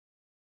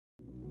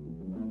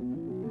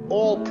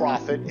all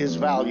profit is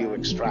value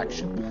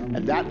extraction.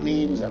 And that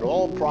means that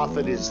all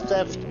profit is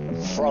theft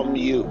from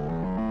you.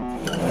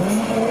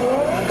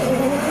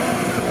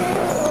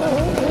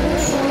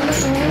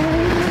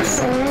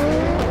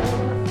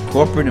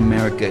 Corporate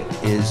America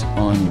is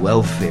on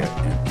welfare,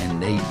 and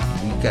we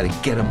got to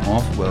get them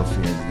off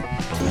welfare.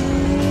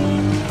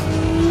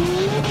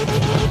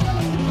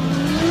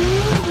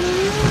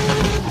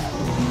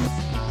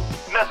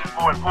 Nothing's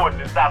more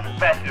important than stopping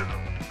fascism,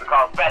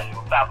 because fascism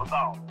will stop us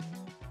all.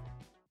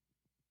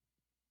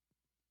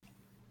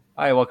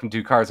 Hi, welcome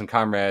to Cars and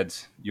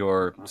Comrades,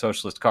 your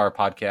socialist car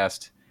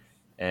podcast.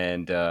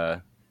 And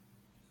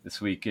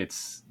this week,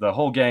 it's the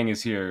whole gang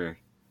is here.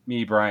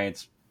 Me,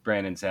 Bryant,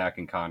 Brandon, Zach,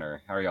 and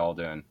Connor. How are y'all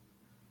doing?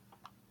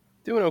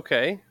 Doing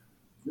okay.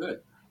 Good.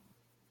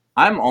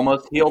 I'm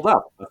almost healed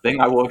up, a thing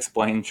I will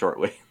explain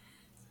shortly.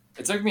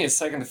 It took me a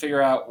second to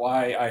figure out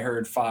why I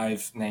heard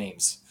 5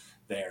 names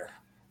there.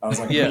 I was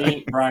like, Yeah.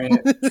 me, Brian,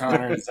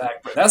 Connor, and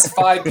Zach. But that's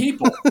 5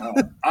 people.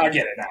 I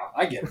get it now.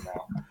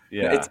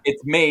 Yeah.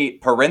 It's me,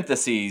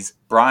 parentheses,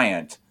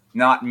 Bryant,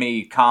 not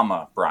me,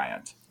 comma,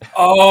 Bryant.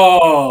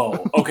 Oh,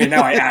 okay.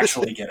 Now I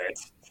actually get it.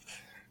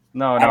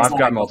 No, I was I've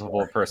got lying multiple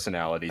before.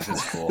 personalities.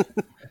 It's cool.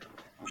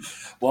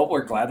 Well,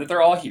 we're glad that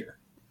they're all here.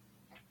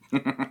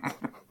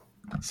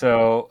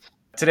 So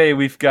today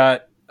we've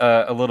got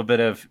a little bit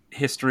of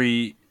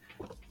history.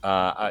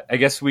 I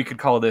guess we could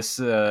call this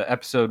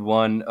episode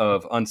 1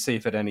 of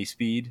Unsafe at Any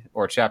Speed,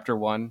 or chapter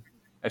 1,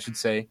 I should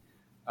say.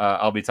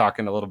 I'll be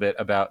talking a little bit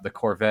about the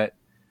Corvette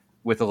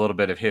with a little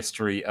bit of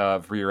history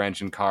of rear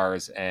engine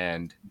cars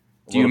and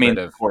a Do you little mean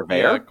bit of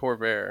Corvair? Yeah,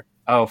 Corvair.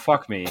 Oh,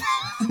 fuck me.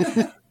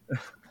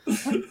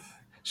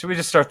 Should we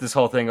just start this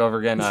whole thing over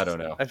again? I don't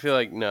know. I feel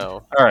like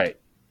no. All right.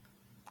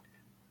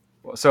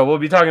 So we'll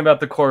be talking about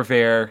the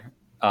Corvair,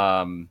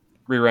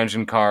 rear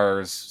engine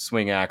cars,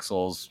 swing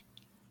axles,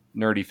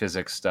 nerdy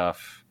physics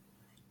stuff,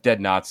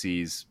 dead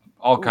Nazis,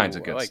 all kinds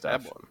of Ooh, good I like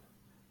stuff. That one.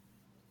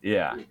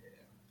 Yeah.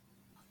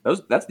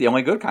 That's the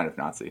only good kind of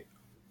Nazi.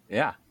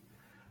 Yeah.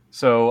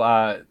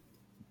 So,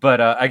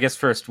 but I guess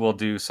first we'll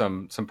do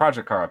some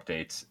project car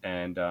updates,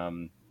 and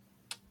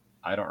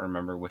I don't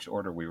remember which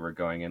order we were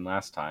going in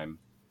last time.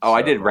 Oh,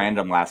 I did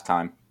random last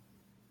time.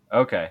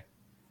 Okay.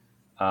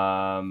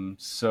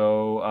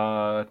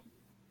 So,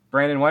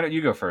 Brandon, why don't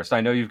you go first? I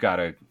know you've got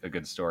a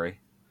good story.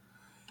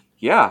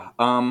 Yeah.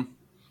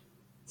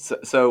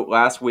 So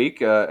last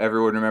week,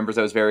 everyone remembers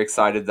I was very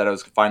excited that I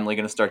was finally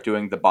going to start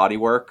doing the body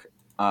work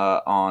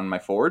on my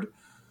Ford.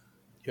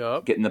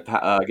 Yup. Getting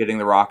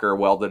the rocker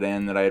welded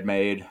in that I had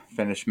made,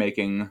 finished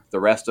making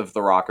the rest of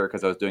the rocker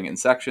because I was doing it in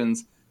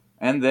sections,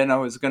 and then I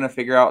was going to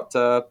figure out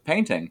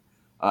painting.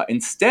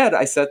 Instead,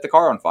 I set the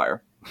car on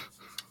fire.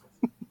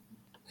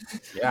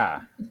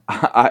 Yeah.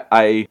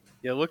 I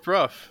Yeah, it looked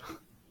rough.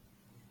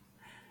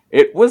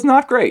 It was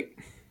not great.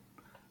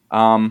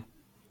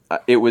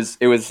 It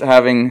was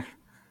having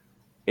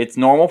its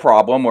normal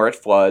problem where it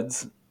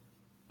floods,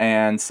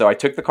 and so I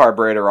took the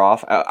carburetor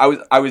off.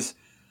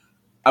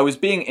 I was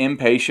being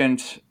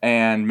impatient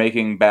and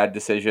making bad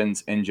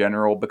decisions in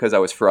general because I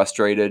was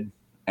frustrated,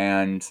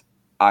 and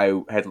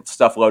I had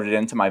stuff loaded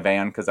into my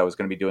van because I was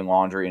going to be doing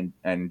laundry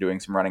and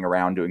doing some running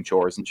around, doing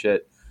chores and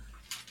shit.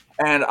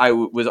 And I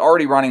was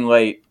already running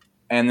late,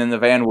 and then the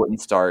van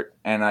wouldn't start.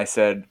 And I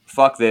said,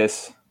 fuck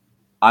this.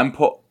 I'm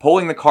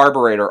pulling the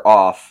carburetor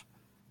off,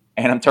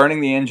 and I'm turning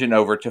the engine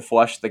over to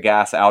flush the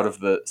gas out of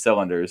the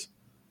cylinders.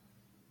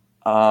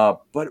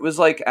 But it was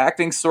like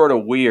acting sort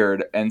of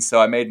weird, and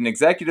so I made an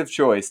executive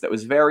choice that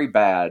was very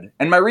bad.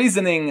 And my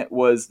reasoning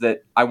was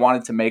that I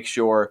wanted to make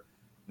sure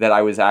that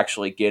I was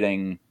actually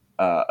getting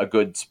a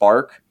good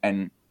spark,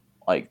 and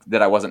like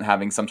that I wasn't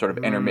having some sort of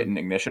intermittent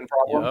ignition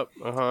problem. Yup.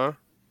 Uh-huh.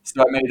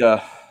 So I made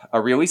a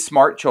really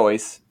smart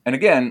choice. And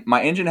again,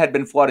 my engine had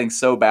been flooding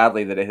so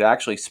badly that it had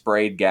actually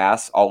sprayed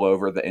gas all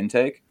over the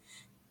intake.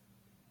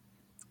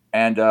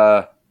 And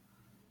so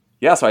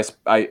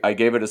I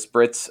gave it a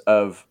spritz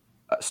of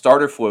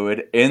starter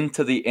fluid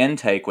into the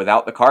intake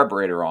without the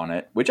carburetor on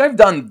it, which I've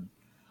done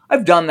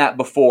that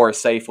before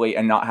safely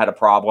and not had a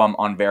problem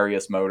on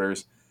various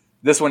motors.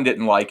 This one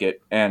didn't like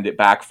it, and it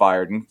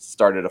backfired and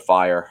started a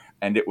fire.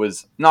 And it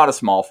was not a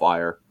small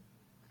fire.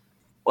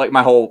 Like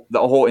the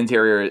whole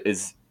interior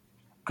is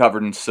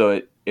covered in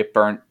soot. It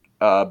burnt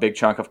a big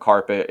chunk of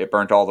carpet. It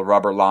burnt all the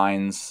rubber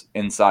lines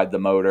inside the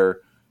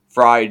motor,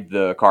 fried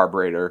the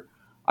carburetor.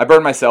 I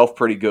burned myself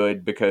pretty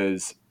good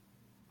because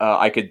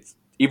I could,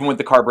 even with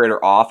the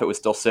carburetor off, it was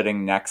still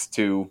sitting next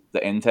to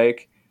the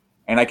intake.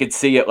 And I could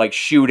see it like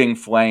shooting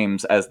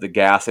flames as the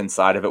gas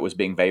inside of it was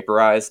being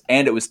vaporized.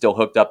 And it was still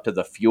hooked up to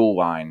the fuel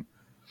line.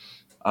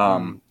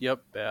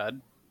 Yep,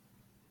 bad.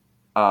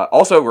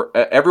 Also,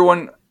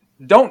 everyone,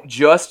 don't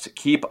just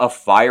keep a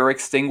fire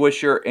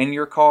extinguisher in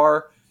your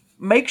car.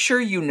 Make sure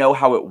you know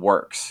how it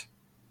works,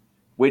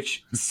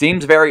 which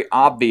seems very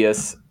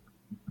obvious,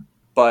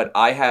 but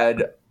I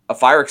had a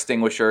fire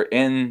extinguisher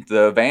in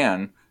the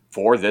van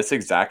for this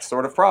exact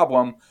sort of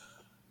problem.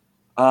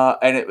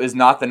 And it was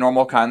not the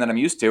normal kind that I'm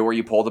used to, where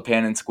you pull the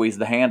pin and squeeze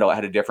the handle. It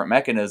had a different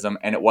mechanism,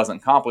 and it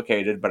wasn't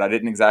complicated, but I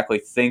didn't exactly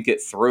think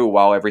it through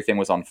while everything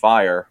was on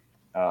fire.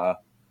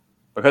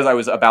 Because I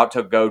was about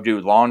to go do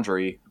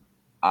laundry,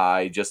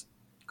 I just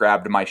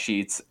grabbed my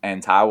sheets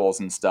and towels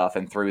and stuff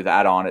and threw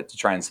that on it to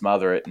try and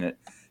smother it, and it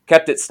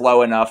kept it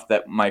slow enough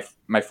that my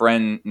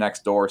friend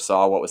next door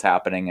saw what was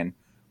happening and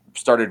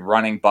started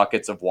running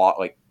buckets of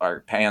water,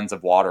 or pans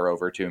of water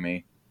over to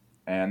me,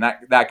 and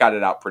that got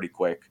it out pretty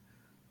quick.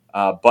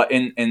 But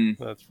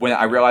when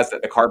I realized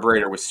that the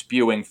carburetor was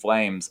spewing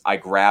flames, I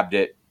grabbed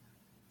it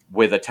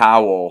with a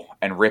towel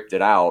and ripped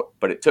it out.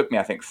 But it took me,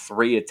 I think,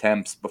 3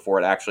 attempts before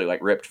it actually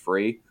ripped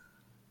free,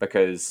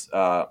 because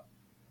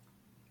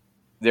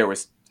there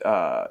was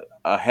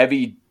a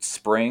heavy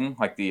spring,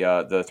 like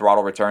the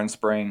throttle return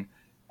spring,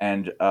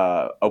 and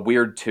a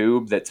weird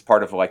tube that's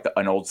part of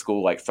an old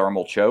school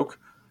thermal choke.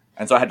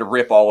 And so I had to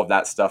rip all of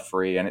that stuff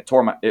free, and it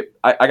tore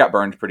I got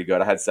burned pretty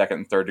good. I had 2nd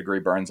and 3rd degree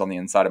burns on the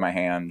inside of my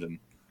hand, and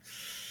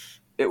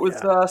it was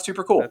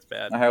super cool. That's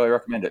bad. I highly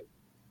recommend it.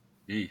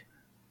 Gee.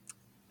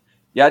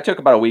 Yeah, it took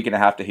about a week and a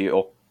half to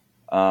heal.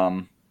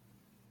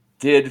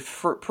 Did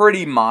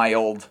pretty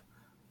mild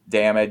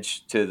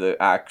damage to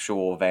the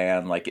actual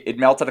van. It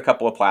melted a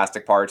couple of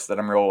plastic parts that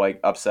I'm real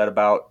upset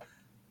about,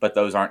 but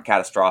those aren't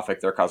catastrophic.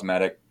 They're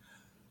cosmetic.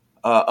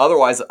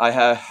 Otherwise,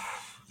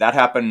 that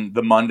happened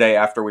the Monday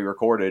after we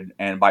recorded,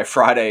 and by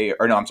Saturday,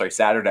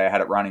 I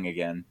had it running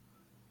again.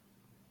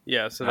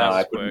 Yeah, so that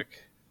was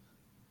quick.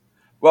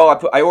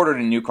 Well, I ordered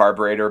a new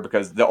carburetor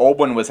because the old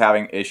one was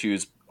having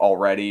issues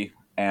already,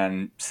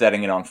 and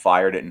setting it on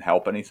fire didn't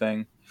help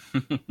anything.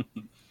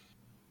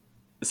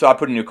 So I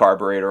put a new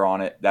carburetor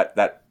on it.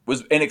 That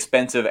was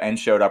inexpensive and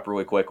showed up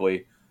really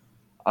quickly.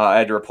 I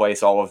had to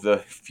replace all of the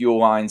fuel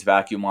lines,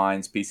 vacuum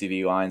lines,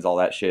 PCV lines, all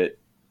that shit.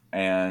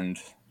 And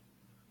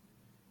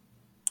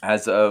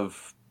as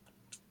of,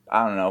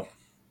 I don't know,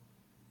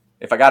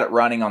 if I got it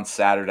running on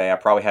Saturday, I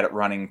probably had it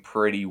running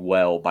pretty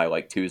well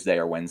by Tuesday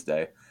or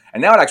Wednesday.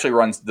 And now it actually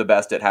runs the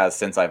best it has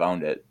since I've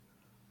owned it.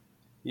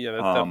 Yeah,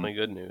 that's definitely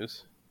good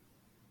news.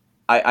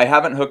 I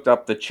haven't hooked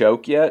up the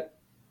choke yet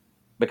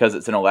because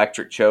it's an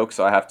electric choke,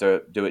 so I have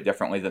to do it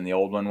differently than the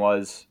old one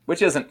was,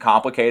 which isn't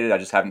complicated. I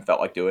just haven't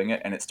felt like doing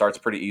it, and it starts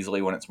pretty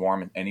easily when it's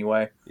warm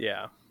anyway.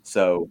 Yeah.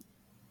 So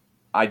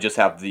I just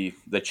have the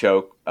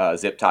choke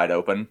zip tied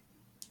open,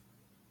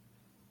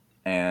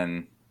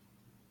 and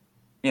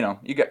you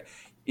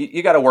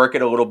got to work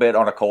it a little bit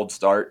on a cold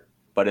start.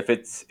 But if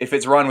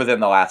it's run within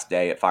the last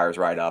day, it fires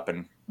right up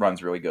and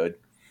runs really good.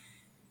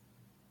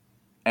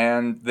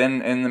 And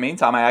then in the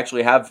meantime, I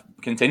actually have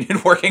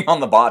continued working on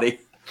the body.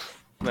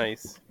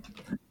 Nice.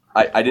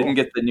 I didn't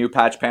get the new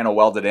patch panel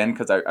welded in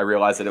because I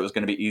realized that it was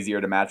going to be easier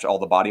to match all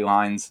the body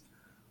lines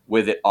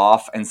with it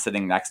off and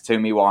sitting next to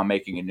me while I'm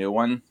making a new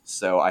one.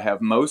 So I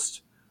have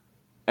most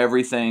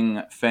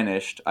everything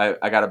finished.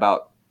 I got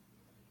about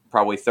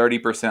probably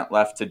 30%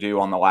 left to do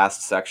on the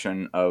last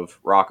section of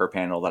rocker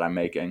panel that I'm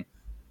making.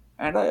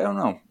 And I don't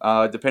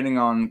know. Depending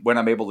on when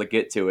I'm able to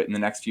get to it, in the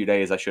next few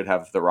days, I should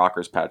have the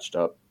rockers patched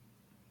up.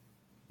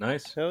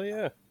 Nice. Hell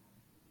yeah.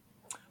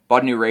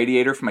 Bought a new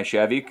radiator for my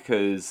Chevy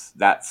because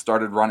that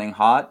started running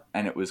hot,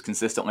 and it was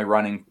consistently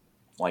running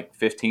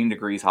 15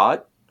 degrees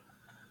hot.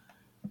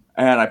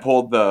 And I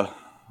pulled I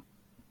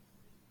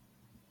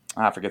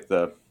forget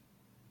the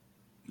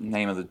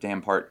name of the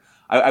damn part.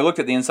 I looked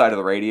at the inside of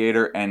the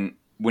radiator, and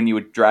when you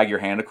would drag your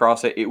hand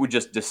across it, it would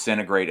just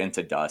disintegrate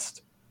into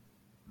dust.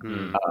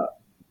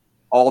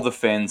 All the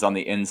fins on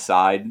the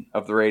inside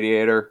of the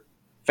radiator,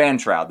 fan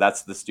shroud,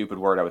 that's the stupid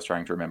word I was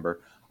trying to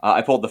remember.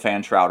 I pulled the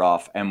fan shroud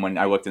off, and when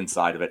I looked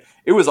inside of it,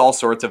 it was all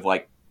sorts of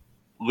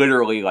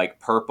literally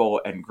purple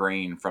and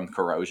green from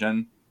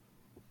corrosion.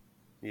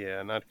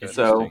 Yeah, not good.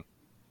 So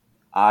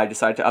I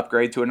decided to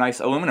upgrade to a nice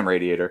aluminum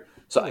radiator.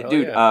 So,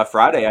 yeah.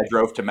 Friday I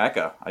drove to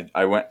Mecca.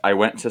 I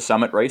went to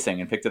Summit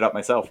Racing and picked it up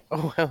myself.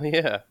 Oh, hell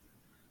yeah.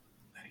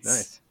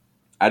 Nice.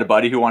 I had a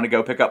buddy who wanted to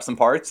go pick up some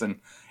parts,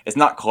 and it's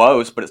not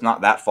close, but it's not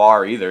that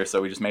far either.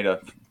 So we just made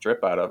a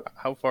trip out of it.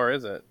 How far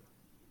is it?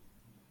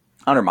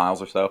 100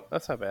 miles or so.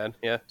 That's not bad.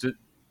 Yeah. Do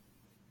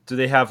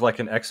they have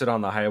an exit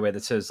on the highway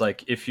that says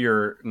if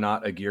you're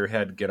not a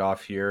gearhead, get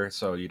off here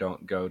so you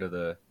don't go to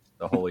the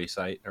holy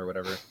site or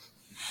whatever?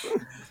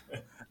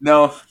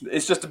 No,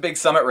 it's just a big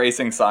Summit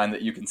Racing sign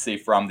that you can see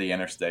from the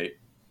interstate.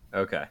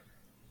 Okay.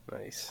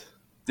 Nice.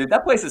 Dude,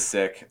 that place is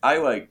sick. Yeah,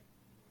 My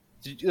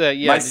did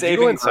you go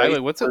saving inside? grace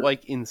What's it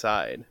like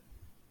inside?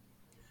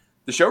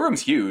 The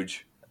showroom's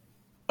huge.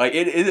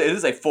 It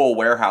is a full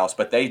warehouse,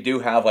 but they do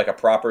have a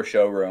proper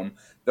showroom.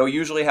 They'll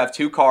usually have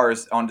 2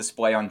 cars on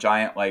display on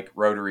giant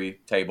rotary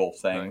table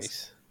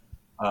things.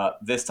 Nice.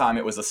 This time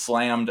it was a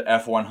slammed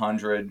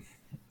F100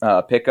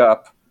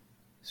 pickup.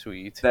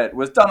 Sweet. That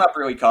was done up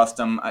really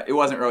custom. It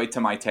wasn't really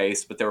to my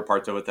taste, but there were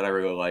parts of it that I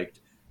really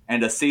liked.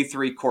 And a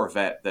C3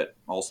 Corvette that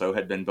also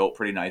had been built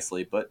pretty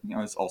nicely, but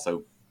it's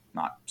also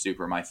not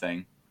super my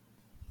thing.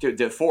 Dude,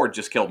 the Ford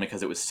just killed me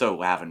because it was so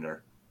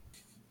lavender.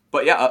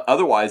 But yeah,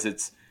 otherwise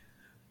it's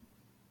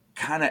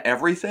kind of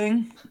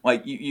everything.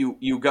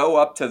 You go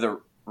up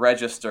to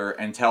register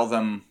and tell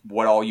them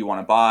what all you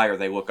want to buy, or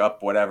they look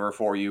up whatever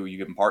for you. You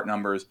give them part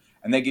numbers,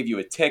 and they give you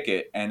a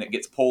ticket, and it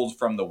gets pulled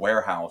from the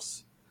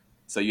warehouse.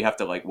 So you have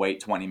to like wait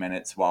 20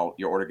 minutes while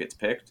your order gets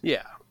picked.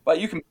 Yeah. But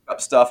you can pick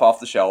up stuff off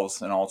the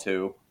shelves and all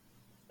too.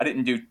 I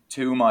didn't do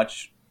too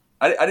much.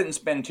 I didn't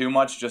spend too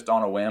much just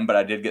on a whim, but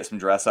I did get some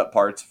dress up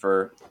parts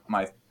for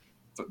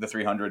the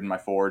 300 in my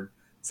Ford,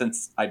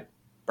 since I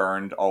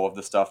burned all of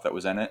the stuff that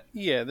was in it.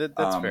 Yeah,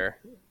 that's fair.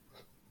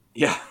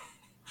 Yeah.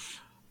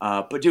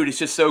 But dude, it's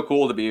just so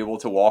cool to be able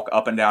to walk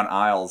up and down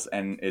aisles,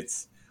 and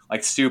it's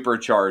like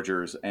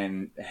superchargers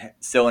and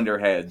cylinder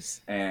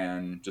heads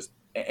and just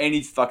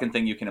any fucking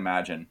thing you can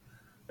imagine.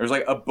 There's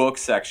like a book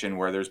section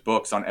where there's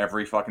books on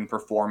every fucking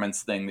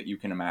performance thing that you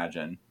can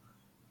imagine.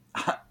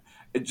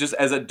 It just,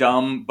 as a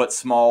dumb but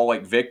small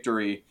like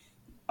victory,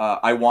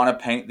 I want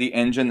to paint the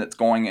engine that's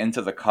going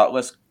into the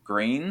Cutlass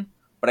green,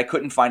 but I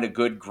couldn't find a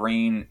good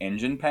green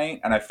engine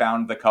paint, and I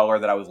found the color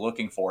that I was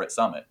looking for at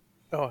Summit.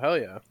 Oh, hell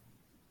yeah.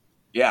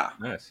 Yeah.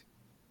 Nice.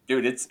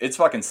 Dude, it's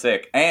fucking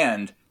sick.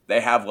 And they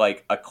have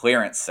like a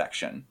clearance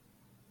section.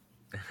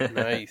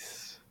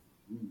 Nice.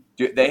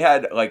 Dude, they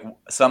had like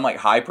some like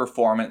high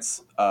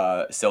performance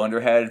cylinder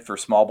head for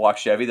small block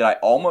Chevy that I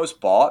almost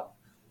bought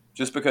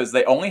just because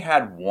they only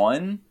had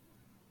one,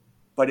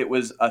 but it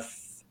was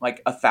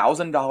like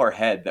 $1,000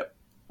 head that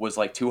was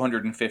like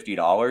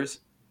 $250.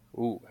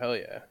 Ooh, hell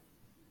yeah.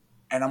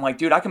 And I'm like,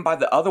 dude, I can buy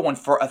the other one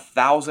for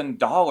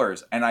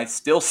 $1,000, and I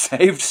still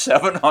saved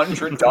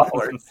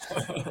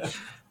 $700.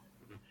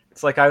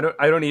 It's like I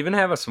don't even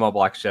have a small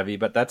block Chevy,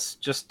 but that's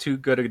just too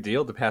good a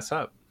deal to pass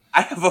up.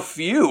 I have a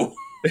few.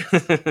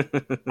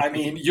 I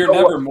mean, you're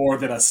never more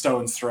than a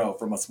stone's throw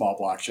from a small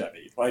block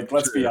Chevy. Like,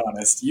 let's be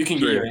honest. You can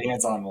get your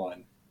hands on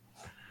one.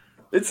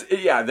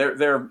 They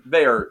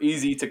are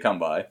easy to come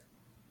by.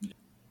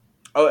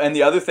 Oh, and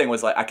the other thing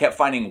was like I kept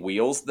finding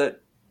wheels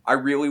that I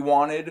really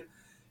wanted,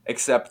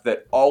 except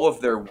that all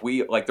of their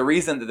wheel, like the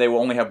reason that they will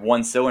only have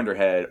one cylinder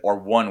head or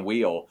one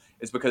wheel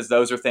is because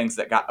those are things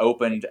that got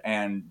opened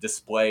and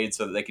displayed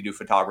so that they could do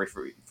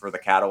photography for the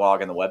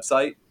catalog and the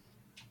website.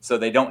 So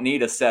they don't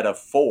need a set of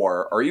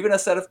 4 or even a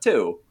set of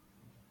 2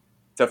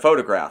 to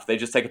photograph. They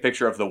just take a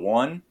picture of the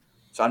one.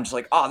 So I'm just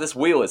like, oh, this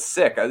wheel is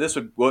sick. This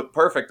would look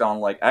perfect on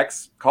like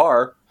X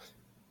car.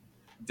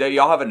 Do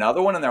y'all have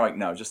another one? And they're like,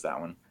 no, just that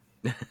one.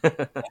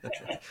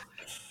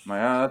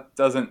 That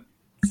doesn't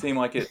seem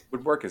like it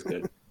would work as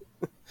good.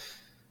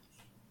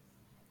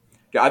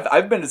 Yeah,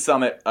 I've been to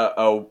Summit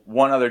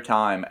one other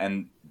time,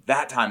 and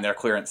that time their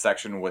clearance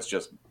section was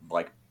just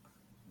like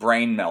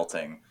brain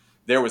melting.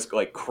 There was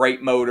like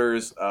crate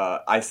motors.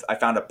 I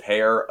found a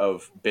pair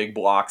of big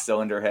block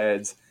cylinder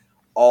heads,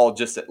 all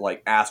just at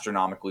like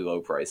astronomically low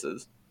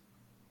prices.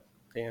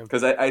 Damn.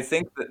 Because I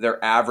think that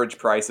their average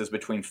price is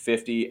between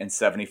 50 and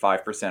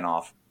 75%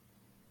 off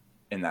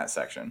in that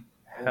section.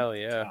 Hell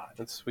yeah. God.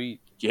 That's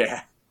sweet.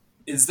 Yeah.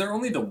 Is there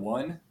only the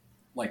one,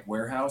 like,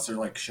 warehouse or,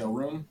 like,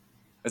 showroom?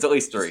 It's at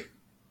least 3.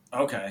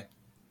 Okay.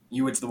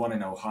 You went to the one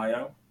in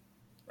Ohio?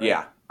 Right?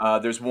 Yeah.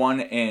 There's one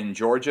in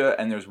Georgia,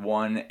 and there's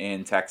one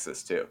in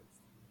Texas, too.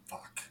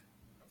 Fuck.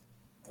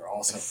 They're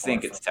all so I far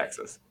think it's from me.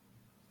 Texas.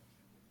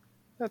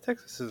 No,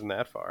 Texas isn't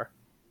that far.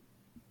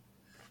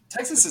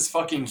 Texas is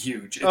fucking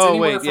huge. It's Oh,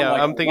 anywhere wait, from, yeah,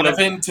 like, I'm thinking of-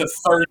 11 to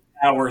 30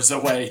 hours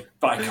away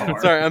by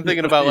car. Sorry, I'm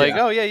thinking about like,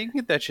 Yeah. oh yeah, you can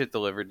get that shit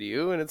delivered to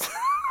you, and it's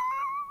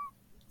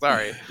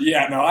sorry.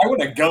 Yeah, no, I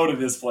want to go to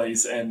this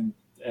place and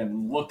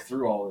look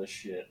through all this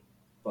shit.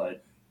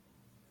 But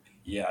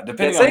yeah,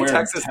 depending on saying where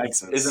Texas in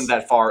Texas isn't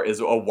that far is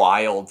a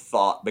wild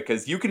thought,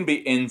 because you can be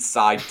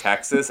inside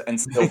Texas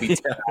and still be 10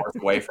 hours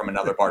away from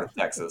another part of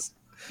Texas.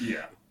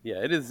 Yeah,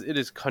 Yeah, it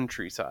is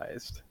country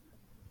sized.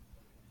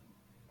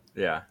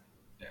 Yeah.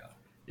 yeah.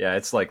 Yeah,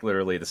 it's like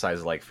literally the size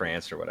of like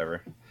France or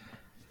whatever.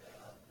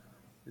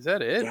 Is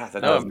that it? Yeah,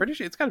 that no, does- I'm pretty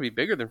sure it's got to be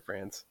bigger than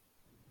France.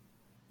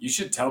 You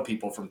should tell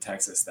people from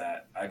Texas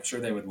that. I'm sure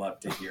they would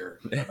love to hear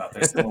about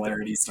their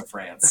similarities to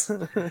France.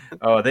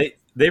 Oh, they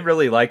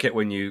really like it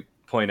when you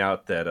point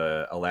out that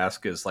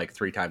Alaska is like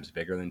 3 times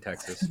bigger than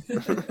Texas.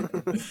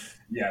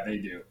 Yeah, they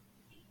do,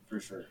 for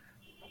sure.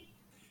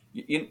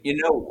 You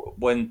know,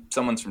 when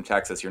someone's from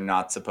Texas, you're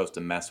not supposed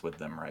to mess with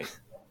them, right?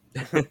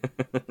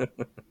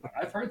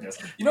 I've heard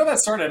this. You know, that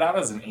started out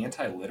as an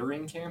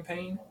anti-littering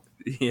campaign.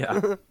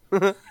 Yeah.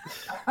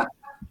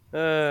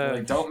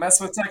 Like, don't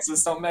mess with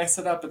Texas. Don't mess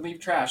it up and leave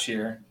trash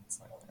here.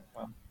 It's like,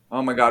 well,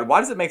 Oh my God,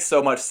 why does it make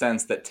so much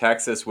sense that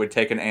Texas would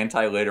take an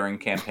anti-littering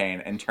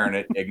campaign and turn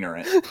it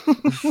ignorant?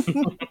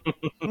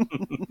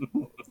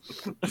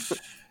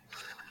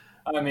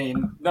 I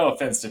mean, no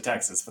offense to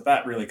Texas, but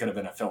that really could have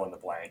been a fill in the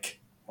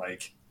blank.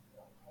 Like,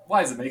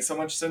 why does it make so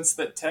much sense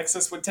that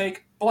Texas would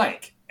take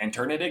blank and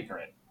turn it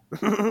ignorant?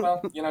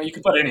 Well, you know, you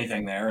could put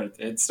anything there.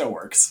 It still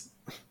works.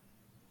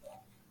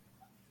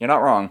 You're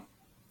not wrong.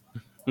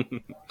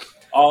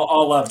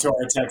 All love to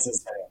our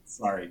Texas fans.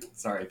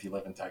 Sorry if you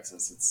live in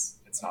Texas. It's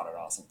not an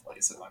awesome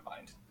place in my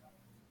mind.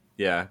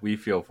 Yeah, we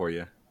feel for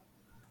you.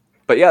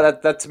 But yeah,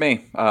 that's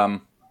me.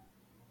 That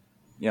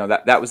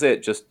was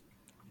it. Just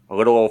a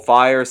little old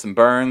fire, some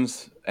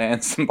burns,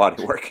 and some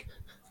body work.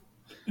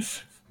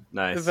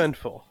 Nice.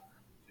 Eventful.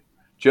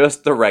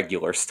 Just the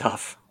regular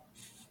stuff.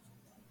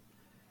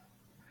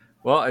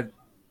 Well,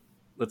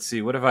 let's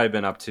see. What have I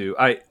been up to?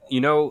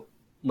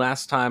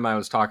 Last time I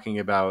was talking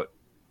about,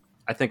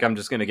 I think I'm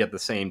just going to get the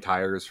same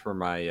tires for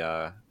my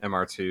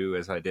MR2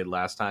 as I did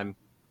last time.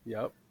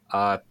 Yep.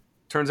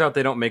 Turns out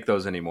they don't make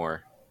those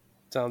anymore.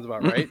 Sounds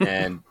about right.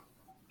 And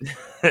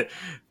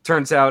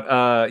turns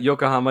out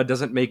Yokohama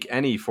doesn't make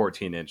any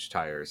 14-inch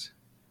tires.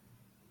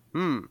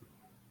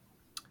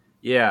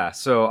 Yeah,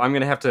 so I'm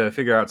going to have to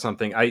figure out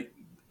something.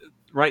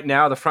 Right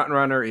now, the front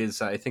runner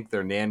is, I think,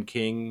 their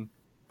Nanking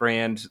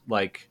brand,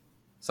 like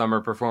summer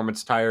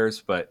performance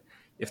tires. But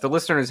if the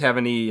listeners have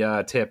any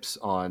tips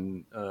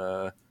on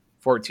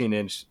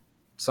 14-inch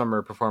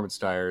summer performance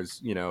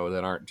tires,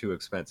 that aren't too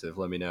expensive,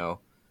 let me know.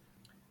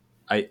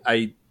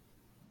 I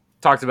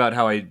talked about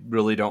how I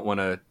really don't want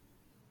to,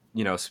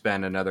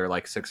 spend another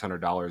like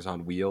 $600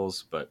 on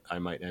wheels, but I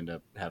might end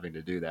up having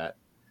to do that.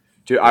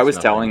 Dude, I was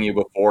telling you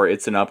before,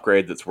 it's an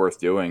upgrade that's worth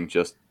doing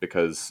just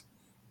because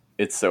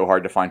it's so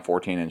hard to find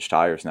 14-inch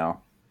tires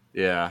now.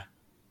 Yeah.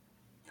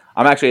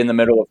 I'm actually in the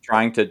middle of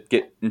trying to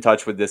get in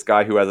touch with this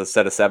guy who has a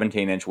set of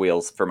 17-inch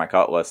wheels for my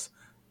Cutlass,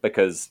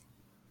 because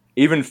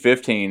even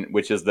 15,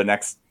 which is the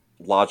next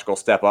logical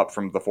step up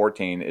from the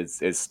 14,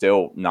 is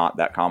still not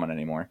that common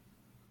anymore.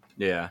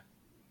 Yeah.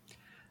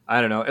 I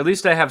don't know. At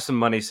least I have some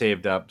money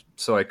saved up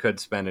so I could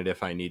spend it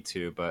if I need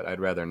to, but I'd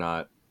rather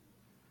not.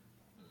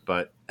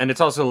 And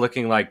it's also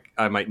looking like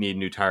I might need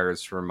new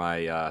tires for my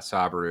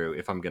Subaru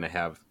if I'm going to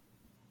have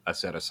a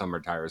set of summer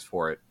tires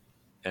for it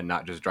and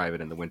not just drive it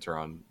in the winter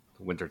on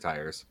winter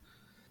tires,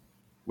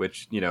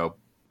 which,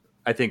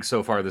 I think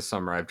so far this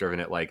summer I've driven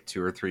it like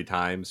 2 or 3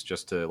 times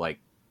just to like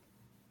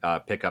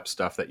pick up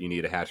stuff that you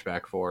need a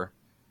hatchback for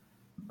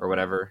or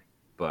whatever.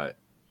 But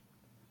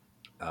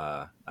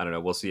I don't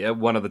know. We'll see.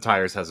 One of the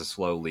tires has a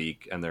slow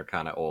leak and they're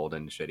kind of old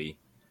and shitty.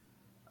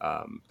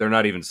 They're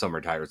not even summer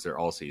tires. They're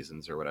all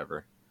seasons or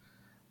whatever.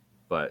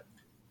 But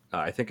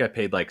I think I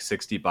paid like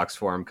 $60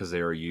 for them because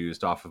they were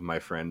used off of my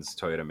friend's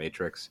Toyota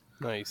Matrix.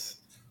 Nice.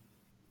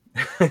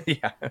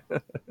 Yeah.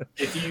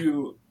 If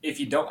you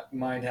don't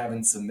mind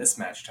having some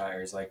mismatched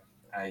tires, like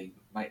I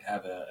might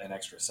have an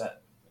extra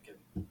set.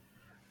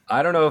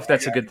 I don't know if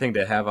that's a good thing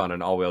to have on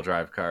an all-wheel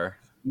drive car.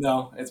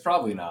 No, it's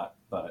probably not,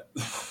 but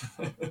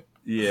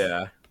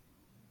yeah.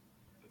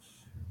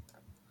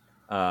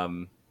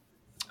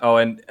 Oh,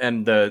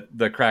 and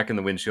the crack in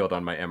the windshield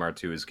on my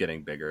MR2 is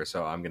getting bigger,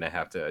 so I'm gonna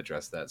have to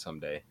address that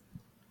someday.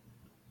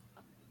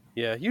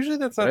 Yeah, usually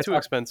that's not too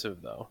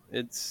expensive though.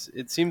 It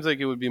seems like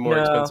it would be more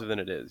expensive than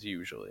it is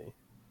usually.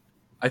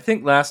 I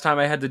think last time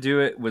I had to do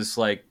it was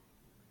like,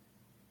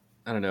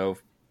 I don't know,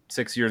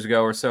 6 years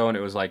ago or so, and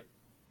it was like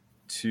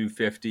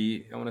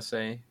 $250. I want to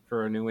say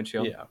for a new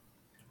windshield. Yeah,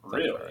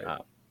 really,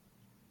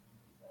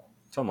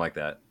 something like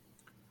that.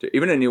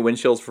 Even a new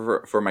windshield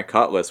for my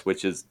Cutlass,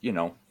 which is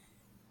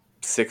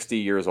 60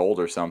 years old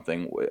or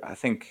something, I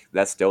think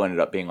that still ended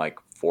up being like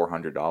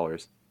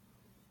 $400.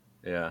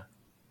 Yeah.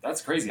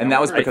 That's crazy. And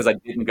that was because I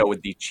didn't go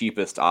with the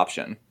cheapest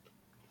option.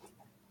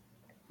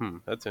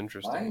 That's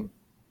interesting.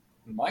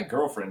 My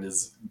girlfriend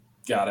has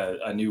got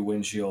a new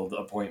windshield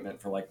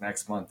appointment for like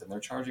next month, and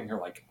they're charging her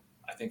like,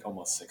 I think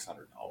almost $600.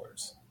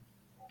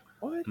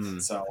 What? So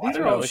These I don't are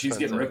know all if she's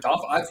getting expensive. ripped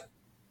off.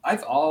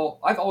 I've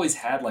always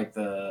had like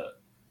the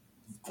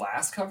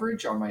glass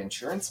coverage on my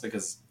insurance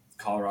because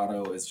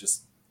Colorado is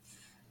just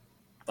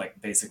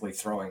like basically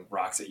throwing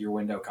rocks at your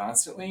window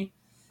constantly,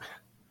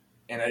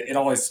 and it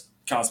always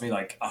cost me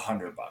like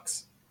 $100,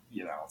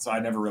 so I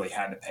never really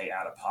had to pay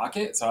out of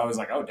pocket. So I was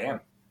like, oh damn,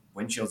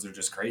 windshields are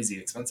just crazy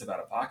expensive out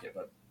of pocket.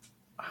 But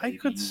I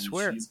could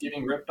swear she's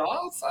getting ripped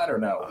off. I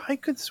don't know. I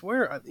could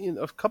swear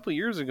a couple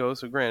years ago,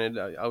 so granted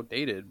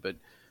outdated, but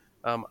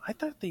I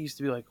thought they used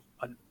to be like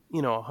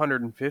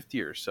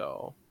 150 or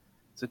so.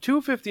 So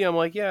 250, I'm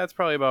like, yeah, it's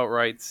probably about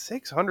right.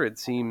 600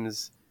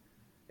 seems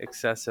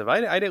excessive.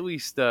 I'd at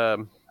least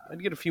I'd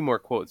get a few more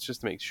quotes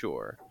just to make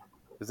sure,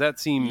 because that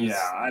seems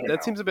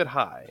seems a bit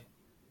high.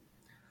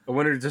 I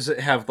wonder, does it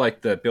have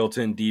like the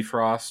built-in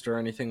defrost or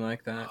anything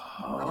like that?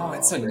 Oh,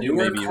 it's a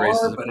newer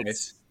car, but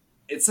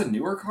it's a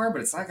newer car,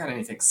 but it's not got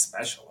anything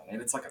special in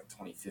it. It's like a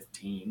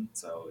 2015,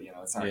 so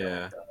it's not.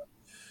 Yeah.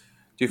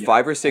 Dude,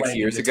 5 or 6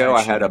 years ago,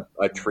 I had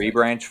a tree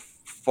branch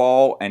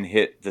fall and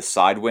hit the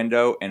side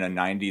window in a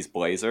 90s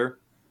Blazer,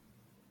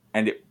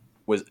 and it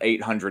was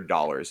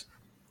 $800.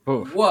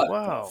 What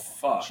Wow. the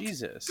fuck?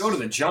 Jesus. Go to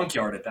the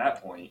junkyard at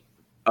that point.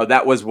 Oh,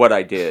 that was what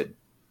I did.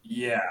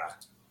 Yeah.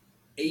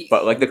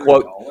 But like the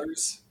quote,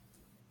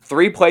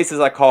 3 places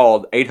I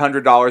called,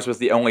 $800 was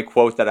the only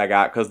quote that I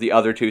got because the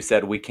other 2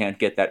 said we can't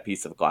get that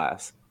piece of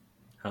glass.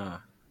 Huh.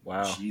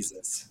 Wow.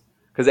 Jesus.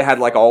 Because it had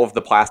like all of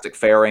the plastic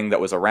fairing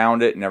that was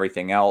around it and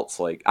everything else.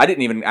 Like I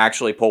didn't even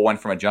actually pull one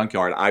from a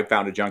junkyard. I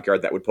found a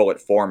junkyard that would pull it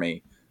for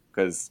me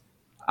because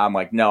I'm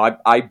like, no,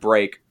 I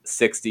break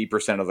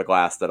 60% of the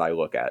glass that I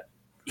look at.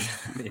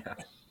 Yeah.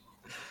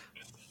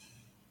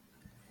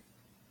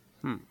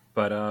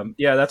 But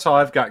yeah, that's all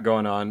I've got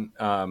going on.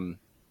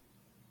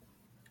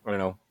 I don't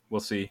know.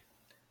 We'll see.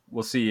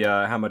 we'll see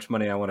how much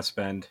money I want to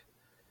spend.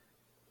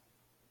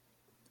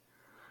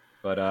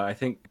 But I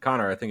think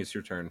Connor, I think it's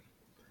your turn.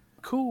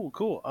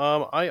 Cool.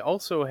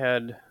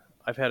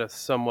 I've had a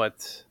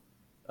somewhat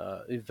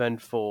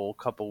eventful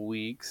couple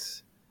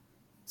weeks.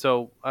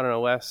 So I don't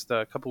know. Last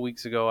couple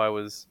weeks ago, I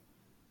was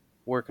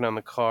working on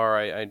the car.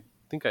 I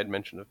think I'd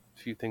mentioned a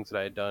few things that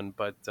I had done,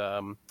 but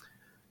a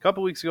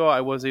couple weeks ago,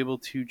 I was able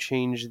to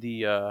change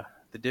the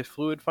diff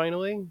fluid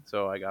finally.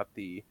 So I got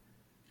the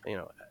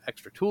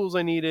extra tools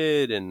I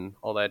needed and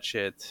all that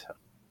shit,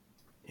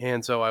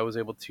 and so I was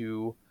able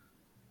to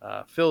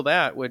fill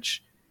that,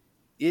 which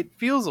it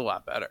feels a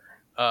lot better.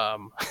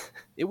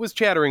 It was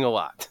chattering a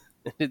lot.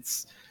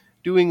 It's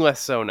doing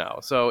less so now,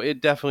 so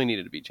it definitely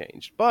needed to be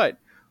changed. But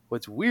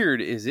what's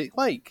weird is it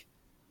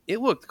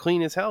looked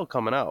clean as hell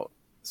coming out.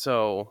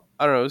 So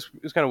I don't know.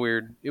 It was kind of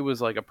weird. It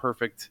was like a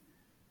perfect,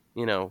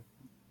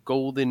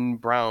 golden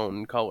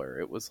brown color.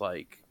 It looks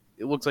like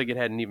it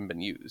hadn't even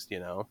been used.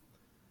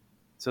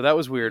 So that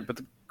was weird. But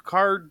the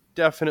car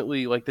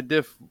definitely, like, the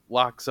diff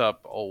locks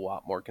up a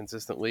lot more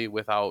consistently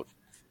without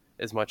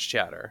as much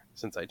chatter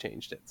since I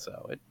changed it.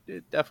 So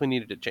it definitely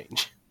needed to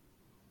change.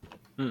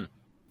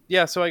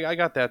 Yeah, so I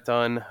got that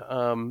done.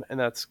 And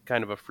that's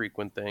kind of a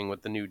frequent thing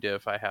with the new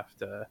diff. I have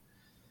to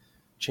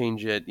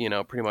change it,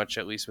 pretty much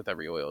at least with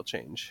every oil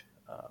change.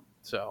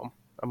 So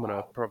I'm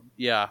going to,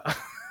 yeah.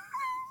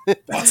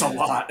 That's a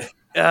lot.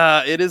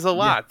 It is a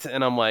lot. Yeah.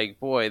 And I'm like,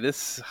 boy,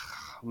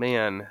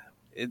 man,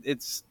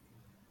 it's,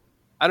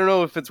 I don't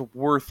know if it's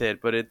worth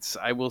it, but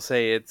I will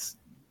say it's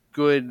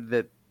good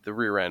that the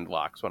rear end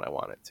locks when I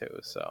want it to.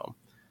 So,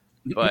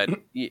 but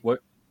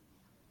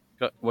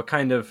what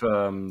kind of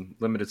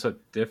limited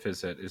slip diff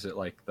is it? Is it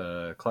like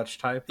the clutch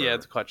type? Or? Yeah,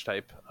 it's a clutch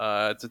type.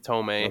 It's a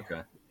Tomei.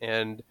 Okay.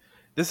 And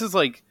this is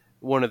like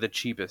one of the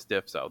cheapest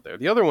diffs out there.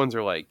 The other ones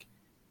are like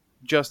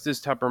just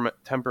as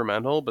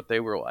temperamental, but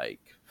they were like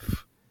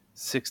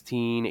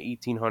 16,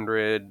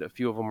 1800. A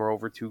few of them were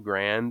over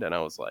 $2,000. And I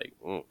was like,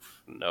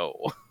 oof, no.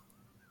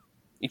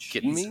 You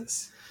kidding me?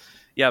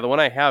 Yeah, the one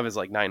I have is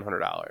like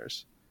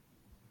 $900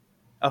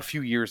 a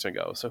few years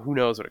ago. So who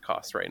knows what it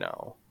costs right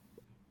now?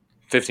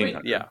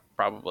 $1,500. Yeah,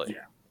 probably.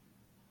 Yeah.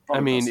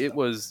 I mean, it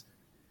was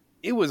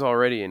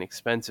already an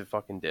expensive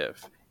fucking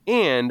diff,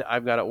 and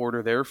I've got to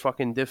order their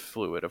fucking diff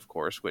fluid, of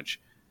course. Which,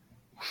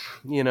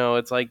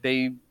 it's like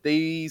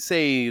they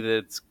say that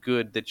it's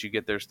good that you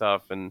get their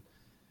stuff, and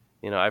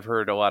I've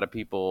heard a lot of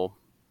people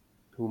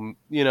who,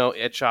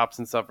 at shops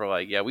and stuff are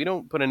like, yeah, we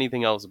don't put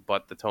anything else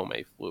but the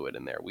Tomei fluid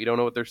in there. We don't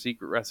know what their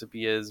secret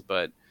recipe is,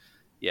 but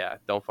yeah,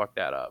 don't fuck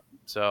that up.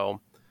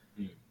 So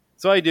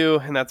I do,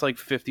 and that's like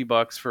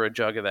 $50 for a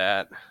jug of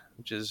that,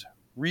 which is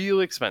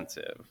real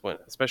expensive,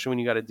 especially when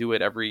you got to do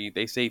it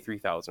they say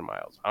 3,000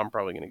 miles. I'm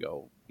probably going to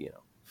go,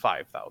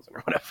 5,000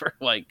 or whatever.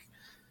 Like,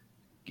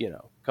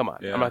 come on.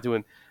 Yeah.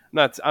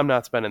 I'm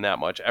not spending that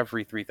much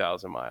every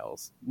 3,000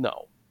 miles.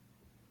 No.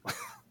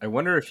 I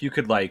wonder if you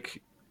could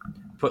like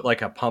put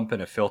like a pump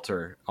and a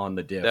filter on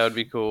the diff. That would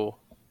be cool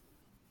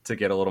to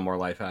get a little more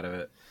life out of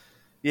it.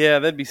 Yeah,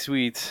 that'd be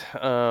sweet.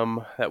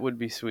 That would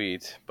be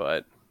sweet,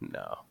 but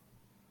no.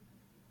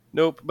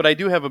 Nope, but I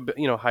do have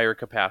a higher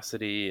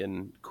capacity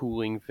and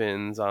cooling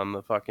fins on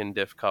the fucking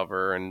diff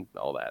cover and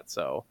all that,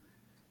 so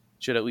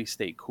it should at least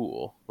stay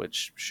cool,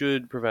 which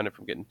should prevent it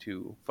from getting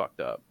too fucked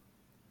up.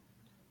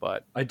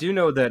 But I do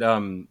know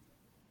that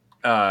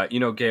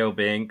Gale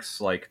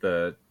Banks, like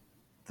the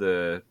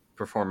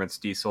performance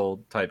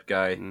diesel type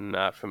guy.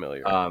 Not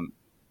familiar.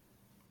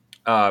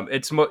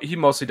 He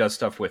mostly does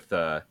stuff with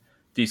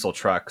diesel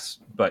trucks,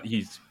 but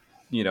he's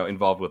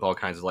involved with all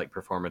kinds of like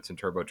performance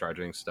and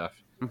turbocharging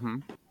stuff. Mm-hmm.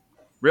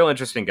 Real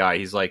interesting guy.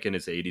 He's like in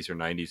his 80s or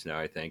 90s now,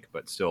 I think,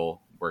 but still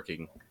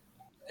working.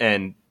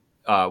 And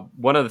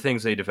one of the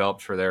things they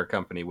developed for their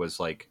company was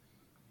like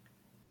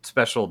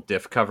special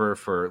diff cover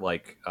for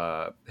like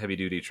heavy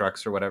duty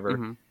trucks or whatever.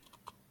 Mm-hmm.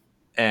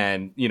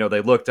 And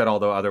they looked at all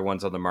the other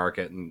ones on the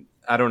market, and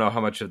I don't know how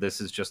much of this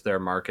is just their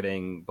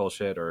marketing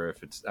bullshit or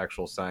if it's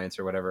actual science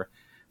or whatever.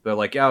 But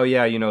like, oh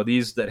yeah,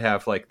 these that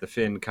have like the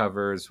fin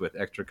covers with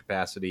extra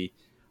capacity,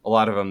 a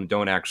lot of them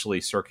don't actually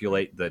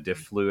circulate the diff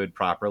fluid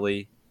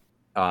properly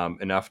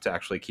enough to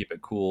actually keep it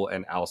cool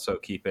and also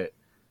keep it,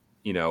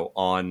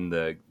 on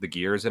the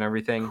gears and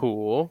everything.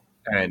 Cool.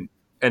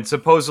 And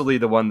supposedly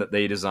the one that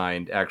they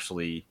designed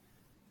actually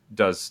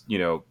does,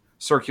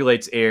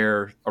 circulates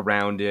air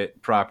around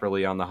it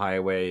properly on the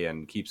highway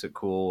and keeps it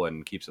cool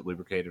and keeps it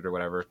lubricated or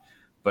whatever.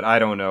 But I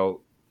don't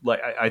know.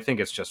 Like, I think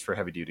it's just for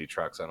heavy duty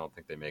trucks. I don't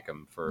think they make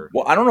them for.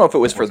 Well, I don't know if it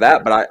was for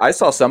that, but I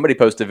saw somebody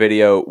post a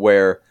video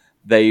where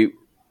they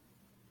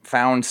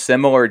found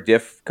similar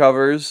diff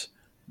covers,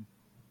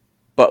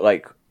 but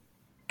like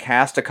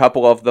cast a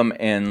couple of them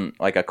in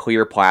like a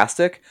clear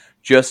plastic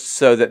just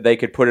so that they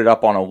could put it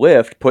up on a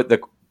lift, put the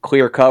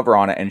clear cover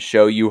on it, and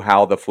show you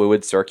how the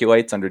fluid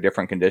circulates under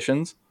different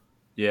conditions.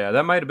 Yeah,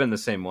 that might have been the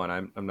same one.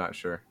 I'm not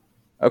sure.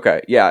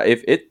 Okay, yeah,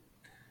 if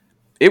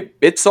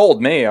it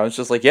sold me. I was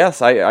just like,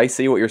 yes, I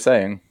see what you're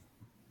saying.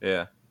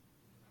 Yeah.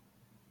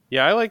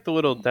 Yeah, I like the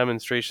little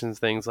demonstrations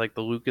things, like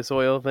the Lucas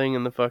Oil thing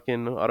in the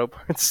fucking auto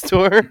parts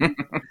store.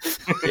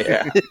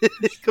 Yeah.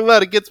 Come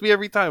on, it gets me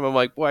every time. I'm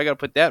like, boy, I gotta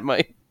put that in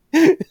my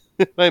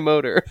my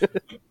motor.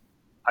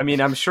 I mean,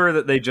 I'm sure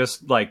that they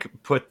just like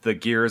put the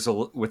gears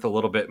with a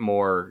little bit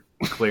more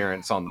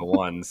clearance on the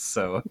ones,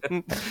 so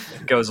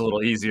it goes a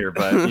little easier.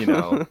 But you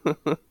know,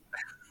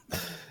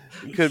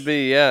 It could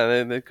be,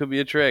 yeah, that could be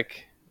a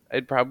trick.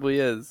 It probably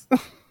is.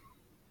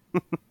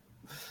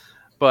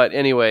 But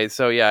anyway,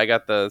 so yeah, I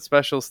got the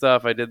special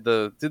stuff. I did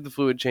the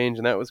fluid change,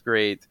 and that was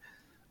great.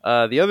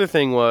 The other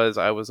thing was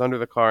I was under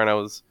the car and I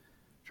was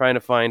trying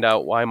to find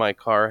out why my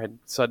car had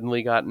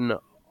suddenly gotten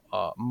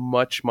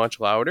much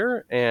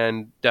louder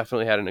and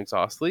definitely had an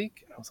exhaust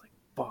leak. I was like,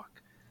 fuck.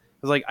 I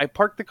was like, I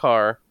parked the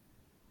car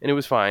and it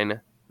was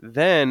fine.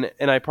 And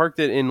I parked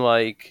it in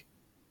like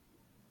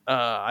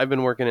I've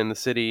been working in the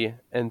city,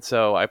 and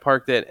so I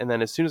parked it, and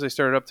then as soon as I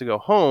started up to go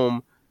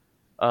home,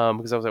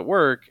 because I was at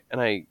work, and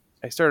I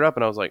started up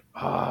and I was like,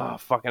 oh,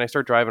 fuck. And I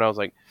start driving. I was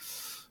like,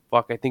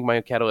 fuck, I think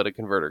my catalytic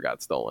converter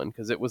got stolen,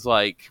 because it was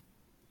like,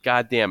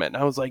 God damn it. And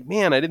I was like,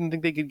 man, I didn't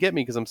think they could get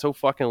me because I'm so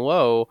fucking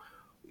low.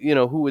 You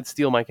know, who would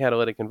steal my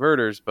catalytic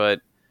converters? But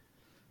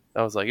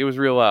I was like, it was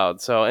real loud.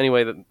 So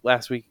anyway,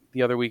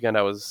 the other weekend,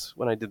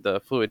 when I did the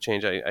fluid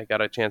change, I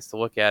got a chance to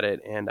look at it,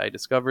 and I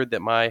discovered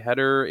that my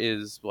header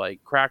is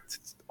like cracked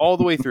all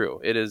the way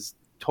through. It is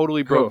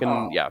totally broken.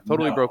 Oh,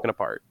 Totally no. broken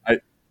apart.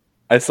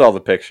 I saw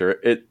the picture.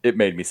 It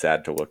made me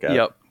sad to look at.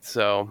 Yep.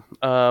 So,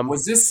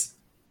 Was this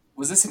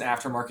an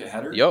aftermarket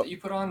header Yep. that you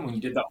put on when you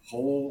did that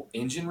whole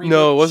engine rebuild?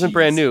 no, it wasn't Jeez.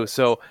 brand new.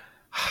 So,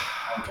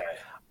 Okay.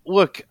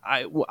 look,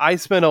 I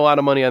spent a lot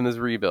of money on this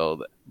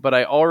rebuild, but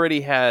I already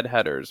had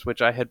headers,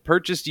 which I had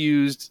purchased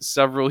used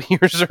several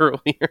years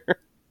earlier.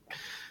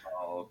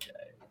 Okay.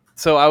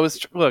 So I was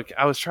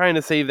trying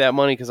to save that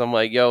money because I'm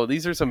like, yo,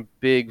 these are some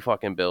big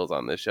fucking bills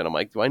on this shit. I'm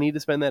like, do I need to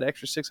spend that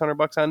extra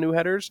 $600 on new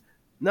headers?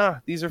 Nah,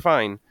 these are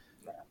fine.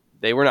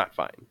 They were not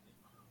fine.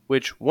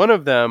 Which one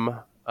of them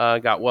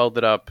got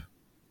welded up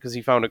because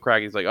he found a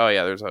crack. He's like, oh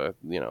yeah, there's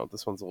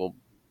this one's a little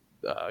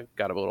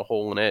got a little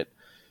hole in it,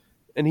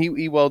 and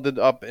he welded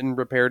up and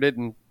repaired it,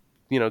 and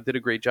did a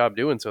great job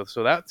doing so.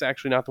 So that's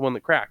actually not the one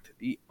that cracked.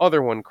 The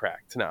other one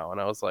cracked now, and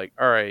I was like,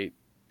 all right,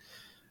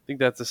 I think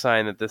that's a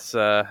sign that this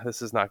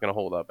is not going to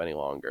hold up any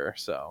longer.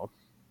 So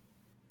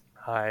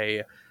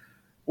I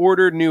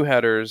ordered new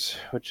headers,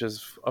 which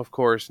is of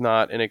course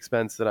not an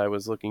expense that I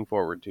was looking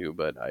forward to,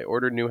 but I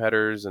ordered new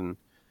headers, and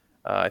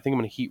I think I'm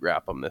going to heat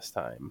wrap them this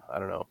time. I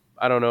don't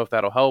know if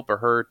that'll help or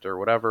hurt or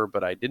whatever,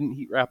 but I didn't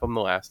heat wrap them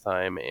the last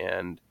time,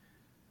 and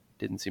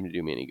didn't seem to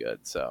do me any good.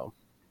 So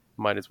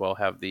might as well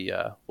have the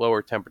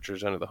lower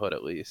temperatures under the hood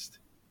at least.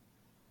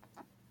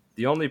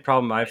 the only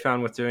problem I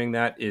found with doing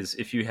that is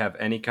if you have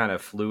any kind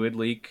of fluid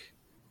leak,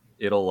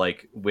 it'll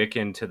like wick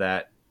into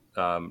that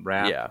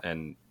wrap Yeah.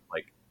 and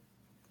like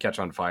catch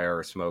on fire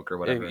or smoke or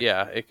whatever.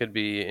 It could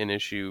be an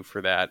issue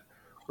for that.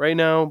 Right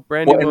now,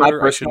 brand new Well, in my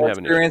motor, I shouldn't personal have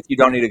an issue. experience, you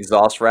don't need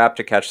exhaust wrap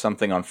to catch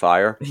something on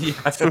fire.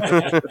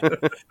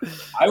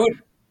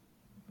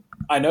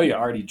 I know you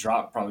already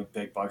dropped probably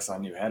big bucks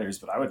on new headers,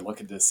 but I would look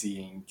into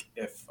seeing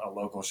if a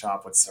local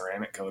shop would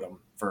ceramic coat them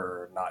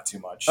for not too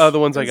much. The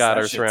ones I Because got that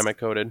are shit's- ceramic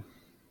coated.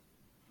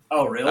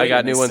 Oh, really? I got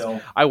And they new ones.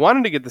 still- I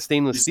wanted to get the You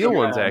stainless still steel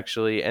ones got 'em.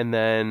 actually, and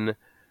then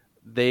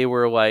they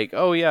were like,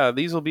 "Oh yeah,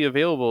 these will be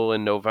available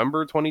in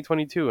November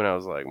 2022," and I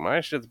was like, "My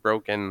shit's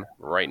broken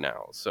right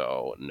now,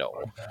 so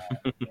no."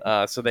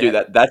 So they Dude,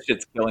 that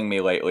shit's killing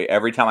me lately.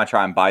 Every time I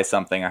try and buy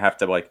something, I have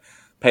to like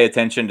pay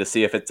attention to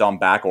see if it's on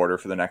back order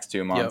for the next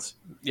 2 months.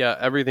 yeah,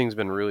 everything's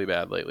been really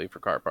bad lately for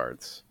car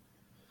parts.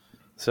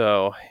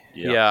 So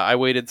Yep. yeah, I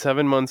waited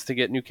 7 months to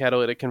get new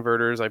catalytic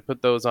converters. I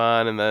put those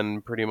on, and then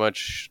pretty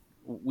much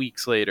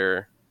weeks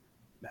later,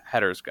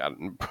 headers got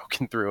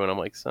broken through, and I'm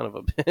like, son of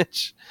a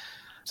bitch.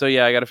 So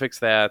yeah, I got to fix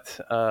that.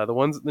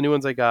 The new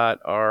ones I got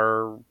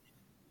are,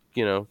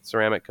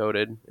 ceramic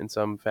coated in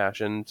some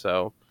fashion.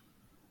 So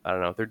I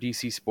don't know. They're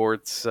DC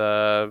Sports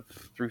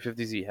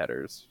 350Z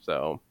headers.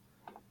 So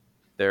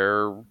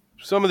they're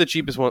some of the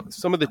cheapest ones,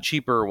 some of the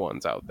cheaper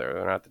ones out there.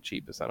 They're not the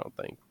cheapest, I don't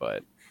think,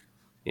 but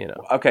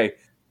Okay,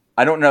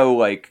 I don't know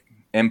like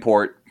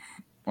import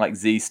like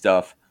Z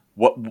stuff.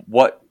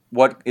 What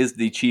is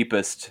the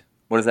cheapest?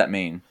 What does that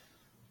mean?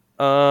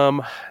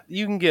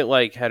 You can get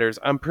like headers.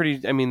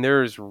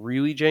 There's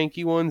really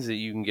janky ones that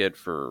you can get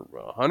for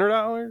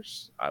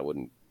 $100. I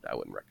wouldn't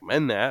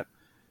recommend that.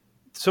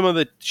 Some of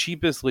the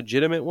cheapest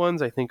legitimate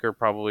ones I think are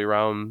probably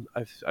around,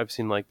 I've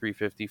seen like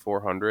 350,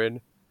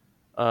 400.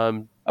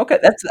 Okay,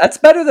 that's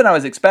better than I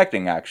was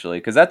expecting actually,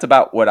 because that's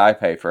about what I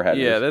pay for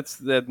headers. Yeah,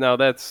 that's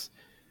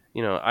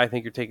I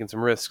think you're taking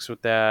some risks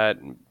with that.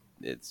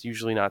 It's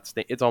usually not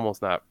it's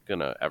almost not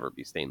gonna ever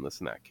be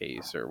stainless in that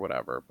case or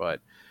whatever. But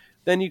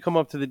then you come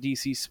up to the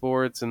DC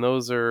Sports, and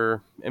those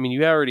are,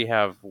 you already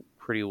have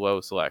pretty low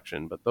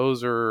selection, but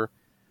those are,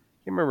 I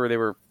can't remember, they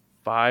were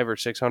 $500 or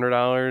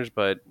 $600,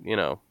 but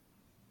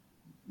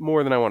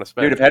more than I want to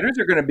spend. Dude, if headers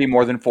are going to be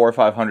more than $400 or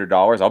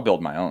 $500, I'll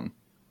build my own.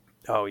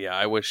 Oh yeah,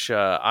 I wish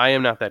I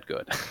am not that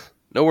good.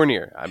 Nowhere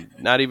near. I'm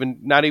not even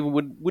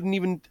wouldn't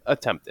even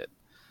attempt it.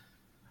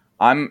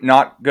 I'm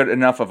not good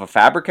enough of a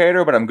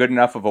fabricator, but I'm good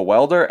enough of a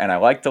welder, and I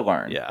like to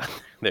learn. Yeah,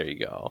 there you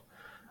go.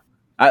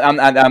 I'm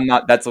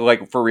not. That's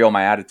like for real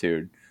my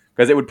attitude,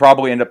 because it would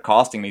probably end up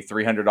costing me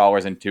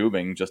 $300 in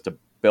tubing just to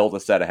build a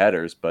set of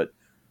headers. But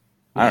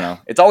I don't know.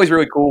 It's always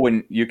really cool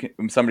when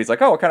when somebody's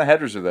like, "Oh, what kind of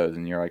headers are those?"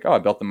 And you're like, "Oh, I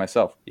built them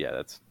myself." Yeah,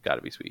 that's got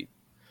to be sweet.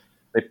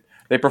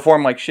 They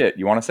perform like shit.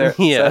 You want to say it?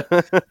 Yeah.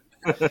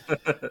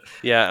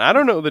 Yeah, I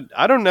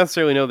don't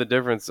necessarily know the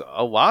difference.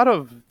 A lot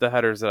of the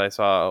headers that I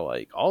saw,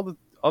 like all the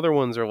other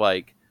ones are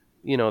like,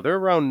 they're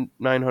around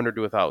 900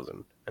 to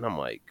 1,000, and I'm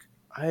like,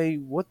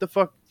 what the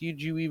fuck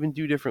did you even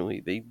do differently?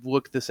 They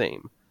look the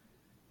same.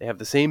 They have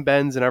the same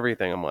bends and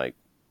everything. I'm like,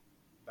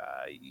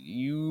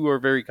 you are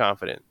very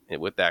confident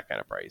with that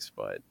kind of price,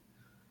 but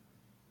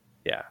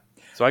yeah.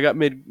 So I got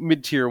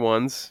mid tier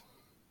ones.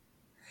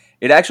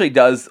 It actually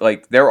does.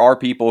 Like, there are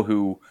people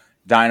who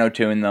dyno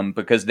tune them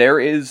because there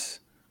is,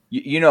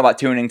 you know about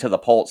tuning to the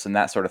pulse and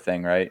that sort of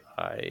thing, right?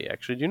 I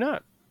actually do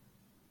not.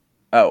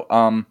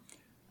 Oh,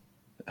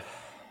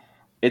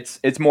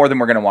 it's more than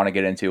we're going to want to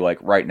get into like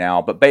right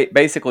now. But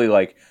basically,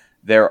 like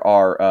there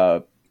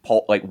are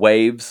like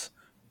waves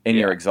in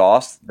your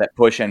exhaust that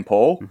push and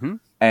pull, Mm-hmm.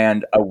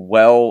 and a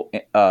well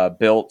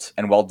built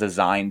and well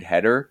designed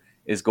header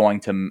is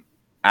going to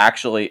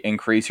actually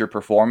increase your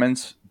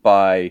performance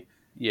by.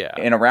 Yeah,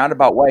 In a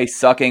roundabout way,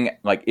 sucking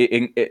like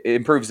it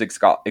improves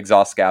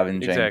exhaust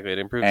scavenging. Exactly, it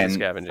improves and the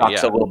scavenging.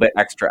 sucks Yeah, a little bit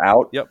extra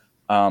out. Yep.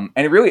 And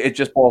it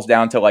just boils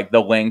down to like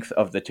the length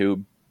of the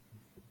tube.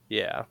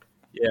 Yeah.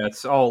 Yeah,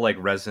 it's all like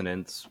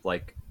resonance,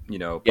 like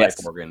pipe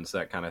Yes. organs,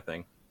 that kind of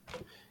thing.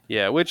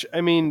 Yeah, which I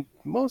mean,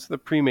 most of the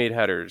pre-made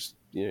headers,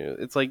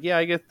 it's like, yeah,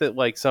 I get that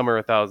like some are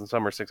 1,000,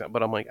 some are 600,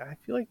 but I'm like, I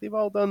feel like they've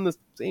all done the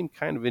same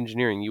kind of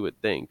engineering you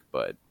would think,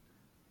 but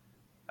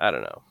I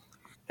don't know.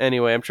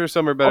 Anyway, I'm sure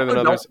some are better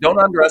than others. Don't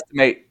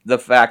underestimate the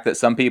fact that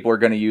some people are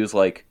going to use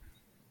like,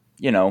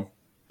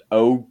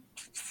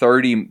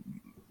 030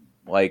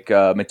 like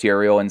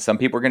material, and some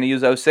people are going to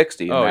use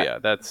 060. And Oh that, yeah,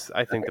 that's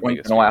I think the one's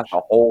biggest. going to last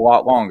change. a whole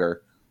lot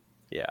longer.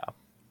 Yeah.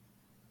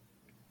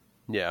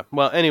 Yeah.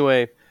 Well,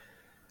 anyway,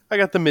 I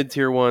got the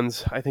mid-tier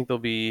ones. I think they'll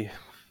be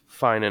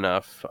fine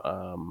enough.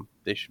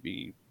 They should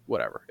be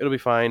whatever. It'll be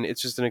fine.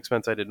 It's just an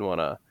expense I didn't want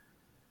to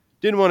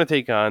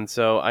take on.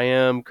 So I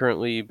am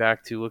currently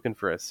back to looking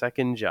for a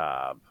second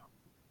job,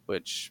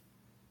 which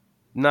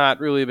not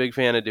really a big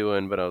fan of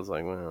doing, but I was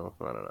like, well,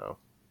 I don't know.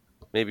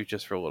 Maybe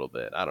just for a little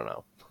bit. I don't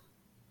know.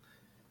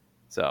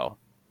 So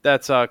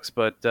that sucks,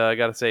 but I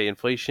got to say,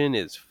 inflation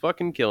is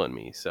fucking killing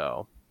me.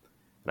 So,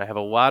 and I have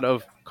a lot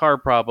of car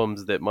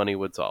problems that money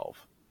would solve.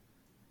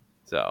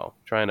 So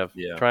trying to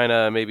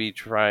maybe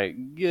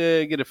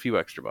get a few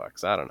extra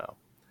bucks. I don't know.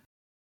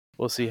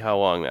 We'll see how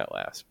long that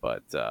lasts.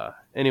 But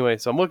anyway,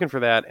 so I'm looking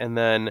for that. And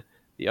then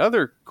the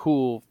other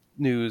cool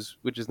news,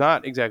 which is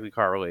not exactly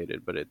car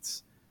related, but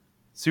it's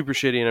super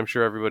shitty, and I'm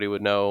sure everybody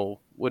would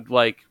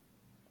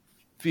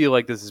feel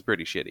like this is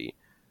pretty shitty.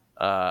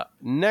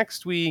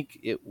 Next week,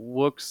 it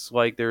looks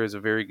like there is a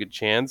very good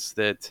chance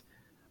that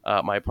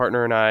my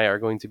partner and I are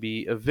going to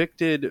be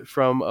evicted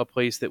from a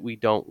place that we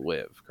don't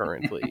live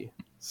currently.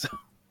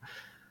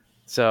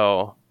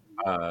 So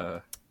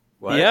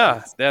What?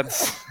 yeah,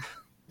 that's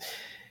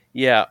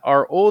yeah.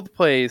 Our old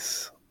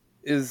place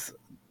is,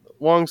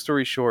 long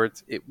story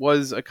short, it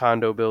was a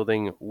condo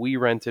building we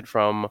rented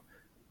from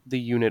the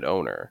unit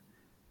owner.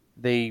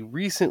 They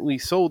recently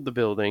sold the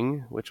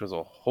building, which was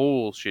a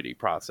whole shitty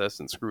process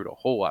and screwed a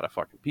whole lot of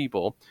fucking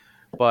people.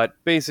 But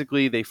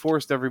basically, they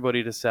forced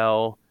everybody to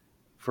sell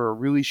for a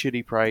really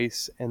shitty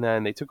price, and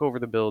then they took over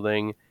the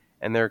building,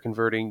 and they're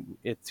converting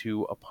it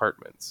to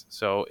apartments.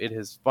 So it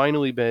has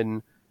finally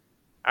been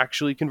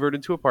actually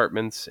converted to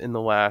apartments in the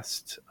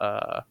last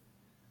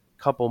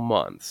couple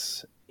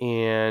months.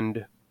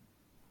 And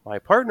my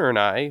partner and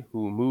I,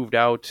 who moved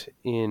out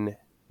in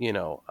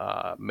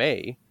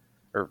May,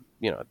 or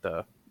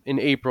in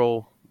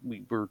April,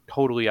 we were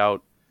totally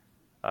out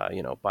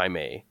by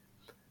May,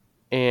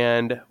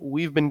 and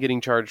we've been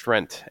getting charged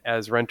rent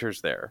as renters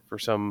there for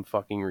some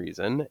fucking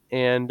reason.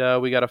 And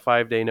we got a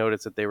 5-day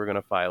notice that they were going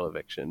to file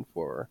eviction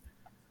for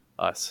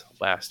us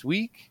last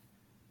week.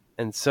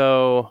 And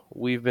so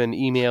we've been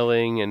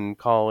emailing and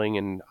calling,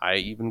 and I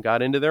even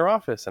got into their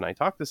office and I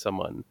talked to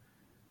someone,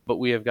 but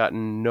we have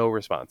gotten no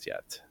response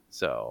yet.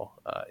 So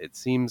it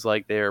seems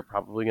like they're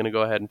probably going to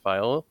go ahead and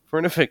file for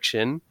an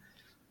eviction,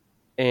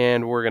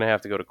 and we're going to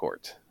have to go to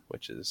court,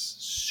 which is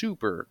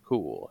super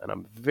cool, and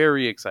I'm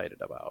very excited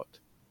about.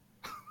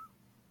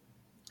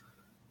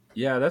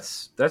 Yeah,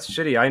 that's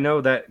shitty. I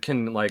know that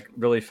can like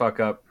really fuck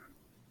up.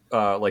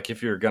 Like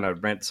if you're gonna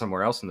rent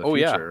somewhere else in the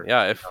future.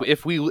 Yeah.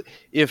 If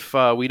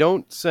we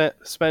don't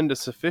spend a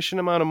sufficient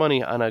amount of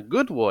money on a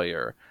good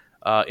lawyer,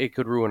 it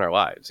could ruin our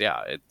lives.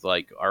 Yeah, it's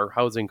like our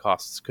housing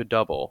costs could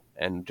double,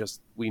 and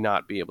just we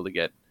not be able to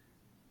get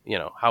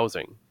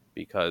housing,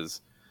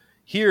 because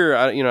here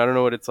I don't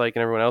know what it's like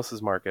in everyone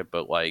else's market,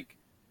 but like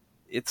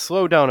it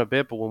slowed down a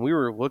bit, but when we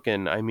were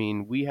looking, I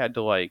mean, we had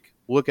to like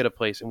look at a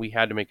place and we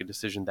had to make a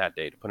decision that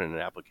day to put in an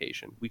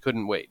application. We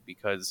couldn't wait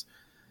because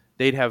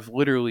they'd have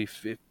literally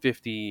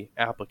 50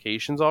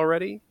 applications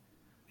already.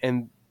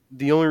 And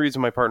the only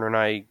reason my partner and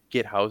I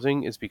get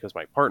housing is because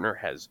my partner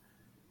has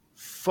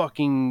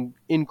fucking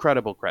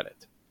incredible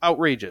credit.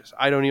 Outrageous.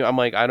 I don't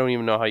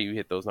even know how you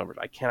hit those numbers.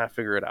 I cannot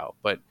figure it out.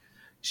 But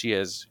she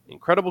has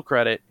incredible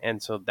credit, and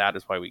so that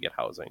is why we get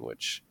housing,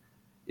 which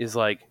is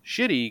like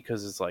shitty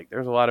because it's like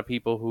there's a lot of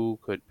people who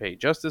could pay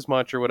just as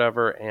much or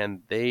whatever,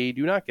 and they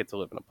do not get to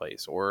live in a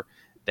place, or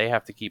they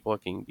have to keep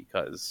looking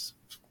because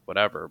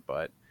whatever.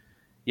 But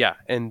yeah,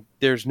 and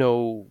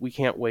we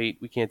can't wait,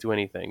 we can't do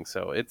anything.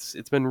 So it's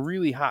been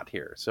really hot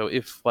here. So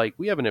if like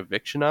we have an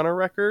eviction on our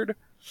record,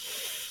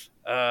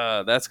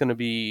 that's gonna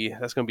be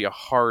a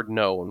hard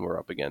no when we're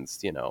up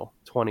against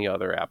 20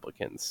 other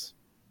applicants.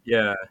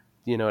 Yeah,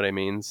 You know what I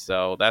mean?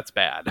 So that's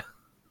bad.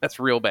 That's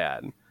real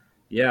bad.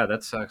 yeah,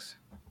 that sucks.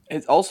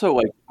 It's also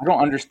like I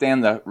don't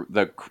understand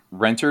the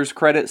renter's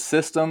credit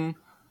system,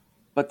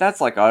 but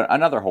that's like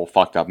another whole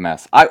fucked up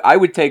mess. I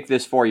would take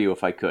this for you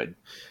if I could.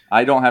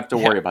 I don't have to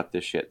worry about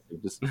this shit.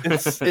 Just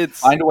It's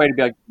find a way to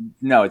be like,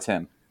 no, it's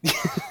him.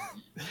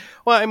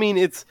 well, I mean,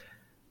 it's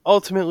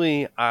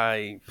ultimately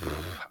I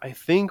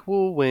think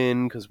we'll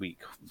win because we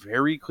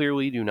very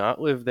clearly do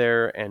not live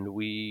there, and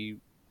we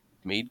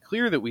made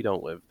clear that we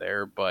don't live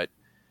there. But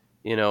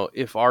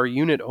if our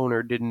unit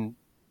owner didn't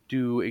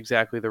do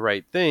exactly the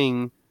right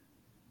thing,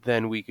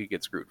 then we could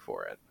get screwed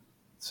for it.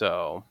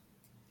 So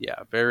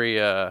yeah, very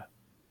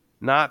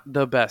not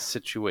the best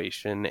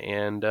situation.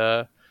 And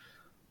we're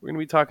gonna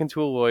be talking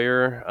to a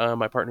lawyer.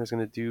 My partner's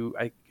gonna do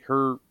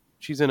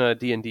she's in a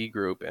D&D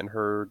group, and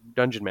her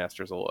dungeon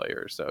master's a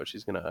lawyer, so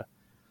she's gonna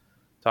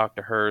talk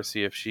to her,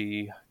 see if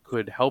she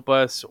could help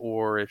us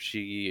or if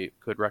she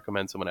could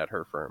recommend someone at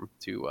her firm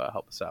to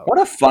help us out. What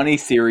a funny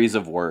series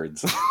of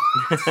words.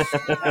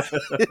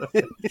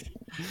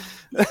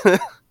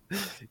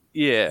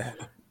 Yeah.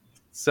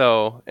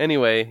 So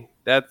anyway,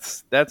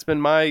 that's been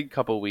my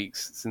couple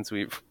weeks since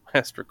we've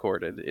last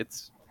recorded.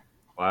 It's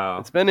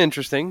been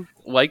interesting.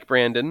 Like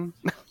Brandon.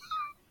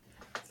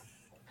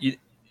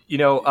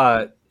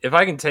 If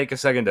I can take a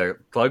second to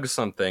plug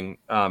something,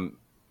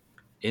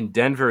 in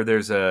Denver,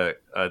 there's a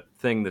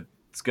thing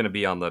that's going to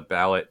be on the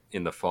ballot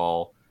in the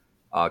fall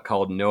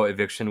called No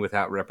Eviction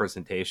Without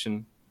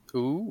Representation.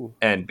 Ooh.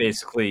 And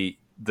basically,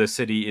 the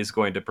city is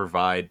going to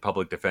provide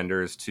public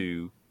defenders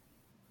to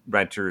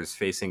renters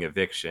facing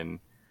eviction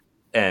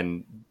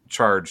and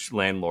charge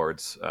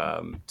landlords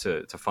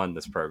to fund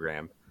this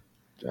program.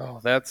 Oh,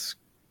 that's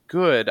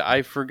good.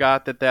 I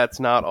forgot that that's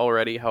not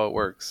already how it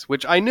works,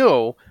 which I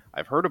know.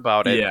 I've heard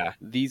about it. Yeah.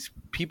 These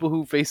people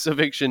who face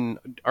eviction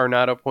are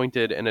not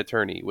appointed an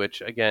attorney,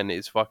 which again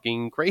is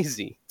fucking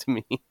crazy to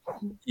me.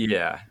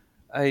 Yeah.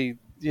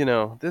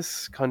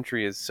 This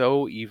country is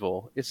so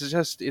evil.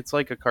 It's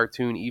like a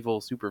cartoon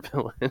evil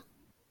supervillain.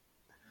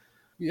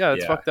 Yeah,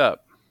 it's fucked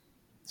up.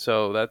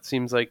 So that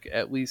seems like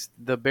at least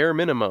the bare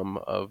minimum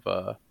of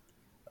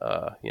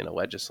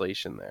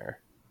legislation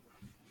there.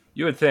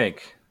 You would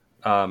think.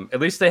 At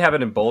least they have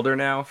it in Boulder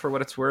now, for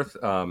what it's worth.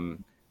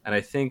 And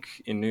I think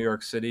in New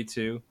York City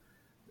too.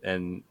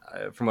 And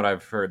from what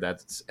I've heard,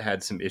 that's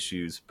had some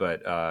issues,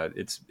 but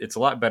it's a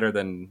lot better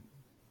than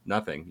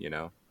nothing,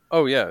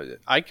 Oh yeah,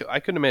 I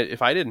couldn't admit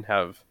if I didn't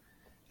have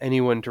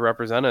anyone to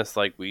represent us,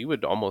 like we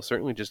would almost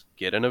certainly just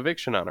get an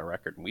eviction on our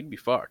record and we'd be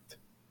fucked.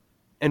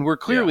 And we're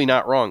clearly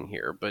not wrong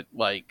here, but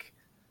like,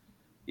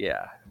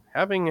 yeah,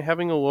 having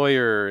a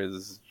lawyer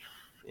is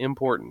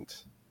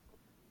important.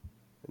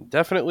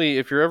 Definitely,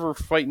 if you're ever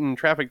fighting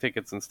traffic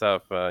tickets and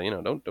stuff,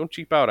 don't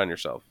cheap out on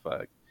yourself.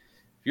 If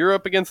you're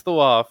up against the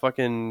law,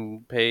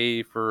 fucking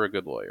pay for a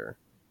good lawyer.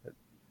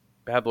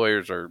 Bad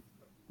lawyers are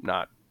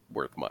not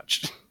worth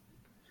much.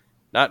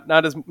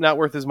 not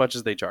worth as much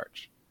as they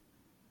charge.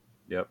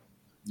 Yep.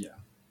 Yeah.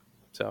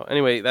 So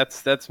anyway,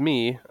 that's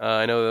me.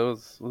 I know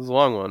that was a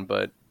long one,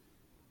 but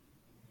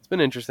it's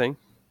been interesting.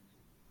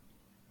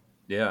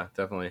 Yeah,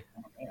 definitely.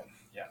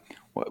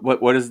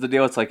 What is the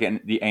deal? It's like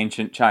the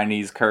ancient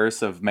Chinese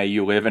curse of "May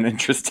you live in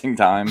interesting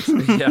times."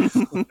 Yeah.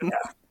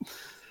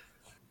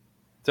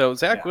 So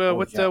Zach,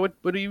 what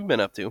have you been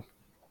up to?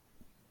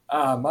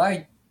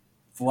 My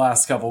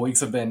last couple weeks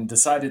have been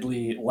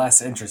decidedly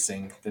less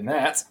interesting than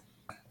that.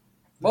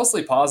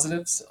 Mostly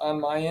positives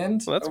on my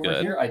end. Well, that's over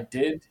good. here. I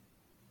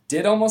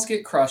did almost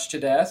get crushed to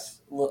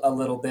death a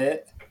little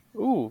bit.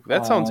 Ooh,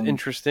 that sounds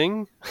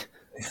interesting.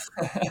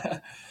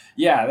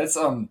 Yeah, that's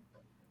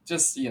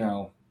just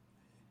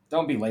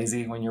don't be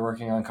lazy when you're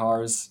working on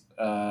cars.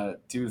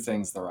 Do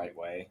things the right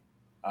way.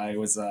 I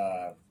was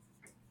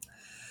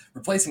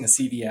replacing a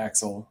CV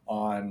axle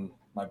on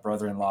my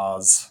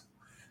brother-in-law's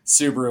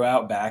Subaru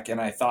Outback,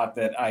 and I thought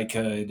that I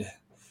could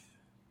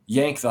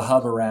yank the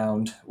hub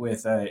around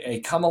with a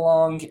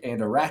come-along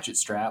and a ratchet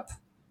strap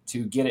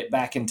to get it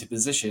back into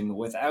position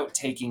without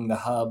taking the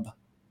hub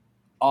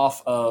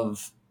off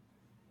of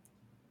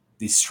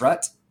the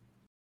strut,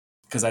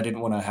 because I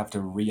didn't want to have to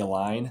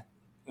realign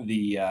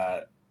the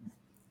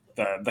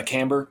the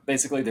camber.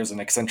 Basically, there's an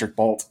eccentric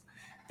bolt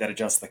that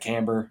adjusts the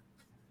camber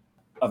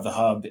of the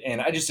hub,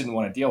 and I just didn't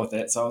want to deal with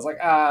it. So I was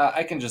like,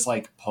 I can just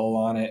like pull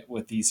on it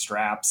with these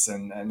straps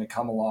and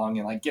come along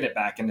and like get it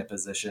back into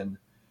position.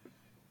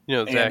 You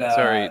know, Zach, And,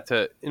 sorry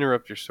to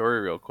interrupt your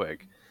story real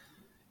quick.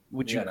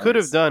 What you could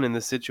have done in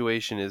this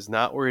situation is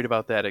not worried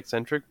about that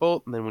eccentric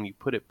bolt, and then when you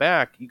put it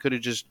back, you could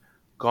have just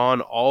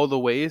gone all the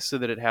way so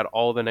that it had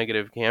all the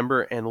negative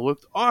camber and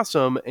looked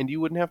awesome, and you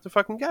wouldn't have to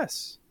fucking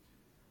guess.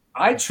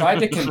 I tried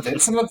to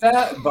convince him of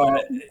that,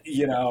 but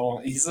you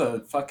know, he's a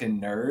fucking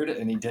nerd,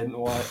 and he didn't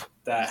want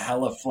that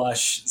hella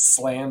flush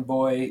slam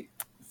boy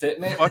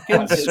fitment.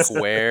 Fucking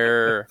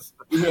square.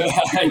 Yeah,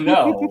 I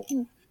know.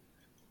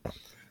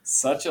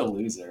 Such a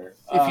loser.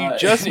 If you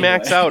just anyway.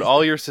 max out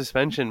all your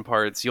suspension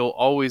parts, you'll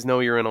always know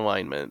you're in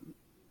alignment.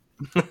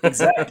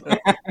 Exactly.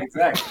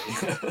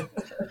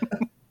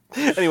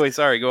 Anyway,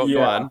 sorry, go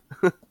on.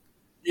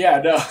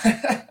 Yeah, no.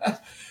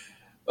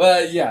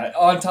 Yeah,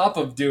 on top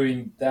of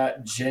doing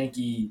that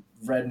janky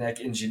redneck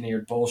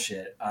engineered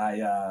bullshit,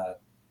 I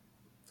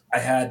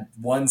had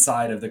one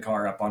side of the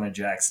car up on a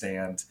jack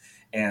stand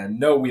and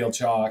no wheel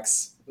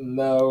chocks,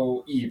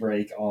 no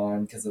e-brake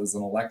on because it was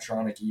an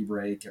electronic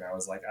e-brake, and I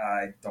was like,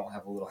 I don't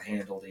have a little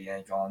handle to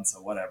yank on,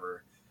 so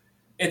whatever.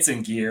 It's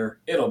in gear.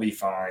 It'll be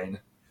fine.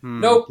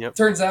 Nope. Yep.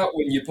 Turns out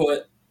when you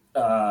put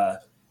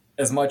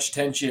as much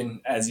tension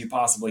as you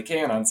possibly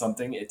can on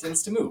something, it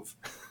tends to move.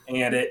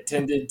 And it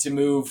tended to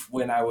move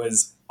when I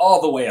was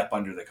all the way up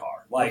under the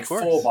car, like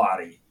full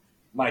body.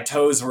 My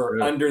toes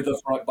were under the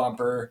front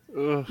bumper.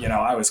 Ugh. You know,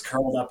 I was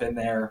curled up in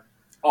there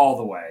all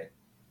the way,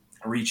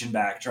 reaching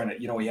back, trying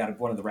to, you know, we had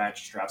one of the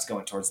ratchet straps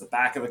going towards the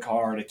back of the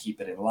car to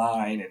keep it in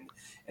line,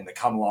 and the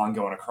come along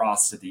going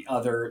across to the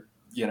other,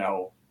 you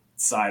know,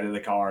 side of the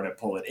car to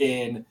pull it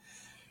in.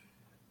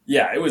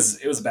 Yeah, it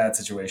was a bad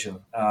situation.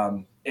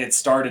 It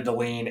started to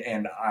lean,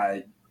 and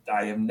I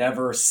have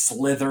never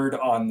slithered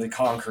on the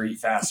concrete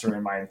faster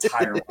in my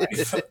entire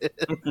life.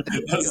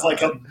 It was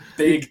like a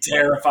big,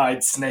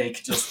 terrified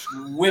snake just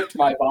whipped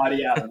my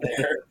body out of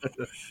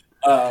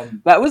there.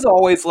 That was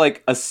always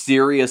like a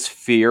serious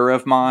fear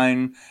of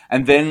mine.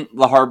 And then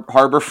the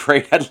Harbor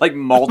Freight had like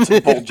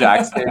multiple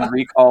jack stand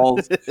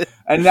recalls.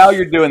 And now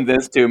you're doing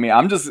this to me.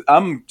 I'm just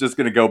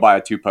gonna go buy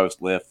a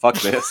 2-post lift. Fuck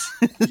this.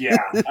 Yeah,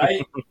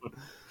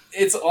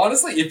 it's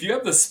honestly, if you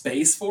have the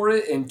space for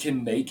it and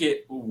can make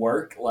it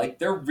work, like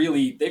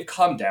they've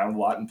come down a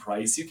lot in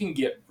price. You can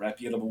get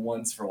reputable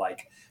ones for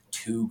like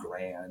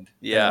 $2,000.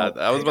 Yeah,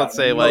 I was about to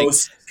say,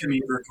 most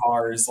commuter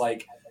cars,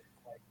 like,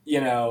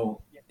 you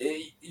know,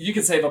 you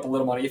can save up a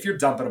little money if you're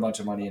dumping a bunch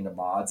of money into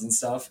mods and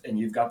stuff, and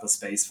you've got the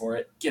space for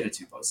it. Get a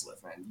 2-post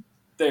lift, man.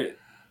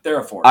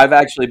 They're affordable. I've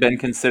actually been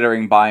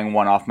considering buying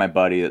one off my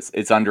buddy.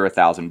 It's under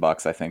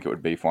 $1,000, I think it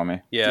would be for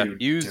me. Yeah,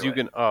 Dude, used you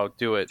can. Oh,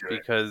 do it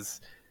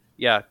because,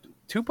 yeah,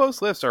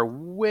 2-post lifts are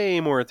way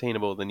more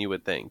attainable than you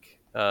would think.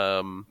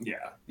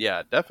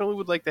 Yeah, definitely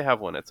would like to have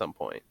one at some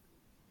point.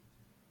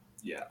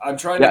 Yeah, I'm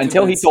trying. Yeah, to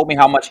until he convince- told me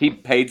how much he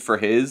paid for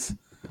his,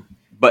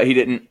 but he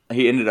didn't.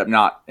 He ended up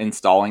not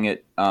installing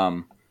it.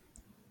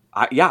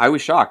 I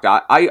was shocked.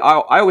 I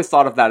always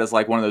thought of that as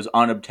like one of those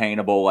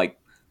unobtainable, like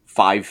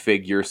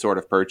 5-figure sort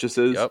of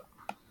purchases. Yep.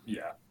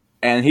 Yeah.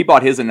 And he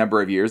bought his a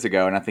number of years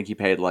ago, and I think he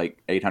paid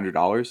like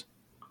 $800.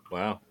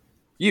 Wow.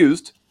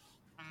 Used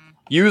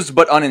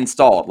but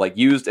uninstalled. Like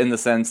used in the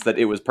sense that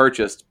it was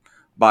purchased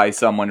by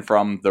someone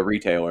from the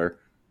retailer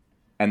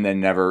and then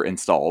never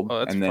installed. Oh,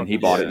 that's and then he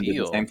fucking bought it good and did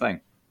deal. the same thing.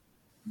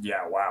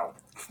 Yeah. Wow.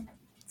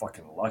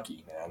 Fucking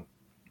lucky, man.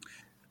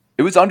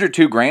 It was under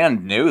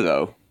 $2,000 new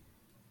though.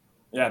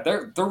 Yeah,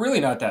 they're really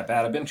not that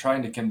bad. I've been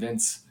trying to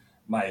convince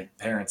my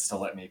parents to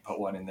let me put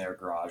one in their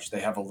garage.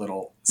 They have a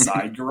little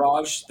side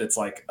garage that's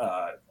like,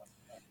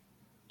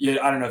 yeah,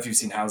 I don't know if you've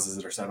seen houses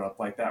that are set up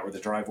like that, where the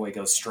driveway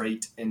goes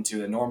straight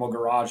into a normal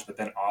garage, but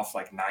then off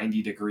like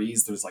 90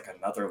 degrees, there's like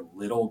another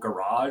little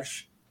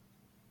garage.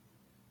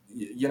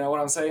 You know what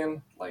I'm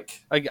saying?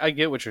 Like, I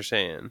get what you're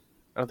saying.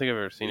 I don't think I've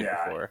ever seen it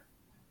Yeah. before.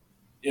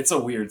 it's a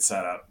weird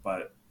setup,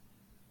 but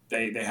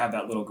they have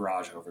that little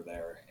garage over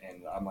there,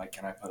 and I'm like,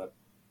 can I put a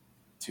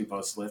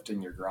 2-post lift in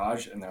your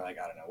garage? And they're like,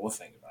 I don't know, we'll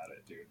think about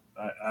it, dude.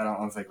 I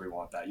don't think we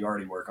want that. You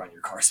already work on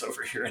your cars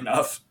over here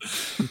enough.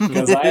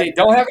 Because I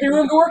don't have any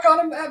room to work on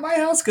them at my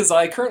house, because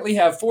I currently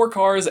have 4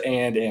 cars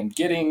and am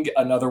getting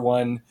another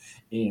one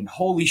in,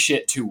 holy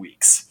shit, 2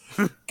 weeks.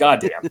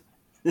 Goddamn.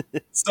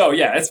 So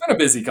yeah, it's been a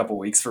busy couple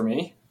weeks for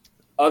me.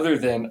 Other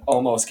than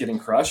almost getting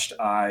crushed,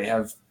 I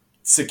have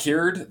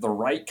secured the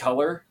right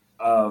color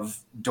of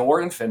door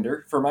and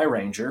fender for my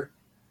Ranger.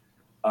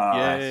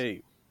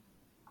 Yay.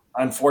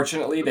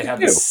 Unfortunately, they have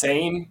the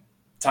same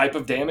type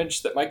of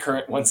damage that my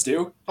current ones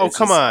do. Oh, It's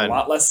come just on. A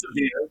lot less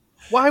severe.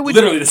 Why would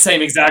Literally the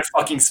same exact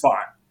fucking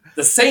spot.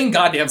 The same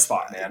goddamn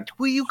spot, man.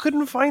 you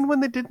couldn't find one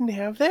that didn't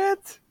have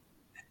that?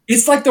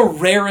 It's like the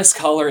rarest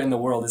color in the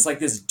world. It's like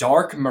this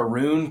dark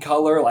maroon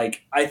color.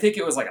 Like, I think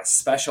it was like a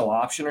special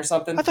option or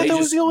something. I thought They that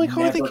was just the only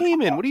color never that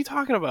came in. come What are you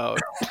talking about?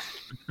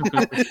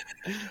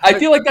 I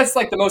feel like that's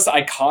like the most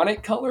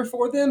iconic color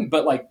for them,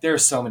 but like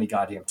there's so many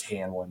goddamn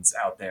tan ones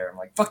out there. I'm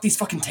like, fuck these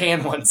fucking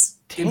tan ones.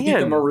 Give me the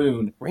Tan?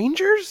 maroon.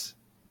 Rangers?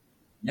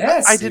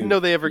 Yes, I didn't dude. know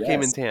they ever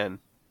came in Yes. tan.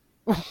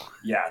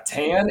 Yeah,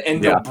 tan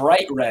and Yeah. the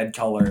bright red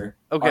color.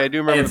 Okay, are I do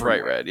remember the bright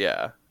everywhere. red,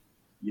 yeah.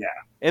 Yeah.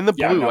 And the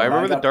blue. Yeah, no, I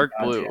remember the got dark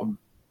goddamn- blue.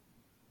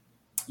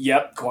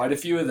 Yep, quite a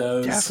few of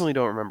those. Definitely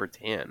don't remember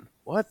tan.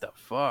 What the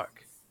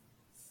fuck?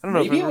 I don't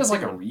know. Maybe if it was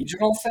like a tan.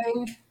 regional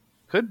thing.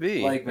 Could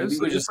be. Like maybe was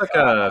we just just like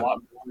got a- a lot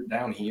more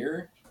down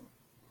here.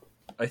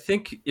 I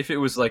think if it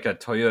was like a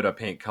Toyota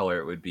paint color,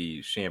 it would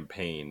be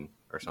champagne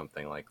or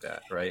something like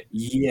that, right?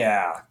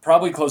 Yeah,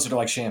 probably closer to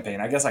like champagne.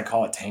 I guess I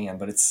call it tan,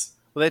 but it's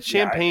Well, that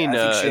Yeah, I champagne,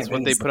 think is champagne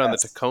what they is the put on the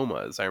best.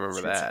 Tacomas. I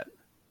remember that.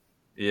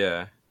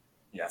 Yeah.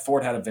 yeah.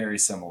 Ford had a very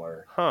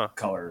similar Huh.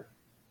 color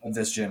of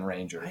this gen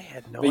Ranger. I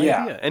had no But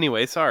yeah. idea.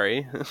 Anyway,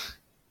 sorry.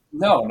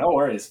 No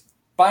worries.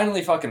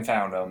 Finally, fucking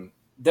found them.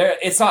 There,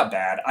 it's not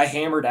bad. I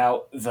hammered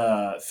out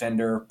the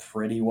fender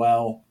pretty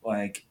well.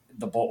 Like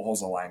the bolt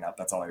holes will line up.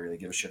 That's all I really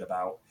give a shit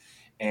about.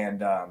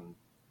 And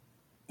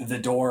the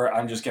door,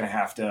 I'm just gonna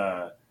have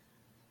to.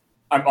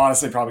 I'm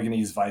honestly probably gonna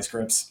use vice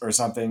grips or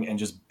something and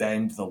just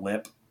bend the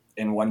lip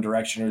in one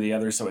direction or the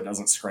other so it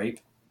doesn't scrape.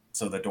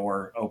 So the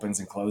door opens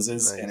and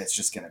closes, Nice. and it's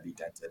just gonna be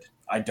dented.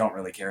 I don't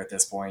really care at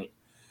this point,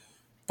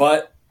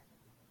 but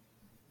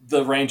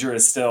the Ranger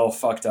is still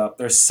fucked up.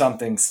 There's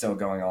something still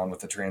going on with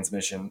the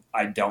transmission.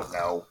 I don't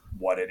know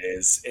what it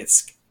is.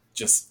 It's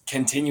just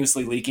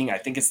continuously leaking. I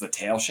think it's the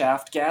tail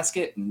shaft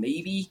gasket,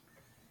 maybe.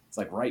 It's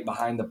like right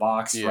behind the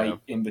box, Yeah. right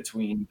in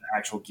between the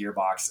actual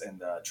gearbox and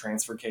the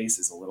transfer case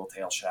is a little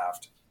tail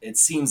shaft. It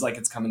seems like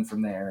it's coming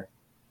from there.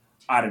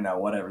 I don't know,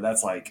 whatever.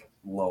 That's like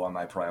low on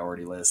my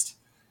priority list.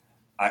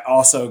 I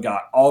also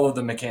got all of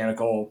the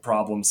mechanical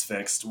problems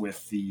fixed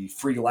with the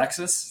free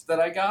Lexus that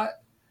I got.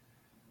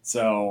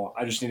 So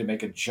I just need to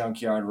make a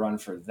junkyard run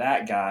for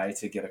that guy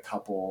to get a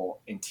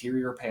couple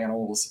interior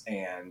panels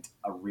and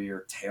a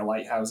rear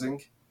taillight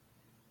housing.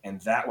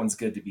 And that one's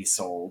good to be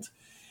sold.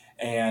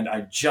 And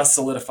I just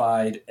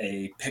solidified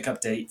a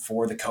pickup date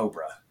for the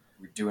Cobra.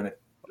 We're doing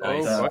it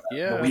Oh, the, fuck the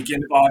yeah.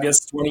 weekend of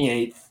August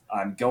 28th.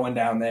 I'm going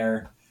down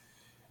there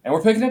and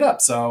we're picking it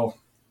up. So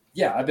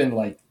yeah, I've been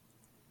like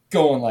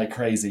going like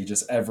crazy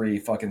just every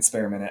fucking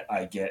spare minute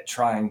I get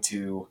trying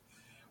to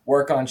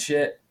work on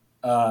shit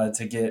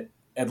to get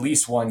at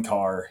least one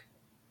car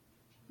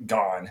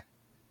gone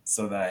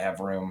so that I have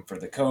room for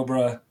the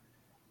Cobra.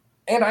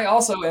 And I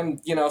also am,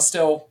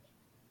 still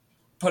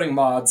putting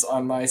mods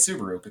on my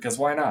Subaru because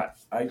why not?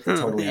 I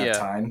totally Yeah. have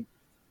time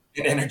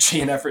and energy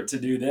and effort to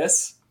do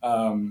this.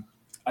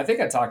 I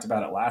think I talked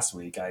about it last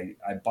week. I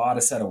bought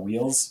a set of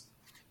wheels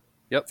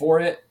Yep. for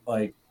it,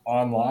 like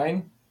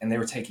online, and they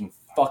were taking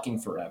fucking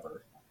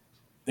forever.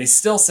 They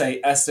still say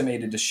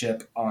estimated to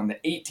ship on the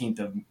 18th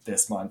of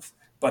this month,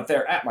 but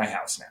they're at my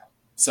house now.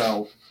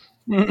 So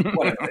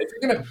whatever. If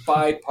you're gonna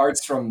buy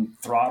parts from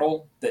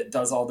Throttle that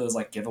does all those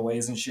like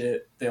giveaways and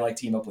shit, they like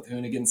team up with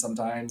Hoonigan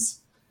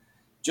sometimes.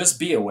 Just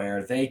be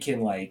aware they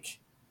can like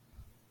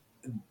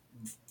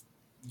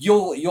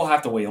you'll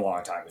have to wait a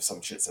long time if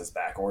some shit says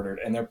back ordered,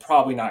 and they're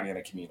probably not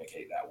gonna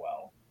communicate that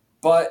well.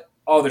 But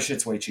all their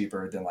shit's way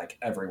cheaper than like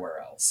everywhere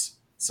else.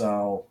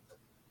 So,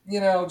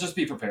 just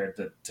be prepared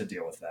to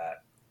deal with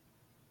that.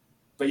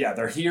 But yeah,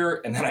 they're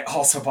here, and then I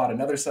also bought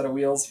another set of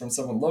wheels from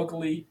someone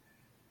locally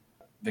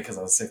because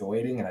I was sick of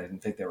waiting and I didn't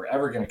think they were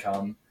ever going to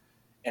come.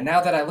 And now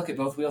that I look at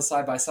both wheels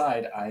side by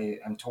side,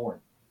 I'm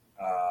torn.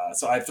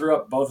 So I threw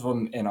up both of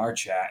them in our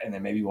chat, and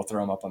then maybe we'll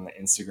throw them up on the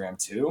Instagram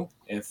too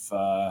if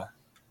the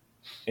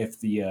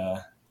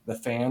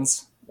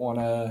fans want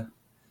to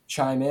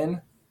chime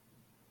in.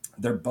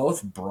 They're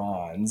both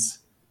bronze,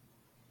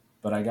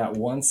 but I got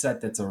one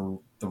set that's the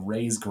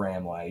Rays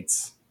Graham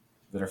lights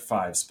that are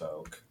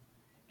 5-spoke,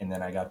 and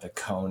then I got the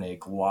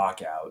Koenig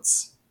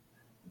lockouts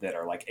that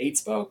are like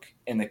 8-spoke,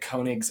 and the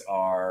Koenigs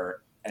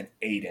are an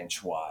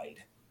 8-inch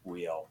wide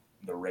wheel.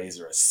 The Rays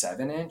are a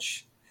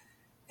 7-inch,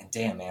 and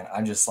damn man,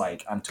 I'm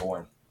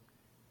torn.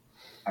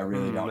 I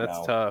really don't That's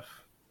know. tough.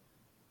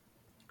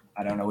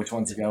 I don't know which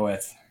ones to go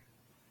with.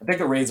 I think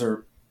the Rays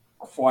are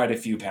quite a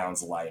few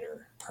pounds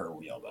lighter per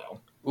wheel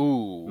though.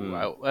 Ooh,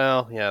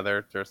 well, yeah,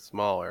 they're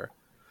smaller.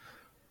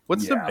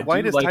 What's Yeah, the I I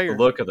widest do like tire?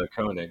 the look of the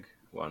Koenig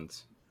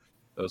ones.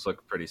 Those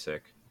look pretty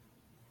sick.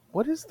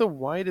 What is the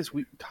widest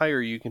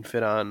tire you can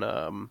fit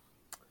on?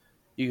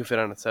 You can fit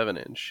on a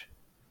 7-inch.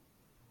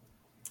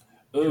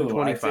 Ooh,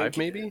 225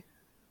 maybe.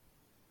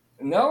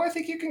 No, I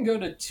think you can go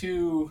to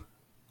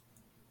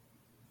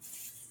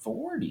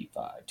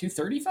 245,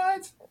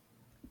 235.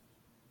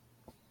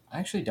 I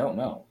actually don't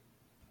know.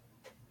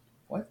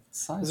 What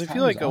size? Because I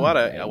feel tires like a are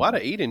lot they?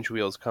 of 8-inch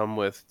wheels come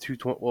with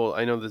 220. Well,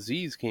 I know the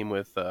Z's came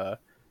with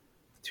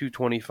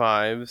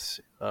 225s,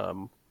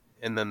 and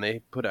then they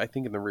put. I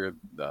think in the rear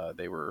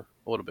they were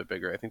a little bit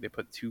bigger. I think they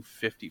put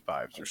 255s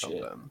or Oh,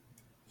 shit. something.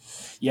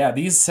 Yeah,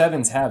 these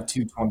 7s have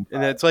 225.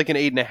 And that's like an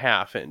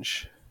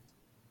 8.5-inch.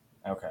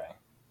 Okay.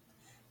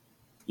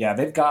 Yeah,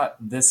 they've got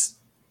this.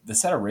 The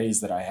set of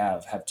Rays that I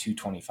have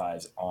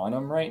 225s on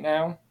them right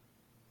now.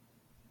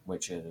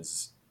 which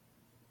is,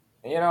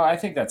 I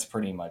think that's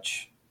pretty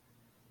much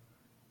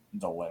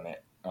the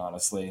limit,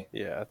 honestly,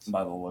 Yeah,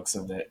 by the looks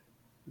of it.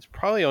 it's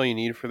probably all you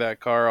need for that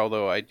car.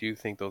 Although I do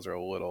think those are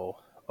a little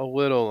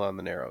on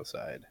the narrow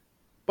side.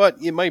 But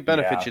it might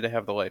benefit Yeah. you to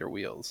have the lighter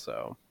wheels.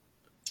 So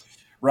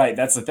Right,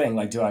 that's the thing.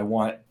 Like, do I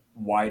want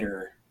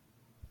wider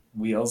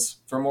wheels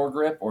for more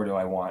grip, or do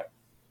I want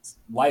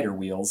lighter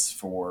wheels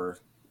for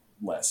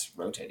less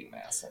rotating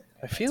mass?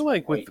 I feel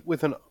like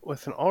with an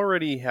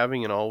already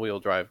having an all wheel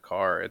drive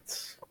car,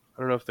 it's I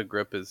don't know if the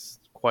grip is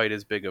quite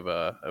as big of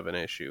an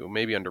issue.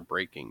 Maybe under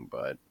braking,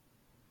 but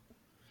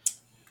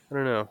I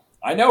don't know.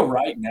 I know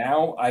right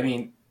now. I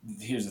mean,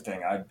 here's the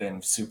thing: I've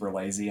been super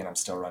lazy, and I'm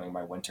still running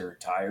my winter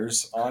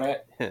tires on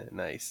it.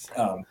 Nice.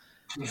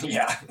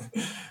 Yeah,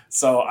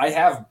 so I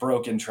have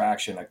broken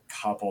traction a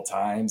couple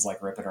times,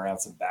 like ripping around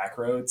some back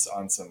roads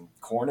on some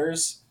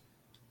corners,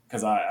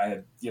 because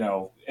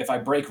if I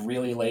brake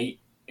really late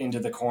into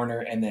the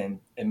corner and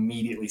then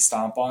immediately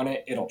stomp on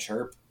it, it'll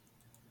chirp.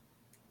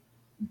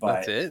 But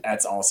That's it?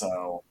 that's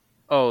also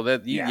Oh,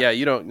 Yeah.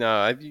 you don't.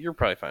 No, you're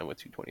probably fine with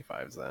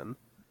 225s then.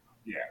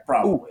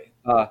 probably.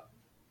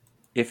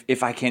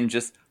 If I can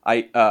just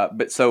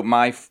but so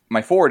my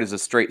Ford is a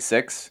straight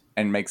 6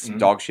 and makes Mhm.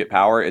 dog shit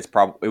power. It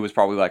was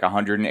probably like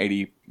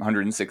 180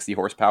 160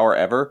 horsepower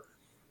ever.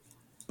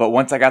 But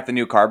once I got the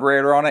new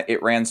carburetor on it,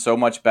 it ran so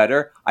much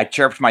better. I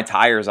chirped my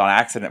tires on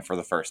accident for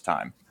the first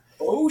time.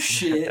 Oh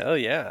shit! Hell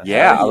yeah.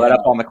 Yeah, I let yeah.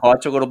 up on the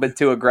clutch a little bit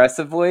too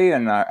aggressively,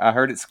 and I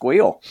heard it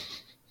squeal.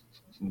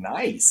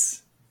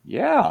 Nice.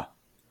 Yeah.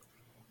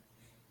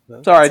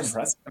 Sorry, That's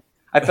impressive.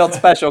 I felt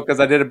special because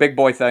I did a big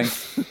boy thing.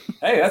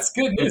 Hey, that's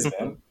good news,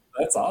 man.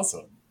 That's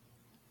awesome.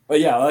 But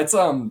yeah, let's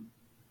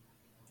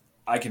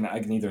I can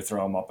either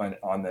throw them up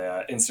on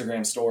the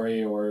Instagram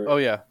story or Oh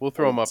yeah, we'll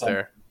throw them up Some-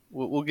 there.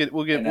 We'll get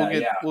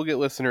yeah.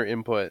 listener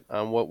input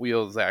on what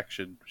wheels Zach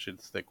should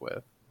stick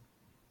with.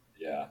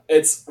 Yeah,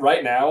 it's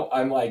right now.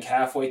 I'm like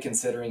halfway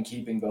considering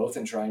keeping both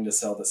and trying to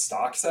sell the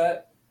stock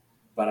set,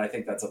 but I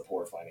think that's a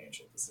poor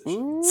financial decision.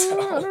 Ooh,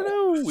 So, I don't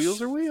know. Wheels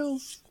are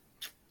wheels.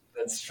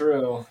 That's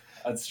true.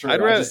 That's true.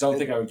 I'd I rather- just don't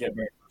think I would get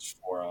very much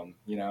for them.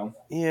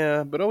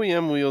 Yeah, but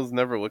OEM wheels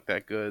never look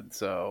that good.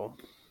 So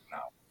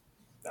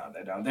No,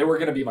 they don't. They were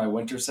going to be my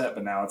winter set,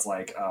 but now it's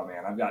like, oh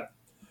man, I've got.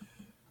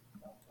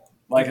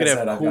 Like you could I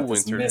said, have I've cool got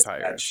this winter mismatch.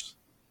 tires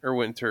or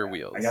winter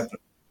wheels.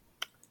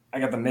 I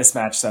got the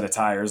mismatched set of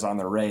tires on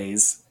the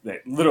Rays.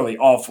 That literally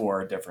all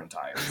four are different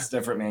tires,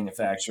 different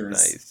manufacturers,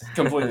 Nice.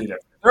 completely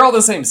different. They're all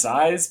the same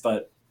size,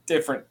 but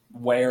different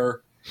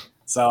wear.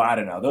 So I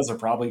don't know. Those are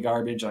probably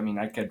garbage. I mean,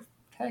 I could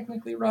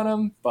technically run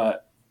them,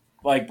 but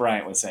like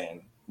Bryant was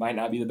saying, might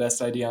not be the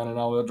best idea on an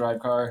all-wheel drive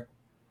car.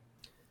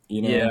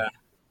 Yeah.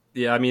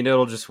 I mean,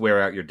 it'll just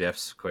wear out your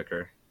diffs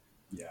quicker.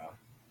 Yeah.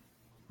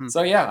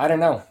 So yeah, I don't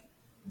know.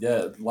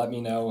 Yeah, let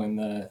me know in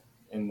the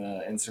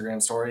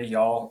Instagram story.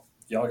 Y'all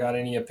got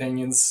any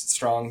opinions?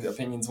 Strong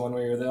opinions one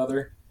way or the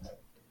other?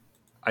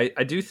 I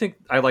do think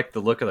I like the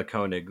look of the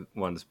Koenig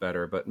ones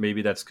better, but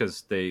maybe that's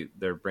because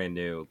they're brand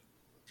new.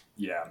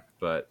 Yeah.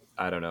 But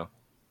I don't know.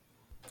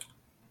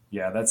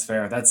 Yeah, that's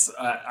fair. That's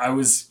I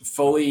was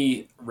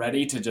fully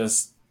ready to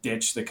just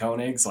ditch the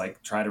Koenigs,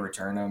 like try to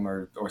return them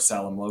or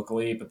sell them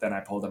locally, but then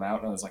I pulled them out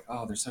and I was like,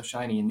 oh, they're so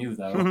shiny and new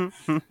though.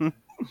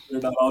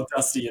 They're not all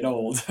dusty and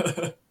old.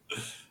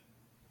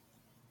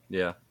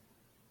 Yeah.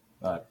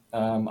 But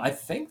I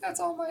think that's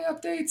all my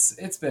updates.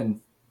 It's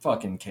been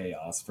fucking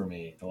chaos for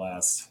me the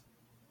last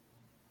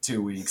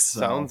 2 weeks. So.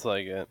 Sounds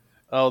like it.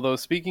 Although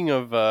speaking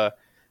of,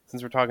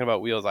 since we're talking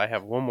about wheels, I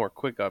have one more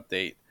quick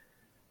update.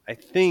 I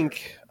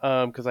think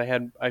because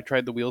I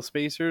tried the wheel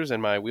spacers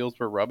and my wheels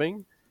were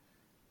rubbing.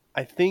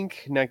 I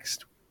think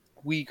next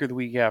week or the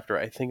week after,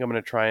 I think I'm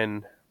going to try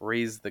and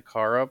raise the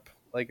car up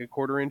like a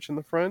 1/4 inch in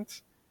the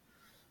front.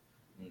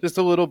 Just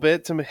a little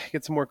bit to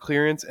get some more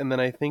clearance, and then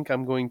I think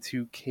I'm going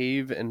to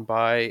cave and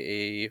buy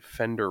a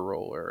fender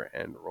roller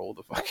and roll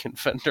the fucking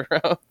fender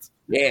out.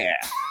 Yeah.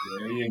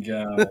 There you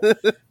go.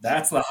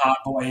 That's the hot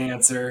boy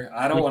answer.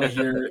 I don't want to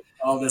hear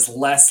all this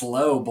less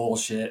low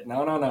bullshit.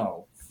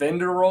 No.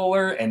 Fender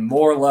roller and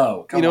more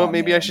low. Come you know on, what?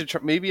 Maybe man.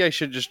 I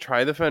should just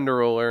try the fender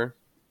roller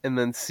and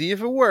then see if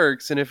it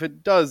works. And if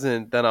it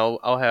doesn't, then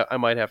I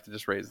might have to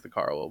just raise the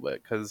car a little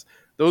bit because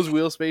those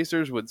wheel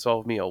spacers would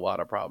solve me a lot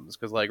of problems.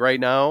 Because like right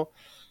now,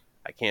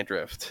 I can't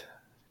drift.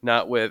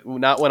 Not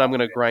when I'm going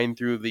to grind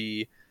through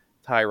the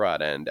tie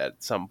rod end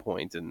at some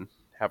point and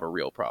have a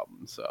real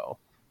problem. So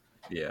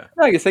Yeah.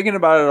 No, you're thinking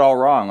about it all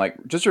wrong. Like,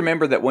 just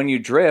remember that when you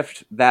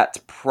drift, that's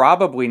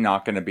probably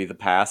not going to be the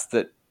pass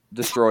that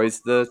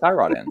destroys the tie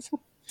rod ends.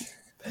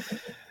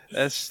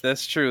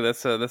 that's true.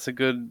 That's a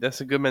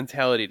good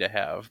mentality to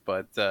have.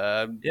 But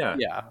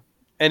Yeah.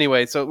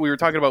 Anyway, so we were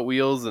talking about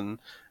wheels, and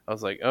I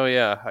was like, oh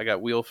yeah, I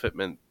got wheel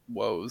fitment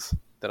woes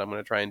that I'm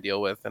going to try and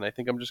deal with, and I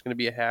think I'm just going to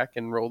be a hack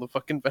and roll the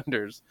fucking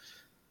fenders.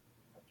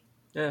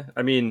 Yeah.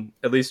 I mean,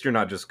 at least you're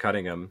not just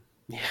cutting them.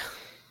 Yeah,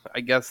 I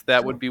guess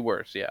that would be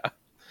worse. Yeah.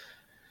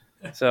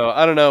 So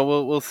I don't know.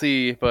 We'll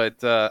see,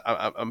 but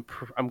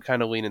I'm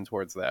kind of leaning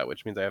towards that,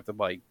 which means I have to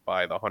like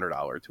buy the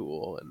 $100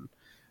 tool and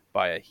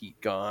buy a heat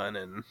gun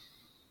and,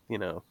 you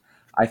know.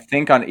 I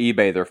think on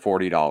eBay they're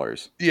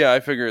 $40. Yeah, I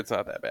figure it's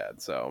not that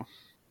bad. So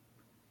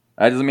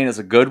That doesn't mean it's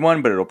a good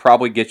one, but it'll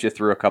probably get you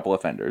through a couple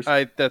of fenders.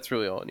 that's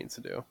really all it needs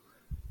to do.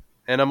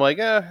 And I'm like,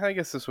 I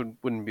guess this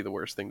wouldn't be the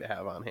worst thing to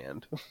have on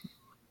hand.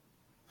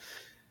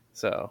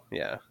 So,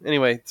 yeah.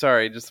 Anyway,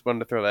 sorry, just wanted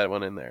to throw that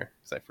one in there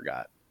because I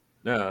forgot.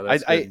 No,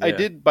 that's good, I yeah.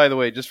 did, by the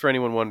way, just for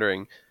anyone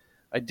wondering,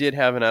 I did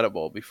have an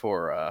edible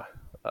before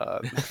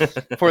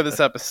for this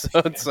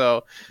episode,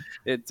 so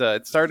it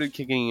started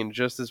kicking in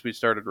just as we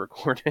started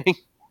recording.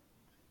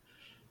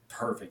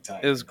 Perfect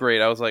time. It was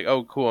great. I was like,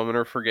 oh, cool, I'm going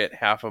to forget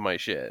half of my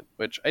shit,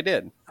 which I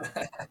did.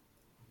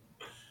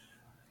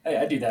 Hey,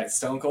 I do that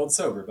stone cold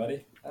sober,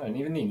 buddy. I don't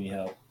even need any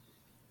help.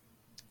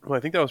 Well, I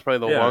think that was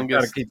probably the Gotta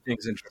longest. keep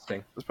things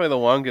interesting. It was probably the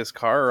longest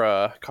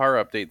car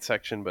update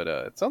section, but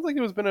it sounds like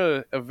it's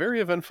been a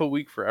very eventful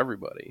week for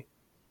everybody.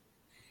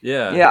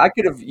 Yeah. Yeah, I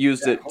could have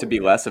used it to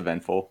be less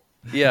eventful.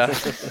 Yeah,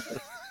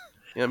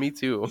 yeah, me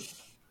too.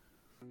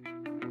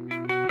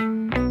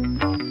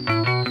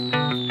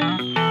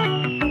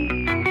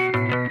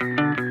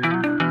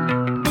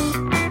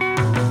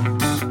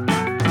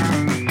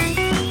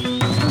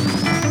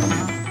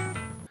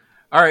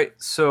 All right,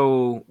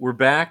 so we're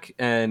back,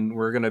 and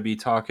we're going to be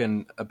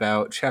talking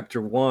about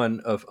Chapter 1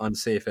 of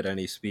Unsafe at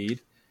Any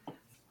Speed.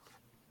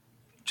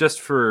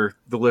 Just for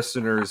the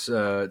listeners,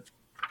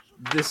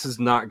 this is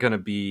not going to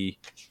be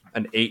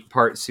an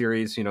 8-part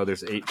series. You know,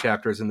 there's 8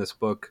 chapters in this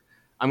book.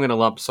 I'm going to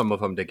lump some of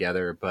them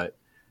together, but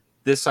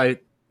this I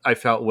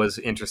felt was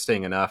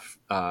interesting enough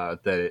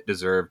that it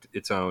deserved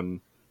its own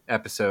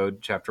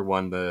episode, Chapter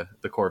 1, the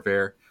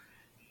Corvair.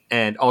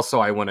 And also,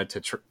 I wanted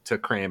to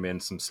cram in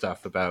some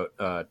stuff about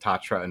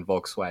Tatra and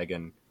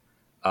Volkswagen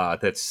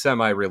that's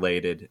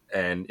semi-related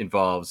and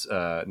involves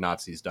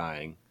Nazis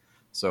dying.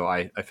 So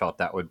I felt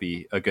that would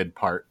be a good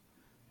part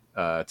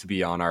to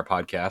be on our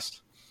podcast.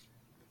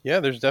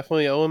 Yeah, there's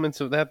definitely elements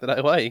of that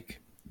I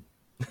like.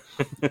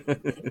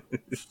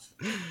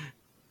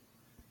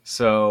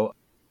 So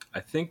I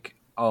think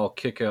I'll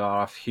kick it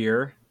off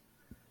here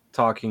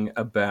talking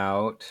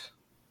about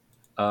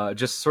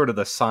just sort of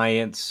the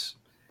science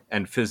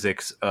and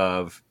physics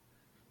of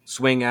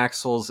swing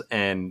axles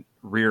and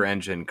rear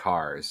engine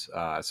cars.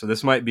 So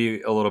this might be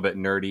a little bit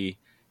nerdy,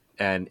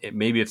 and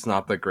maybe it's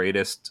not the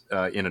greatest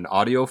in an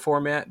audio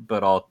format,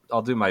 but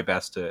I'll do my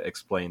best to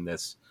explain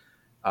this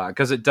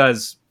because it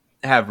does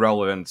have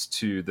relevance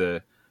to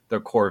the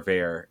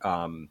Corvair,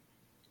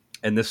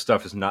 and this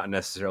stuff is not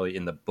necessarily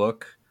in the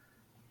book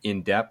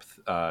in depth,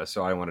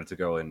 so I wanted to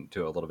go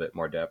into a little bit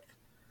more depth.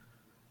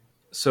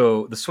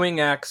 So the swing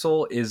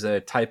axle is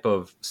a type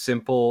of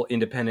simple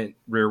independent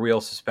rear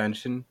wheel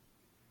suspension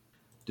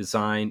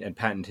designed and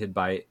patented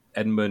by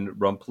Edmund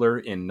Rumpler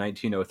in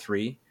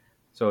 1903.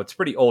 So it's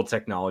pretty old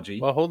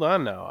technology. Well, hold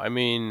on now. I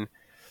mean,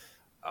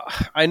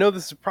 I know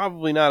this is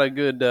probably not a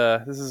good.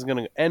 This is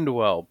going to end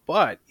well,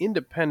 but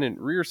independent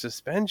rear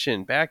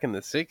suspension back in the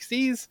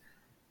 '60s,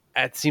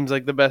 that seems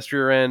like the best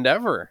rear end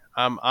ever.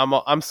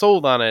 I'm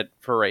sold on it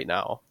for right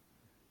now.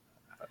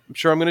 I'm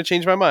sure I'm going to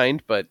change my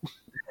mind, but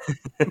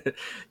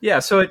Yeah,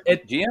 so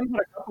it GM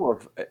had a couple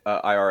of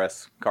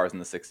IRS cars in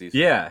the 60s.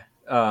 yeah,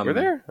 you're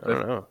there. I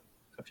don't know.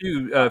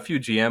 a few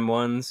GM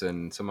ones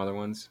and some other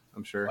ones,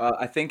 I'm sure.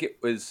 I think it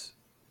was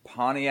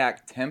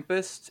Pontiac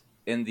Tempest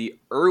in the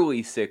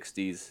early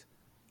 60s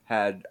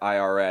had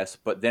IRS,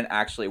 but then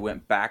actually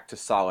went back to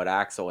solid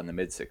axle in the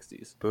mid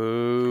 60s.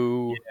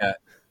 Boo. Yeah.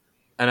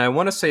 And I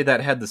want to say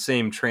that had the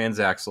same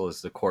transaxle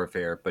as the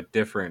Corvair, but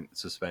different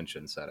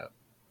suspension setup.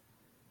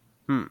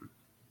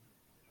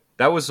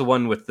 That was the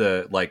one with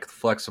the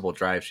flexible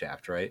drive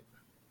shaft, right?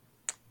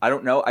 I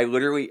don't know. I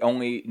literally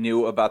only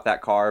knew about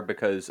that car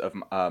because of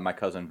my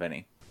cousin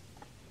Vinny.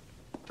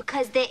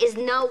 Because there is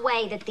no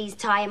way that these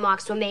tire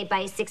marks were made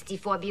by a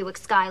 64 Buick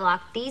Skylark.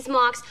 These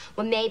marks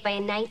were made by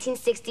a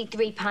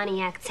 1963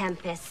 Pontiac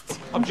Tempest.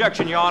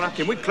 Objection, Your Honor.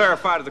 Can we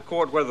clarify to the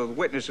court whether the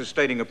witness is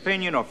stating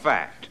opinion or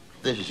fact?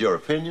 This is your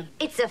opinion?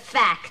 It's a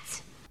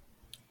fact.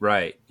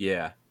 Right,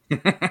 yeah.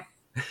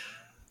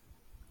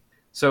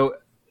 So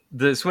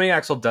the swing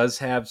axle does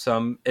have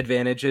some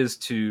advantages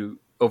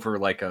over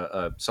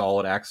a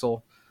solid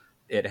axle.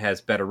 It has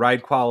better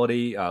ride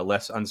quality,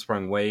 less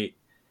unsprung weight.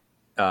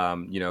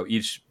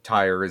 Each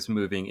tire is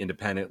moving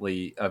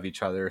independently of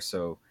each other.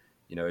 So,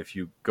 if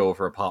you go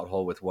over a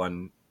pothole with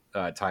one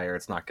tire,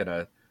 it's not going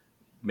to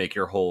make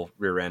your whole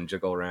rear end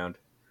jiggle around.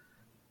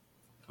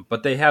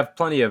 But they have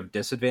plenty of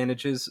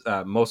disadvantages,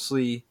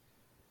 mostly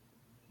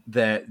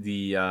that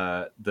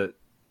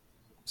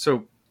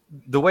so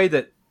the way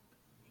that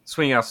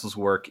swing axles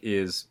work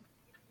is,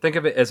 think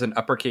of it as an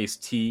uppercase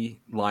T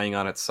lying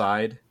on its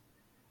side,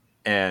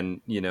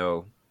 and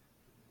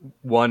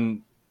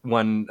one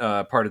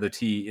part of the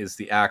T is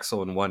the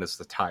axle and one is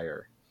the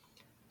tire,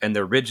 and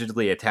they're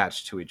rigidly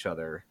attached to each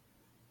other.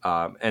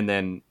 And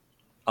then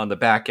on the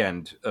back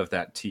end of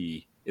that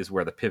T is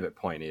where the pivot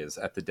point is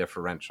at the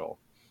differential.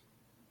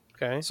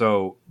 Okay.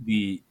 So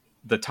the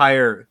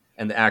tire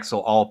and the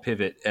axle all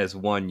pivot as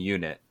one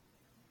unit,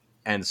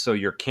 and so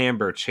your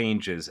camber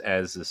changes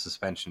as the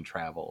suspension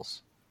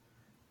travels.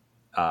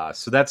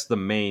 So that's the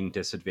main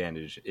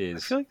disadvantage.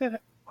 Is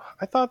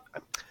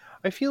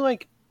I feel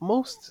like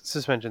most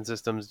suspension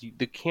systems,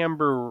 the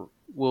camber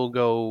will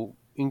go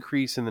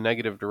increase in the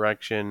negative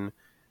direction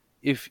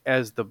if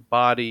as the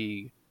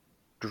body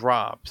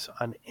drops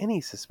on any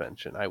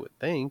suspension. I would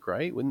think,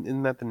 right?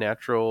 Isn't that the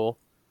natural?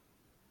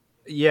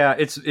 Yeah,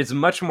 it's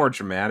much more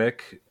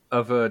dramatic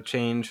of a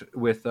change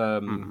with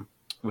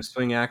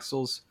swing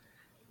axles.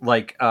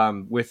 Like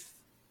with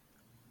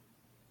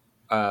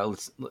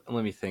let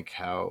me think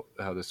how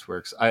this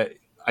works.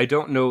 I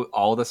don't know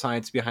all the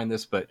science behind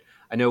this, but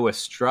I know with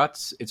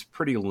struts it's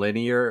pretty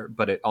linear,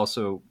 but it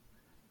also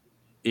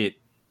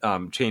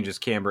changes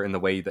camber in the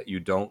way that you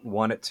don't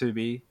want it to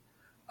be.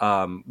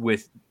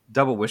 With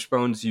double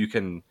wishbones, you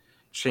can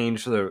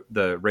change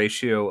the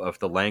ratio of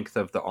the length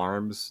of the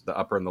arms, the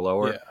upper and the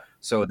lower,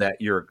 so that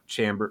your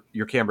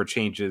camber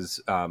changes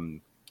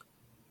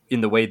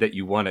in the way that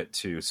you want it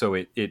to. So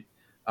it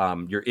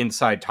your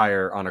inside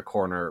tire on a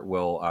corner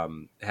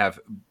will have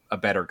a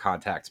better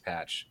contact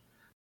patch,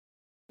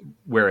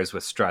 whereas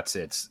with struts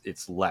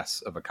it's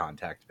less of a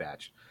contact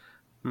patch.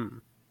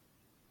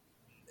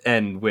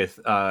 And with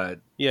so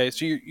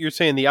you're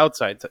saying the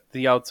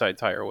outside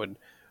tire would,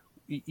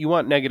 you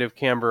want negative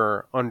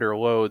camber under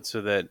load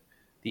so that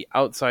the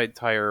outside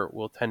tire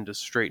will tend to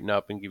straighten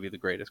up and give you the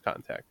greatest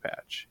contact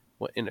patch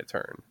in a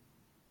turn.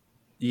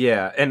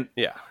 Yeah, and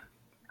yeah,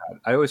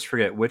 I always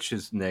forget which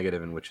is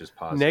negative and which is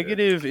positive.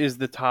 Negative is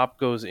the top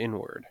goes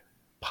inward.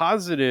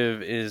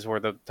 Positive is where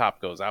the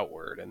top goes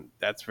outward, and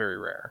that's very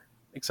rare,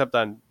 except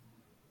on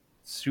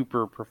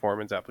super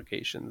performance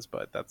applications,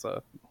 but that's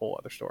a whole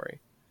other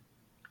story.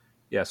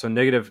 Yeah, so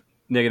negative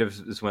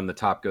is when the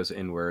top goes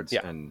inwards,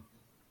 and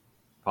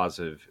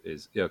positive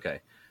is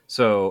okay.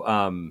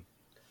 So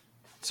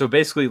so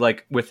basically,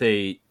 like with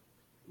a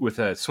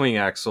swing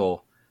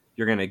axle,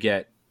 you're going to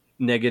get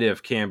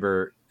negative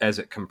camber as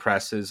it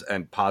compresses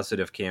and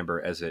positive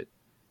camber as it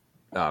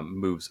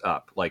moves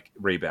up, like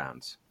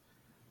rebounds,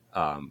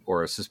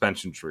 or a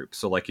suspension droop.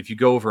 So like if you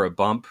go over a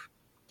bump,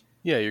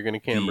 you're going to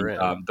camber in.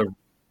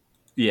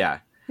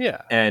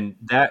 And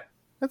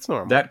that's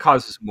normal. That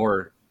causes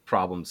more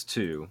problems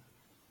too.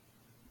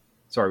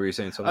 Sorry, were you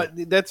saying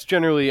something? That's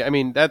generally, I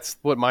mean, that's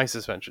what my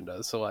suspension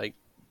does. So like,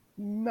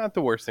 not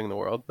the worst thing in the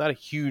world. Not a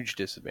huge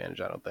disadvantage,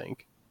 I don't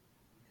think.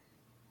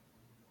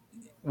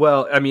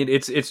 Well, I mean,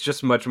 it's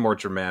just much more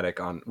dramatic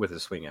with a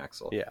swing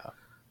axle. Yeah.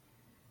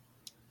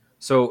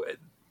 So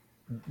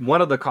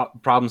one of the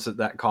problems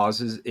that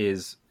causes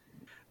is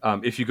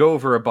if you go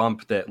over a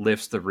bump that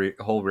lifts the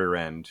whole rear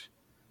end,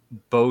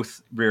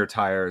 both rear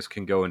tires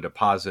can go into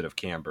positive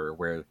camber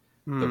where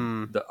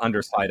the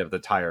underside of the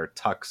tire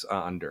tucks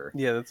under.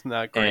 Yeah, that's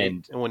not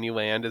great. And when you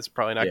land, it's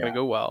probably not going to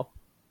go well.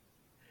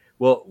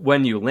 Well,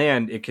 when you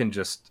land, it can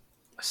just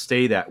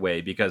stay that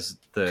way because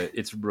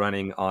it's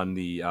running on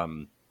the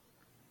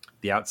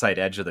outside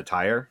edge of the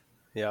tire.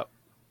 Yep.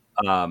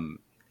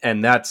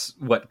 And that's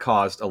what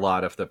caused a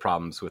lot of the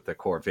problems with the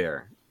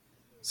Corvair.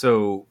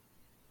 So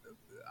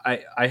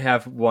I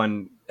have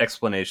one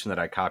explanation that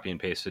I copy and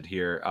pasted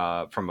here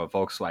from a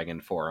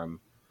Volkswagen forum.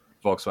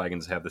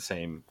 Volkswagens have the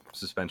same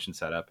suspension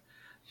setup.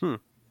 Due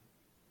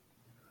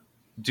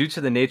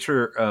to the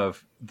nature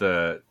of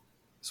the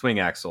swing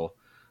axle,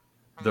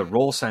 the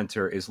roll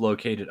center is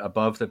located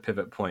above the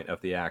pivot point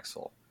of the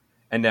axle.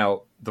 And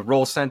now the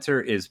roll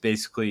center is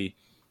basically,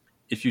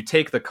 if you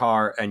take the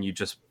car and you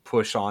just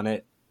push on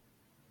it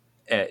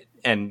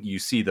and you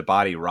see the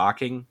body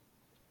rocking,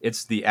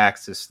 it's the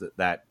axis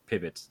that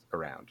pivots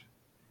around.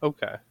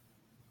 Okay.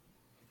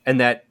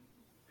 And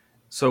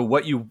so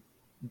what you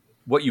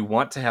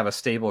want to have a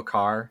stable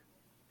car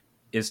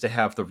is to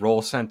have the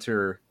roll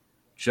center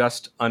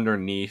just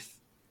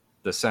underneath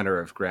the center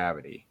of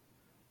gravity,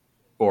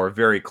 or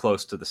very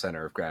close to the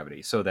center of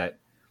gravity, so that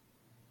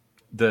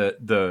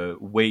the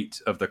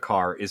weight of the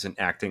car isn't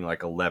acting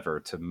like a lever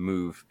to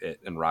move it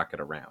and rock it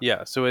around.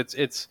 Yeah, so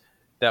it's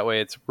that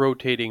way it's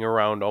rotating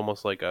around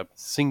almost like a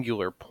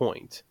singular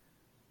point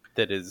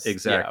that is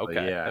exactly.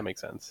 Yeah, that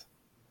makes sense.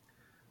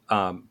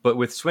 But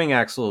with swing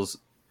axles,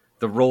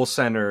 the roll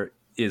center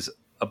is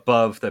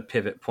above the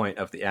pivot point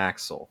of the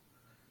axle.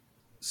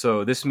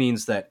 So this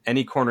means that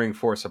any cornering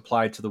force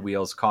applied to the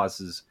wheels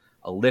causes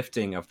a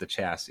lifting of the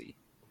chassis.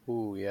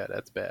 Ooh, yeah,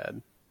 that's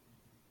bad.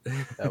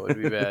 That would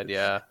be bad,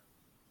 yeah.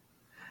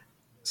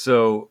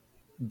 So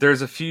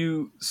there's a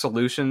few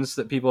solutions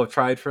that people have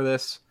tried for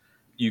this.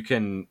 You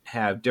can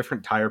have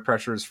different tire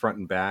pressures front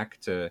and back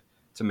to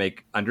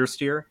make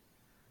understeer.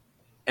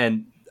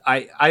 And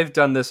I've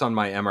done this on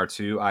my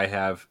MR2. I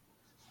have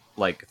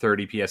like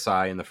 30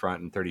 PSI in the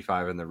front and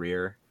 35 in the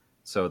rear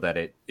so that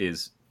it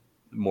is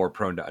more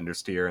prone to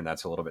understeer, and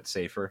that's a little bit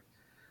safer.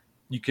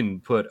 You can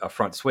put a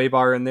front sway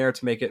bar in there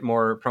to make it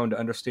more prone to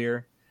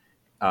understeer.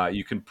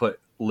 You can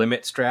put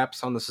limit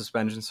straps on the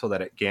suspension so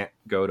that it can't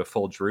go to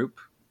full droop.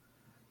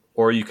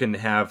 Or you can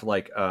have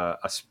like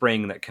a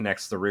spring that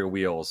connects the rear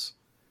wheels,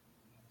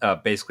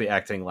 basically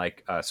acting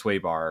like a sway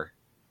bar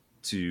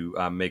to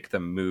make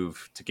them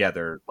move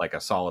together like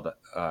a solid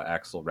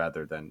axle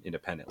rather than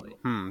independently.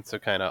 So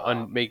kind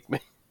of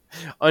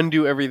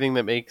undo everything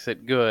that makes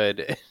it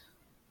good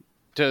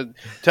to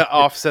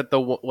offset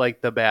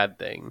the bad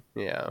thing.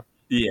 Yeah.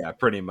 Yeah,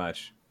 pretty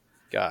much.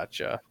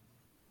 Gotcha.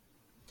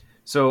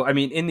 So, I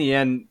mean, in the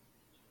end,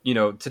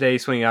 today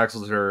swing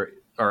axles are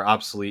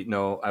obsolete.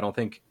 No, I don't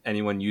think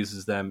anyone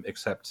uses them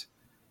except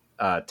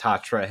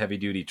Tatra heavy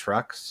duty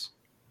trucks.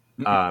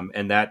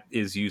 And that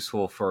is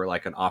useful for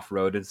like an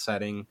off-roaded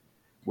setting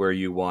where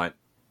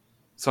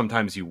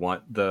sometimes you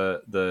want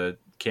the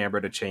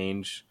camber to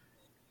change.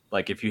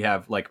 Like if you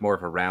have like more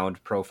of a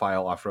round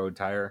profile off-road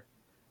tire,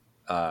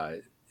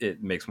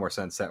 it makes more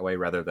sense that way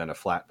rather than a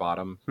flat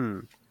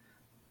bottom.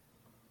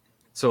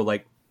 So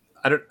like,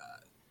 I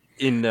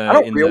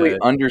don't really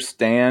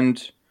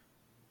understand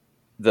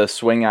the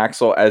swing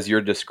axle as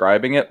you're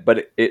describing it,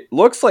 but it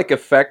looks like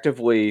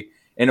effectively,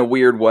 in a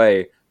weird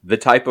way, the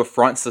type of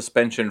front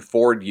suspension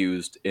Ford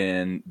used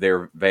in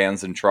their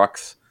vans and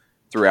trucks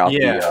throughout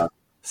the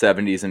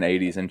 70s and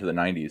 80s into the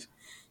 90s.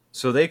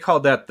 So they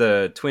called that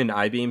the twin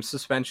I-beam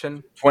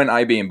suspension. Twin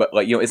I-beam, but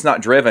it's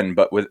not driven,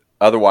 but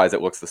otherwise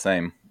it looks the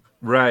same.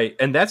 Right,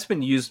 and that's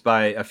been used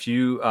by a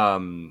few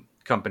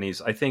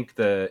companies. I think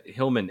the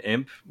Hillman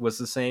Imp was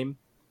the same.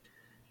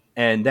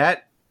 And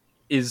that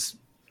is,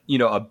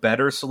 a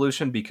better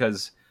solution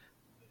because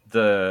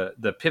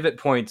the pivot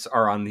points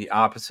are on the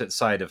opposite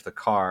side of the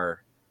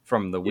car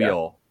from the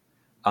wheel.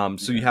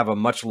 So you have a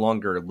much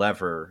longer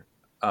lever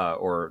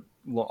or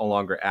a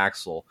longer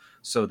axle,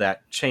 so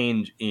that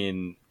change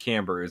in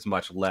camber is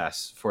much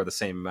less for the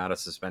same amount of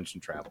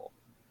suspension travel.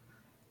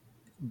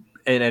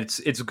 And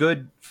it's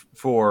good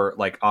for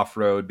like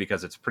off-road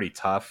because it's pretty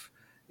tough.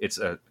 It's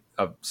a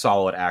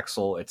solid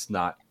axle.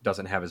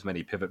 Doesn't have as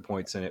many pivot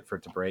points in it for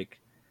it to break.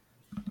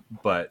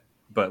 But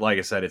like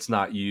I said, it's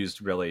not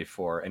used really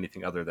for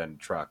anything other than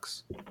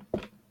trucks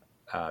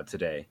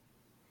today.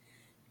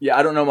 Yeah,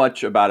 I don't know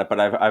much about it, but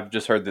I've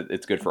just heard that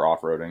it's good for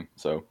off-roading.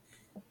 So,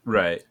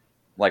 right,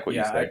 like what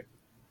you say.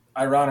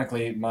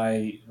 Ironically,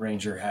 my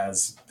Ranger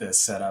has this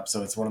set up,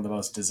 so it's one of the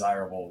most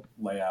desirable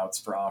layouts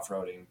for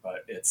off-roading,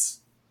 but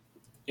its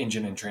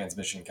engine and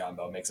transmission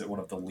combo makes it one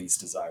of the least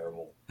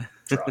desirable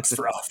trucks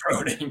for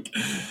off-roading,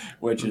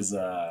 which is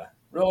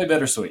really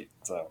bittersweet.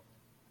 So,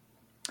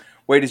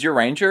 wait, is your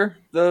Ranger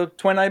the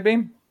twin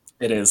I-beam?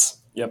 It is.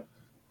 Yep.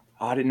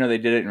 Oh, I didn't know they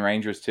did it in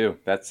Rangers too.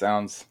 That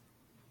sounds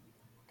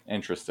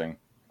interesting.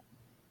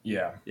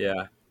 Yeah.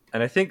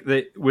 And I think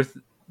that with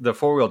the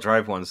four-wheel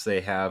drive ones,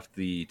 they have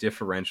the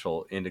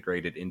differential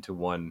integrated into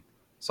one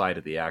side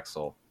of the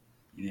axle.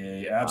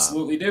 They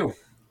absolutely do.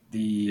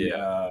 The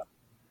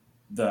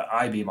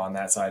I-beam on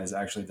that side is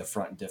actually the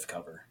front diff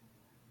cover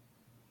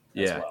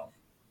as well,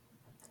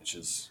 which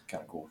is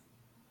kind of cool.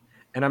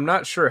 And I'm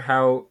not sure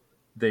how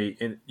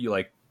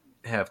you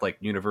have like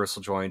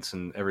universal joints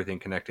and everything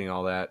connecting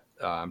all that.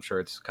 I'm sure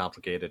it's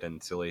complicated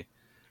and silly,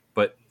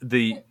 but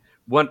the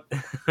one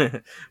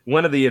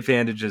of the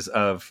advantages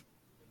of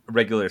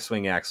regular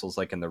swing axles,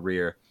 like in the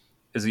rear,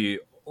 is you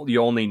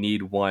only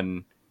need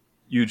one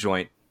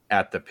U-joint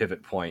at the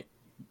pivot point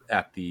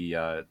at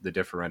the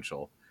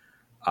differential.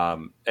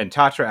 And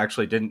Tatra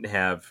actually didn't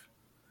have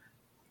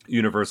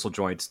universal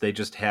joints. They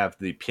just have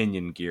the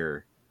pinion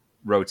gear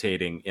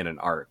rotating in an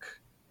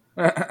arc.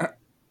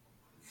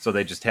 So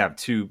they just have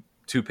two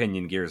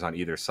pinion gears on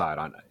either side,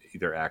 on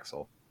either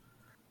axle.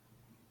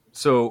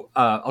 So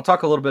I'll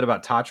talk a little bit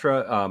about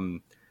Tatra.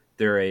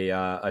 They're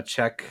a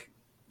Czech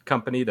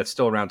company that's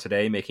still around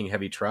today, making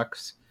heavy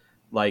trucks,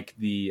 like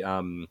the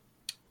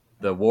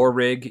War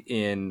Rig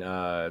in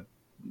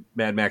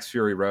Mad Max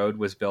Fury Road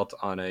was built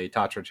on a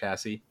Tatra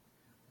chassis,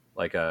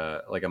 like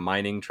a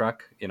mining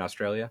truck in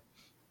Australia.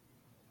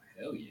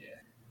 Hell yeah!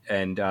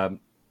 And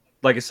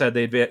like I said,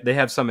 they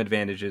have some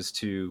advantages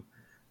to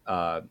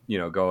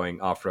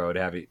going off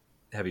road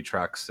heavy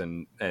trucks,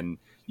 and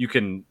you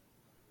can,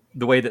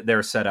 the way that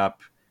they're set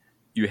up,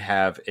 you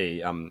have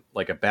a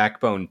like a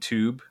backbone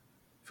tube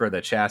for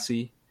the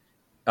chassis.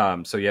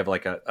 So you have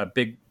like a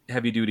big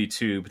heavy duty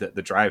tube that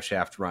the drive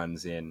shaft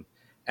runs in,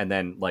 and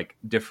then like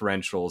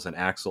differentials and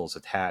axles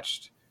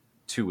attached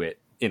to it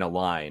in a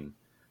line.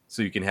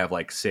 So you can have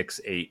like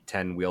 6, 8,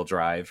 10 wheel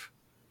drive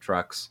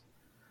trucks.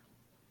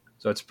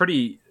 So it's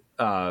pretty,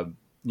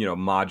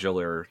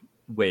 modular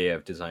way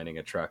of designing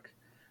a truck.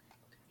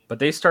 But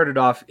they started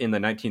off in the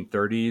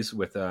 1930s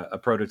with a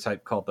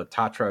prototype called the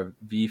Tatra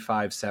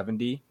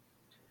V570.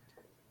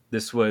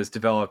 This was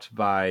developed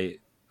by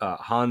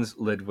Hans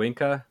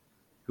Ledwinka,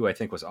 who I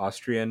think was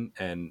Austrian,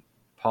 and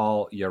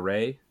Paul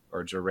Jarre,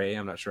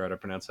 I'm not sure how to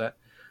pronounce that.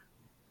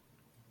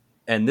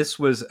 And this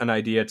was an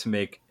idea to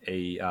make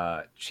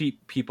a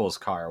cheap people's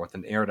car with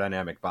an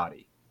aerodynamic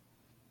body.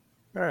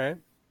 All right.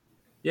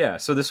 Yeah,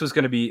 so this was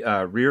going to be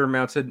a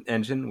rear-mounted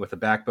engine with a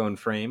backbone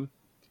frame,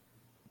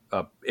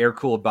 a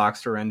air-cooled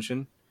Boxster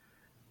engine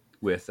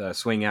with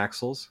swing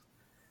axles,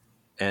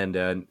 and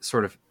a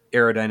sort of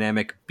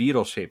aerodynamic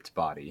beetle-shaped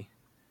body.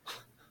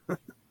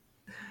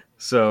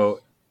 So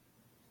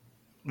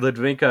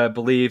Ludwinka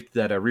believed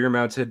that a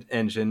rear-mounted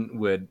engine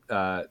would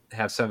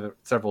have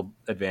several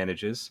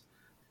advantages: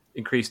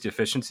 increased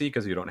efficiency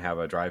because you don't have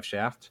a drive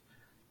shaft,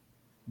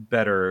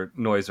 better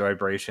noise,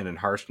 vibration, and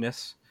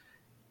harshness.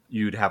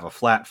 You'd have a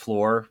flat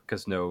floor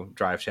because no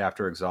drive shaft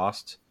or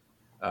exhaust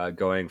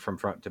going from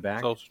front to back.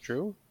 That's also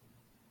true.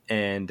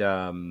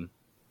 And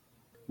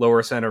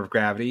lower center of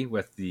gravity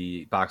with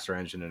the Boxer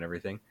engine and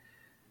everything.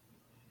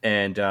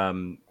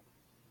 And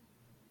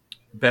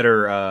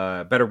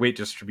better weight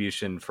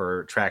distribution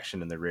for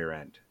traction in the rear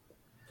end.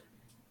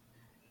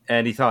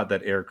 And he thought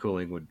that air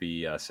cooling would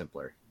be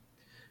simpler.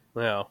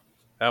 Well,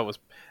 that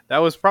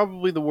was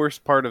probably the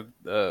worst part of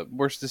the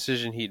worst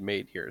decision he'd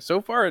made here. So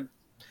far,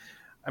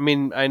 I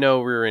mean, I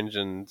know rear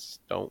engines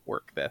don't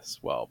work this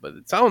well, but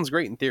it sounds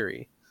great in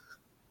theory.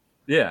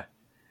 Yeah.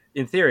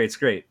 In theory, it's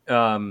great.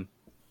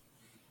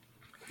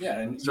 Yeah,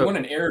 and you want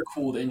an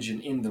air-cooled engine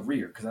in the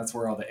rear because that's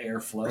where all the air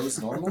flows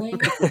normally.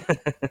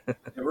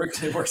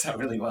 It works out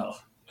really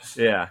well.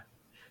 Yeah.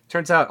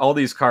 Turns out all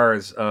these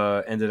cars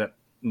ended up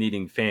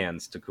needing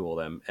fans to cool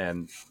them,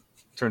 and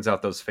turns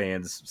out those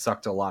fans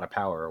sucked a lot of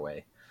power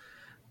away.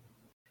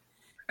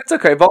 It's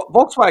okay.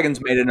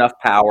 Volkswagen's made enough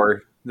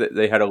power that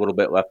they had a little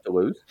bit left to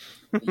lose.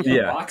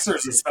 Yeah.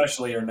 Boxers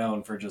especially are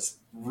known for just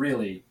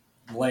really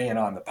laying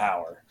on the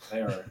power.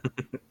 They are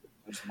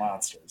just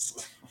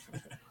monsters.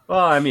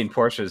 Well, I mean,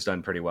 Porsche's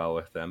done pretty well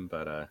with them,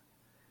 but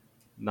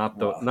not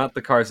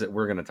the cars that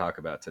we're going to talk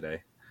about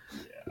today.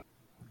 Yeah.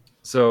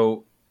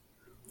 So,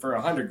 for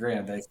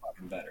 $100,000, they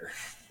fucking better.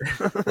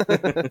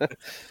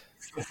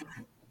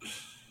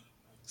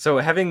 So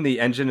having the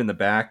engine in the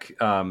back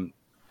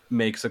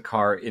makes a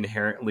car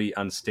inherently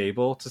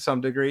unstable to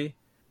some degree.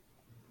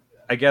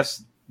 I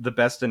guess the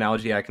best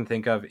analogy I can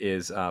think of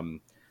is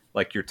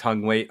like your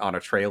tongue weight on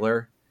a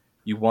trailer.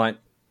 You want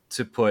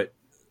to put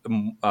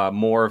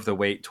more of the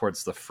weight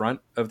towards the front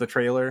of the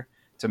trailer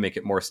to make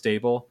it more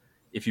stable.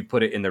 If you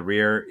put it in the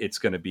rear, it's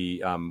going to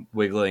be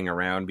wiggling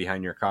around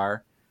behind your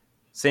car.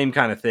 Same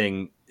kind of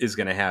thing is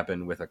going to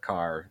happen with a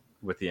car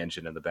with the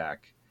engine in the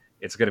back.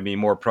 It's going to be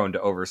more prone to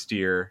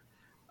oversteer,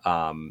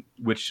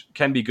 which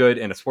can be good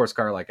in a sports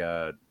car like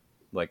a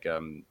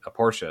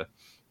Porsche,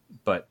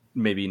 but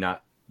maybe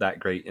not that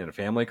great in a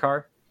family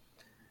car.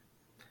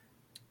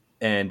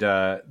 And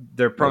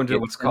they're prone to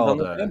what's called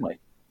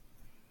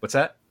what's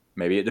that?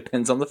 Maybe it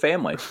depends on the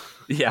family.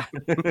 Yeah.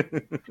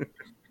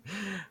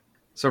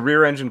 So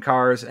rear engine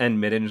cars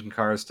and mid engine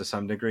cars to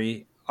some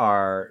degree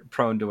are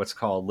prone to what's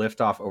called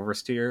lift off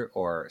oversteer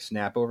or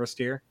snap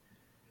oversteer.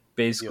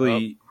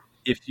 Basically,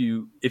 if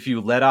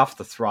you let off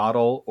the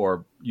throttle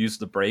or use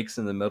the brakes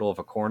in the middle of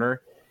a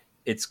corner,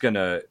 it's going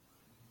to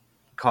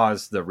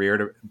cause the rear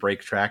to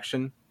break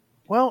traction.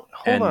 Well,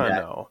 hold on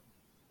now.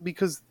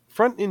 Because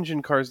front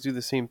engine cars do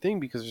the same thing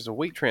because there's a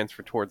weight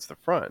transfer towards the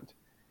front.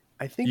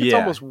 I think it's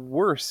almost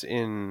worse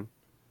in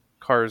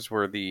cars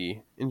where the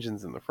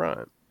engine's in the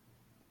front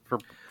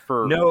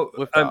for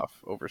liftoff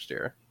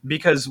oversteer.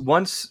 Because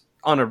once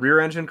on a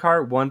rear engine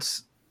car,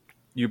 once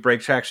you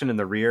break traction in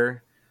the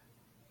rear,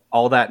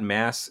 all that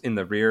mass in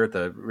the rear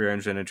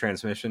engine and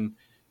transmission,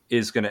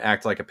 is going to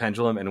act like a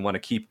pendulum and want to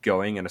keep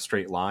going in a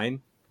straight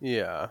line.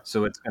 Yeah.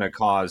 So it's going to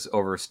cause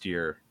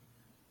oversteer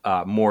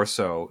more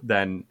so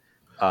than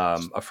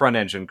a front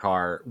engine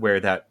car where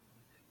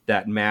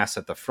that mass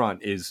at the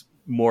front is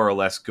more or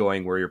less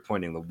going where you're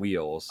pointing the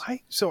wheels. I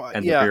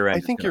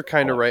think you're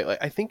kind of right.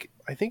 Like I think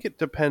it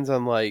depends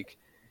on like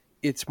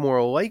it's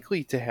more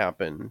likely to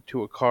happen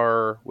to a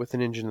car with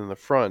an engine in the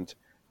front,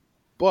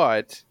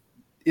 but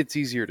it's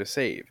easier to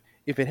save.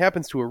 If it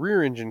happens to a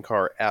rear engine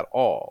car at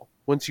all,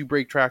 once you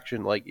break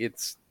traction, like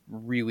it's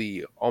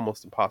really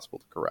almost impossible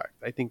to correct.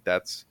 I think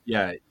that's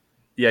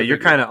you're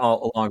kind of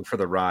all along for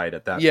the ride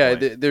at that point.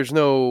 Yeah, there's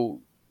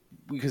no,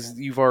 because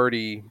you've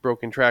already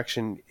broken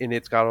traction and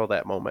it's got all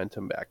that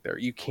momentum back there.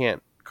 You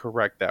can't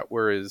correct that,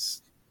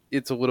 whereas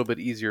it's a little bit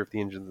easier if the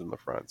engine's in the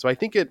front. So I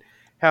think it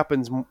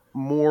happens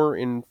more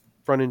in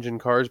front engine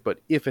cars, but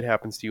if it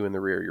happens to you in the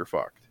rear, you're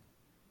fucked.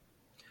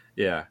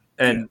 Yeah,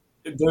 and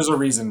there's a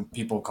reason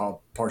people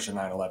call Porsche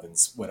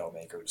 911s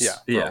Widowmakers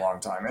for a long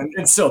time,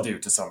 and still do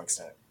to some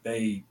extent.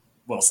 They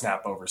will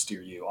snap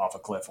oversteer you off a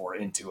cliff or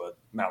into a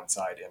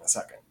mountainside in a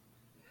second.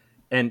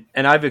 And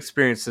I've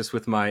experienced this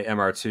with my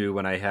MR2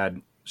 when I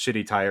had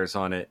shitty tires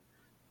on it.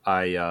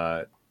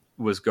 I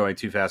was going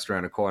too fast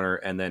around a corner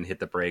and then hit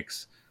the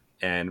brakes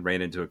and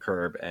ran into a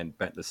curb and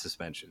bent the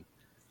suspension.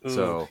 Ooh,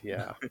 so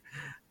yeah,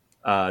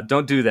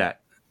 don't do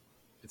that.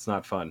 It's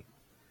not fun.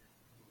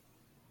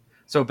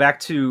 So back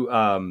to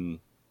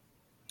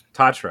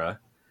Tatra.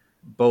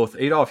 Both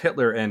Adolf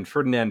Hitler and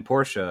Ferdinand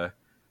Porsche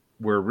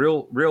were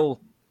real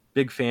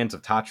big fans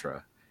of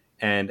Tatra,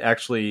 and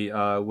actually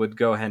would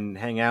go and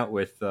hang out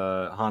with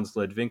Hans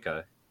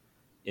Ludwinka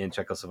in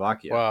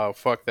Czechoslovakia. Wow,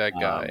 fuck that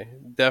guy.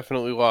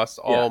 Definitely lost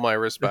all my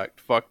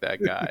respect. Fuck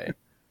that guy.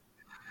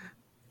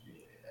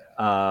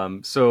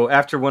 So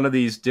after one of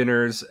these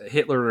dinners,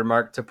 Hitler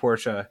remarked to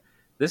Porsche,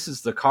 "This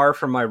is the car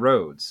for my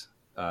roads,"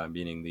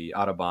 meaning the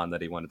Autobahn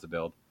that he wanted to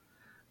build.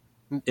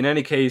 In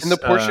any case, And the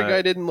Porsche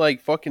guy didn't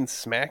like fucking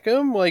smack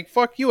him. Like,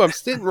 fuck you! I'm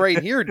sitting right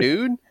here,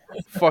 dude.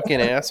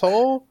 Fucking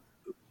asshole.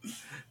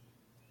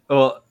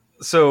 Well,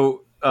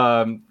 so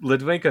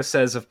Litvinenko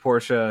says of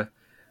Porsche,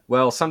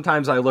 well,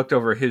 sometimes I looked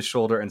over his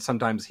shoulder and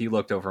sometimes he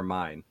looked over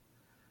mine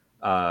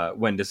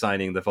when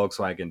designing the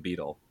Volkswagen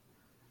Beetle.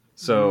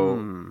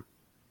 So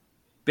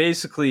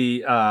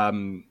basically,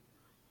 Ferdinand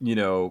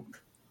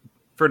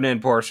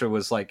Porsche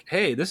was like,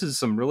 hey, this is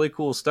some really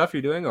cool stuff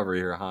you're doing over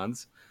here,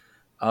 Hans.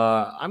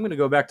 I'm going to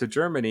go back to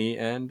Germany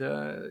and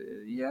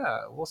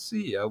we'll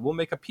see. We'll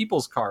make a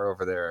people's car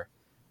over there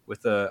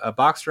with a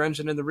Boxster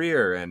engine in the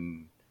rear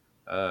and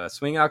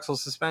swing axle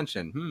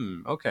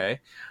suspension. Okay.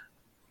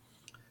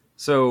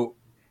 So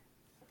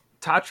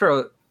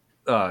Tatra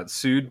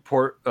sued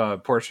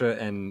Porsche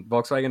and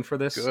Volkswagen for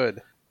this.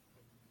 Good.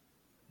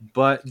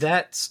 But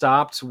that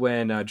stopped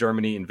when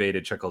Germany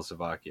invaded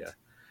Czechoslovakia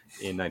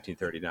in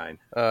 1939.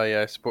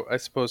 Yeah, I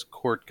suppose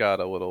court got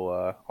a little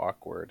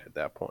awkward at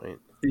that point.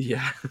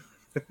 Yeah.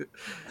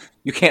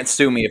 You can't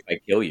sue me if I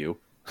kill you.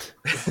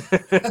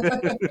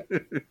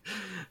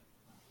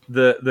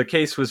 The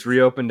case was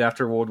reopened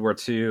after World War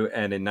II,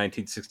 and in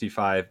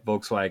 1965,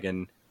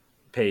 Volkswagen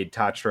paid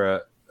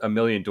Tatra 1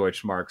 million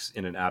Deutschmarks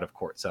in an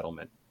out-of-court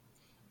settlement.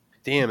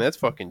 Damn, that's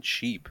fucking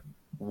cheap.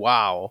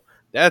 Wow.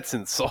 That's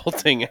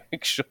insulting,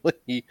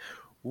 actually.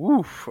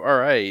 Woof. All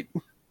right.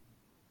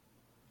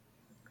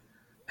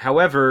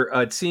 However,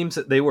 it seems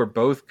that they were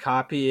both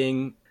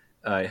copying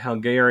a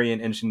Hungarian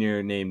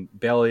engineer named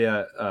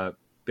Belia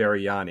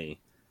Beriani,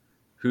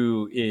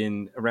 who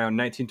in around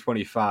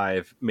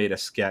 1925 made a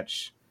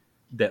sketch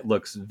that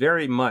looks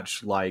very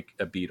much like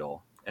a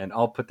Beetle. And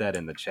I'll put that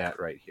in the chat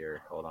right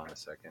here. Hold on a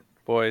second.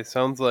 Boy,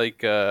 sounds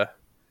like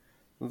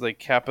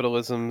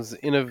capitalism's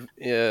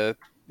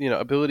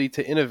ability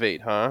to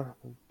innovate, huh?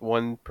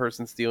 One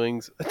person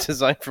stealing a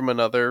design from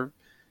another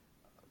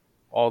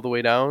all the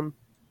way down.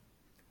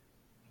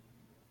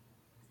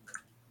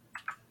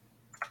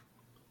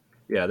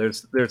 Yeah,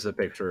 there's a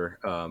picture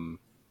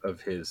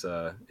of his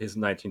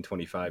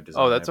 1925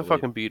 design. Oh, that's a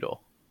fucking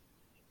Beetle.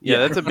 Yeah,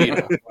 that's a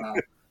Beetle. Wow.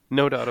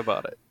 No doubt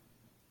about it.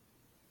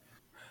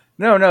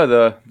 No,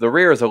 the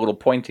rear is a little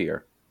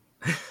pointier.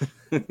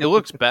 It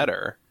looks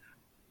better.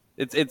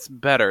 It's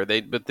better.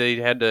 But they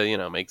had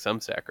to make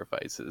some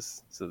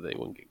sacrifices so they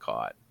wouldn't get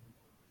caught.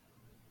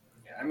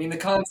 Yeah, I mean, the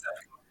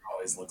concept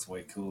always looks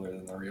way cooler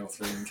than the real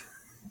thing.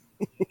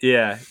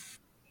 Yeah.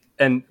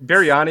 And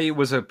Beriani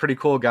was a pretty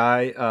cool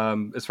guy,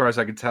 as far as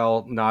I could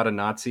tell, not a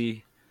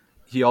Nazi.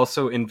 He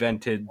also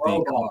invented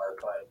Well, the...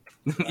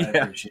 but I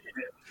appreciate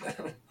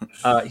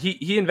it.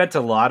 He invented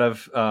a lot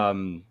of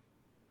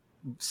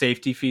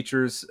safety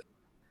features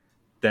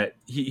that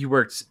he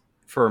worked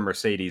for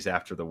Mercedes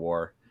after the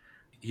war.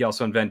 He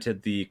also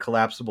invented the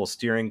collapsible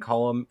steering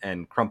column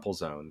and crumple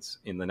zones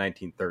in the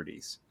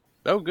 1930s.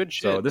 Oh, good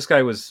shit. So this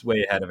guy was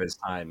way ahead of his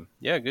time.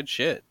 Yeah, good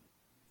shit.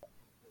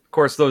 Of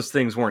course, those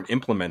things weren't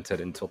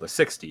implemented until the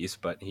 60s,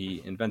 but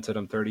he invented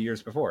them 30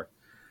 years before.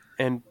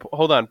 And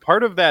hold on,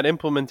 part of that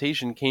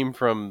implementation came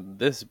from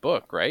this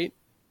book, right?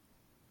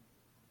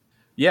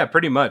 Yeah,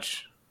 pretty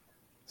much.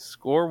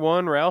 Score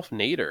one, Ralph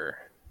Nader.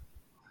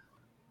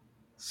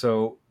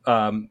 So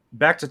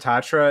back to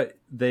Tatra,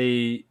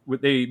 they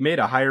made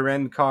a higher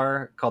end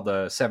car called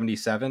the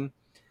 77,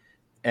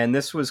 and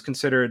this was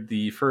considered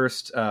the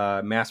first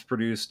mass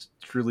produced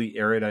truly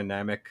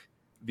aerodynamic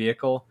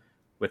vehicle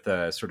with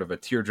a sort of a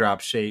teardrop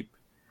shape.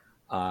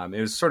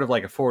 It was sort of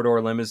like a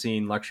 4-door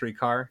limousine luxury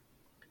car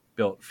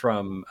built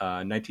from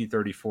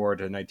 1934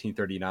 to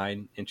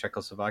 1939 in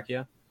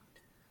Czechoslovakia.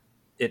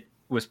 It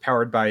was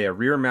powered by a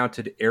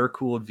rear-mounted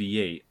air-cooled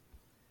V8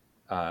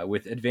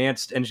 with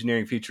advanced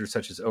engineering features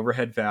such as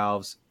overhead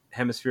valves,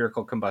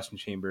 hemispherical combustion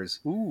chambers,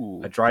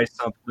 a dry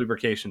sump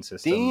lubrication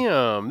system.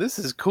 Damn, this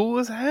is cool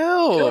as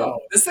hell. Yo,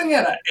 this thing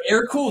had an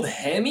air-cooled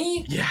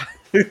Hemi? Yeah.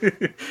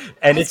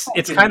 And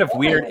it's kind of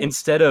weird.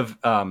 Instead of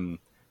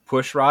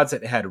push rods,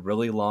 it had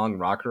really long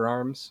rocker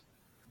arms.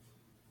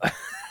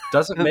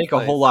 Doesn't make a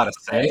whole lot of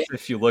sense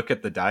if you look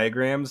at the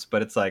diagrams,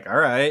 but it's like, all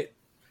right,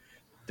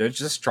 they're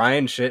just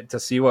trying shit to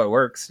see what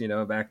works,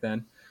 back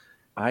then.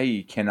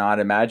 I cannot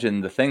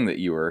imagine the thing that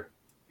you were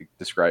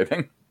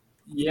describing.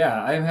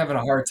 Yeah, I'm having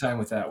a hard time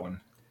with that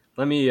one.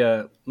 Let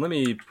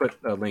me put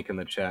a link in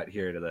the chat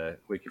here to the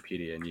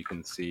Wikipedia, and you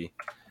can see.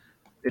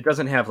 It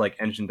doesn't have like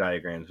engine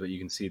diagrams, but you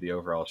can see the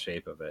overall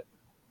shape of it.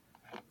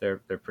 They're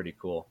pretty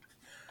cool.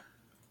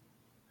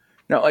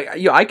 No,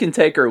 I can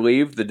take or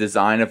leave the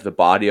design of the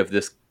body of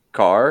this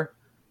car,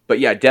 but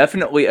yeah,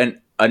 definitely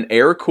an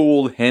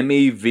air-cooled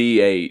Hemi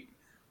V8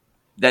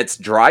 that's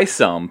dry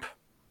sump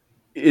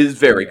is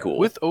very cool.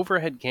 With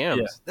overhead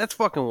cams. Yeah. That's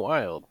fucking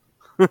wild.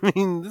 I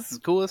mean, this is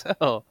cool as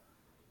hell.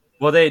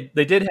 Well, they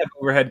did have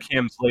overhead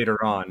cams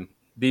later on.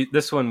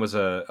 This one was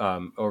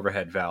a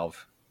overhead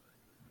valve.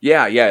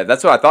 Yeah,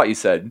 that's what I thought you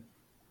said.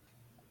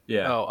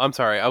 Yeah. Oh, I'm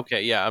sorry.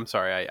 Okay, yeah, I'm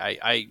sorry.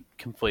 I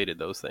conflated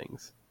those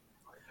things.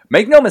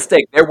 Make no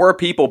mistake, there were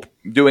people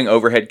doing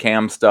overhead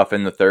cam stuff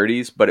in the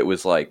 30s, but it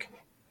was like,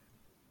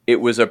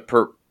 it was a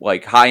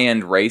like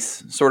high-end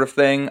race sort of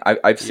thing.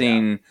 I've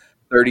seen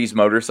 30s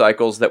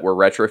motorcycles that were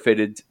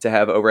retrofitted to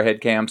have overhead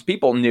cams.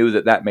 People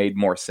knew that made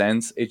more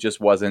sense. It just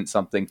wasn't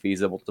something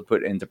feasible to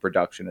put into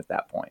production at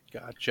that point.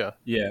 Gotcha.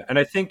 Yeah, and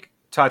I think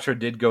Tatra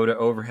did go to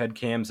overhead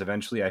cams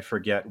eventually. I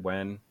forget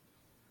when.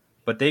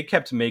 But they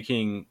kept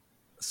making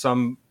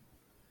some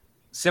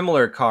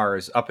similar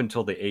cars up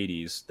until the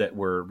 80s that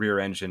were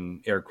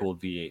rear-engine air-cooled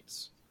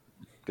V8s.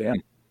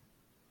 Damn.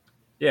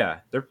 Yeah,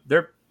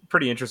 they're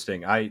pretty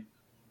interesting.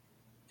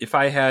 If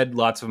I had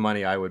lots of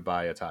money, I would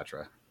buy a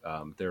Tatra.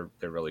 They're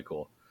really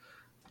cool.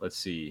 Let's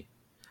see.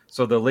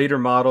 So the later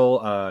model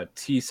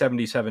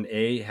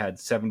T77A had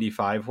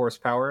 75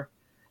 horsepower,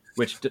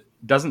 which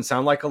doesn't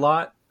sound like a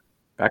lot.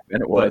 Back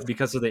then it was. But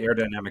because of the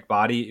aerodynamic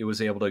body, it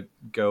was able to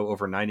go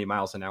over 90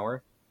 miles an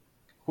hour.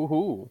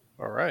 Woohoo!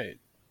 All right.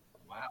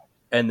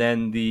 And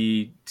then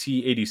the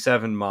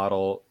T87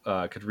 model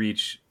could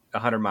reach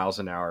 100 miles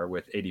an hour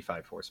with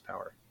 85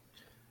 horsepower.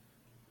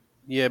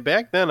 Yeah,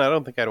 back then I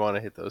don't think I'd want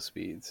to hit those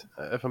speeds.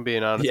 If I'm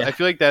being honest, Yeah. I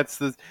feel like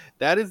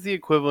that is the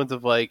equivalent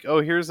of like,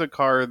 oh, here's a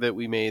car that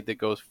we made that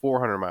goes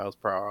 400 miles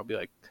per hour. I'll be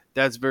like,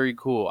 that's very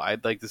cool.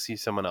 I'd like to see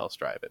someone else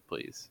drive it,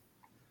 please.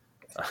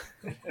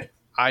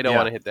 I don't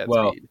want to hit that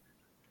speed.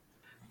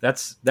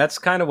 That's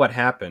kind of what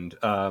happened.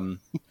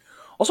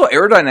 Also,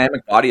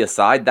 aerodynamic body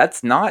aside,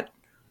 that's not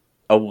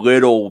a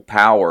little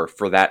power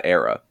for that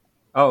era.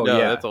 Oh No,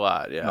 yeah, that's a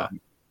lot. Yeah.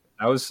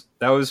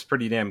 That was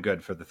pretty damn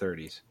good for the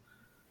 30s.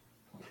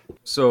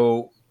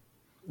 So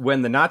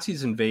when the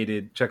Nazis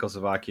invaded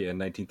Czechoslovakia in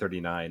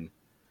 1939,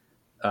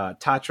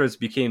 Tatras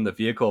became the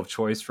vehicle of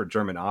choice for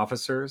German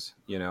officers.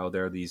 You know,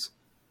 there are these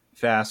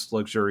fast,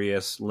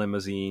 luxurious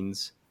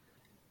limousines,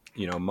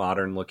 you know,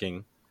 modern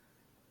looking.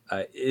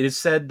 It is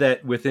said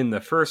that within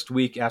the first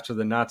week after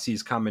the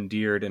Nazis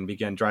commandeered and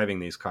began driving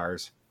these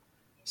cars,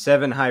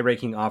 7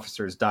 high-ranking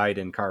officers died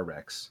in car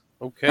wrecks.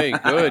 Okay,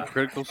 good.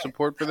 Critical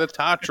support for the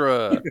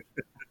Tatra.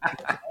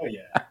 Oh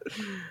yeah.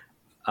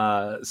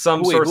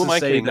 Some Wait, who sources am I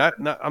say kidding? that,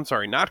 I'm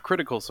sorry, not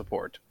critical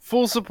support.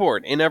 Full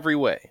support in every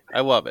way. I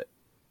love it.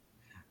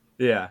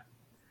 yeah.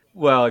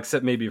 Well,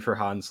 except maybe for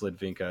Hans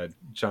Lidvinka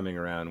chumming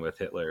around with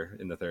Hitler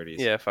in the 30s.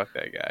 Yeah, fuck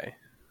that guy.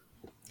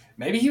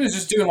 Maybe he was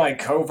just doing like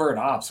covert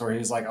ops where he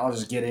was like, I'll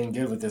just get in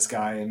good with this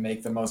guy and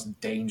make the most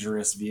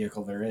dangerous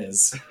vehicle there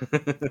is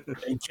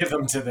and give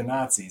them to the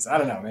Nazis. I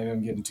don't know. Maybe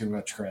I'm giving too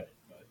much credit.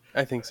 But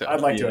I think so.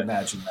 I'd like to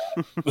imagine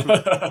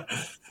that.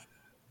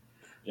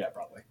 Yeah,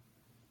 probably.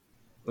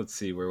 Let's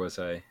see, where was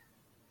I?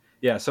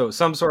 Yeah, so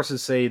some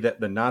sources say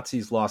that the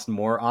Nazis lost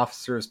more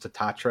officers to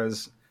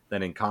Tatras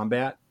than in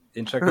combat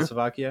in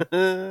Czechoslovakia,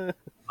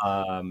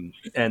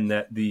 and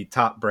that the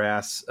top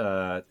brass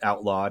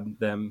outlawed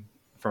them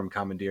from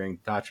commandeering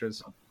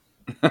Tatras.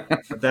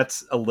 But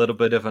that's a little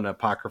bit of an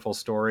apocryphal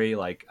story.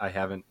 Like, I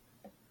haven't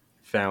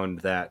found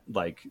that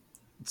like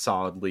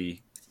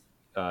solidly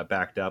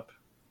backed up,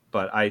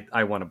 but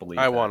I want to believe.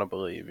 I want to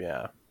believe,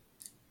 yeah.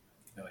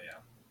 Oh yeah.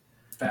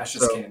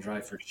 Fascists can't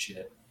drive for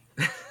shit.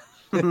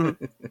 What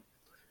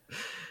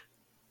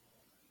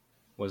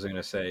was I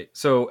going to say?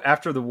 So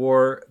after the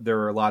war, there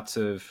were lots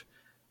of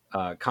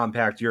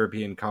compact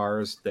European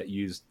cars that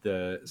used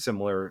the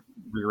similar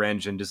rear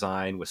engine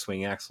design with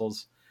swing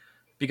axles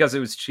because it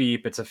was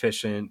cheap, it's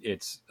efficient,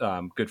 it's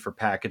good for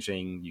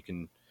packaging. You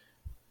can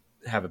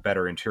have a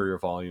better interior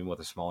volume with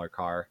a smaller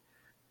car.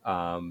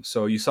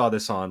 So you saw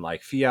this on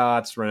like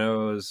Fiats,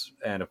 Renaults,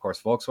 and of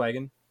course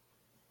Volkswagen.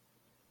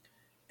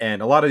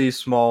 And a lot of these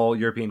small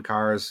European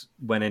cars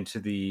went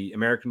into the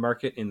American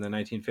market in the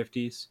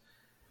 1950s.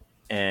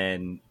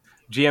 And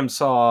GM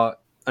saw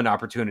an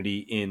opportunity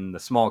in the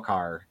small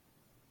car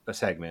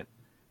segment.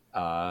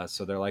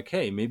 So they're like,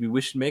 hey, maybe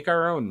we should make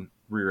our own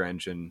rear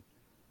engine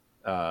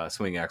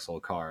swing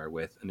axle car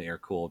with an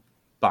air-cooled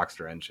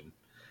Boxster engine.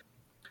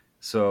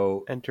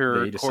 So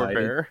Enter they decided,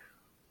 Corvair.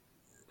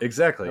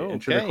 Exactly. Oh,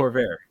 enter the okay.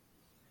 Corvair.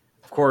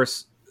 Of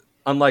course,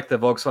 unlike the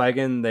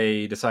Volkswagen,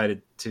 they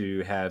decided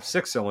to have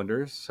 6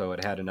 cylinders, so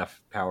it had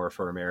enough power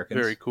for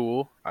Americans. Very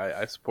cool.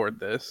 I support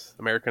this.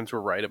 Americans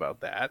were right about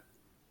that.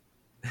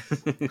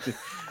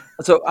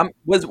 So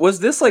was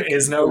this like There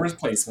is no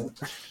replacement.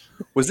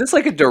 was this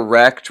like a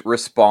direct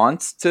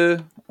response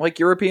to like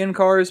European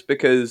cars?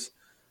 Because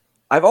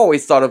I've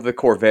always thought of the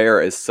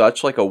Corvair as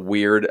such like a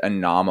weird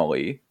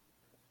anomaly.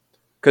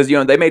 Because you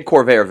know they made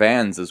Corvair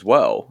vans as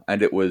well,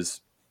 and it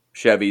was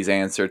Chevy's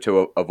answer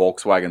to a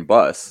Volkswagen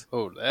bus.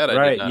 Oh, that I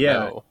Right, did not yeah.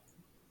 know.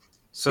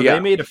 So Yeah.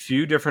 they made a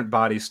few different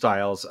body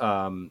styles: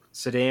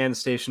 sedan,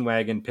 station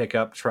wagon,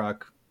 pickup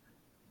truck,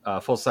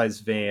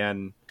 full-size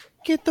van.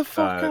 Get the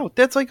fuck out.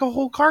 That's like a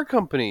whole car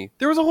company.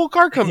 There was a whole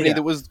car company Yeah.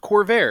 that was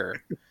Corvair.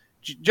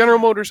 General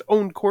Motors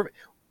owned Corvair.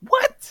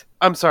 What?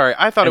 I'm sorry.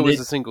 I thought And it was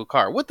they- a single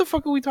car. What the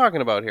fuck are we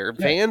talking about here?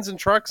 Vans and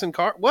trucks and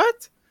car?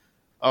 What?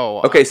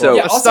 Oh, Okay, so-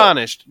 Yeah, also-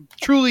 astonished.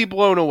 Truly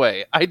blown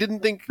away. I didn't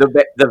think...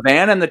 The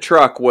van and the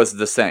truck was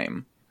the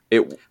same.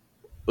 It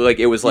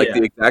was like Yeah.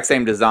 the exact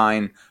same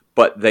design,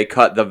 but they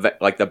cut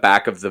the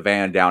back of the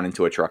van down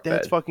into a truck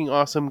That's bed. fucking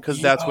awesome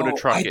because that's what a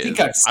truck I is. think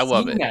I've I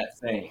love seen it. that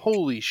thing.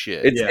 Holy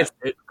shit! It's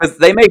because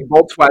they make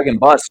Volkswagen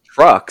Bus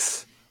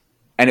trucks,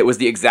 and it was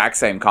the exact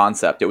same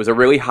concept. It was a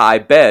really high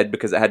bed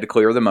because it had to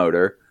clear the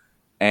motor,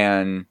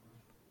 and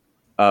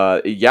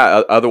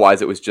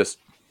otherwise it was just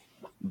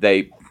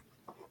they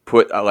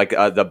put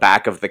the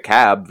back of the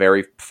cab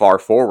very far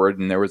forward,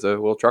 and there was a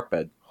little truck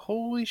bed.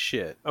 Holy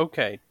shit!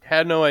 Okay,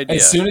 had no idea.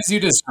 As soon as you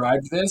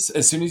described this,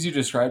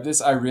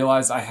 I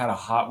realized I had a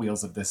Hot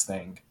Wheels of this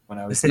thing when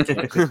I was a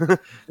kid.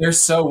 They're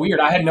so weird.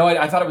 I had no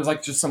idea. I thought it was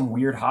like just some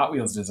weird Hot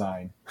Wheels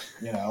design,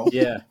 you know?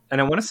 Yeah,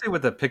 and I want to say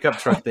with the pickup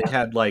truck, they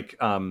had like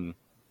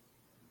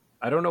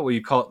I don't know what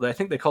you call it. I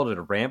think they called it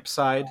a ramp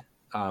side.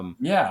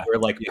 Yeah, where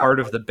like part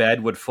of the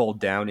bed would fold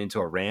down into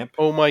a ramp.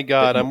 Oh my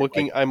god! I'm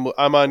looking. I'm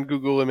on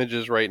Google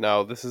Images right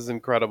now. This is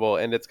incredible,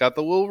 and it's got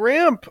the little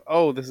ramp.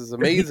 Oh, this is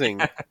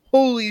amazing!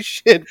 Holy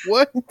shit!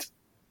 What?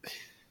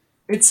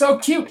 It's so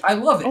cute. I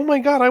love it. Oh my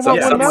god! I So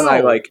want one someone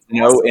now. I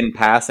know in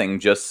passing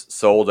just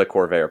sold a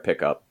Corvair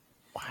pickup.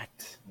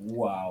 What?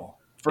 Wow.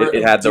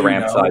 It had the Do you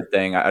ramp know? side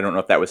thing. I don't know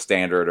if that was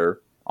standard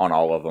or on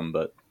all of them,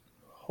 but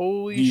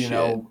Holy Do you shit!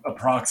 know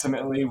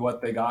approximately what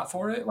they got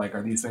for it? Like,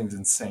 are these things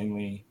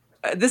insanely?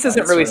 this isn't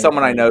That's really really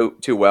someone I cool. know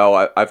too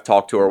well. I've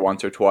talked to her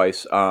once or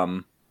twice.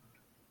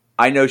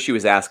 I know she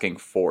was asking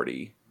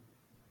 40.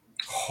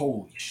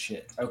 Holy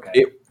shit! Okay.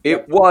 It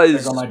There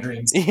was go my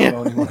dreams. Yeah,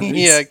 Owning one of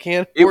these. yeah, I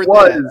can't it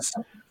afford that. was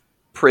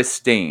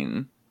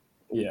pristine.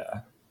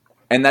 Yeah.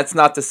 And that's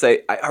not to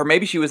say, or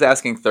maybe she was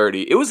asking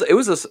 30. It was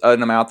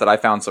an amount that I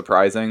found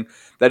surprising.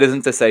 That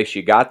isn't to say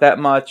she got that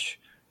much,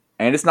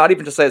 and it's not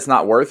even to say it's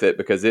not worth it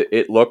because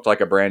it looked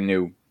like a brand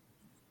new,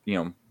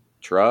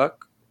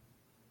 truck.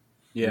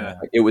 Yeah,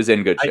 Like, it was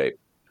in good shape.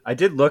 I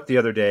did look the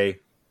other day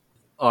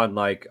on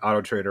like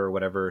Auto Trader or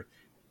whatever,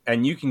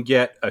 and you can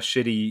get a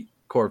shitty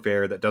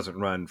Corvair that doesn't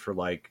run for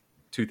like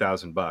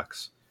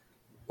 $2,000,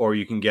 or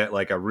you can get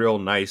like a real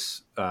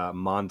nice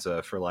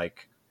Monza for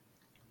like,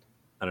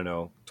 I don't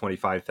know,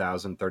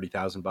 $25,000,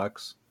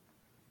 $30,000.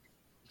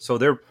 So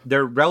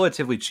they're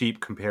relatively cheap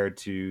compared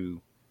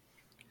to,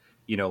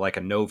 like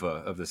a Nova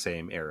of the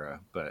same era.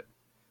 But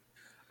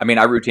I mean,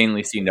 I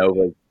routinely see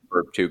Nova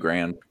for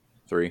 $2,000,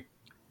 $3,000.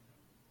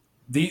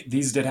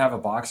 These did have a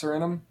boxer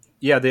in them.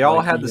 yeah, they all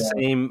Like had the, the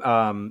same.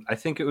 I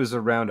think it was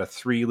around a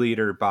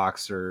 3-liter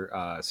Boxer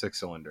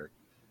 6-cylinder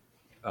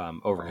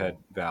overhead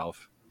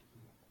valve.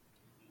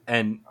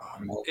 And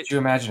Could you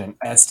imagine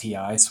an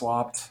STI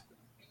swapped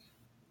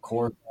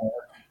Corvair?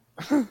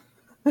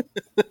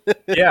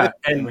 yeah, It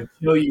and would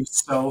kill you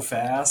so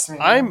fast.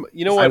 Man.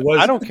 You know what?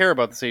 I I don't care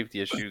about the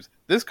safety issues.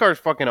 This car's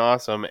fucking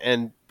awesome,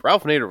 and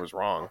Ralph Nader was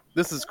wrong.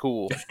 This is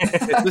cool.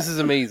 This is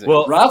amazing.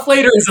 well, Ralph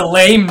Lader is a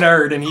lame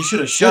nerd, and he should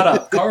have shut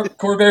up.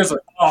 Corvairs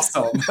are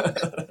awesome.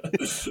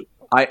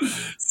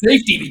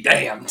 Safety be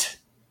damned.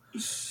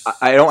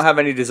 I don't have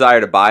any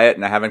desire to buy it,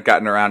 and I haven't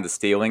gotten around to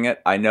stealing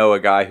it. I know a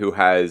guy who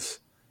has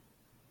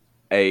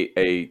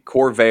a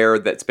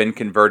Corvair that's been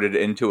converted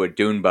into a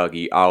dune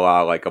buggy, a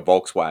la like a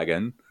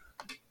Volkswagen,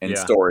 in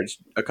storage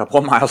a couple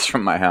of miles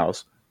from my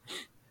house.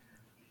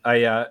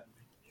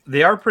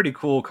 they are pretty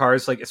cool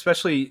cars. Like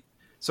especially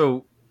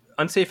so,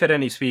 Unsafe at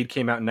Any Speed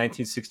came out in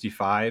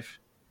 1965,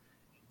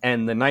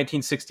 and the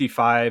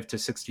 1965 to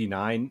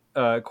 69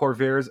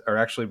 Corvairs are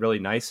actually really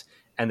nice,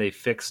 and they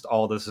fixed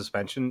all the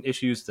suspension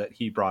issues that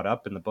he brought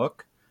up in the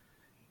book.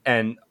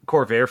 And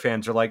Corvair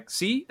fans are like,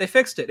 "See, they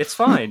fixed it. It's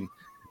fine."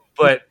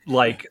 But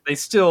like, they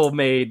still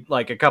made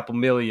like a couple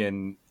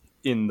million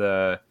in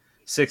the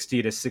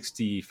 60 to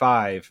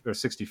 65 or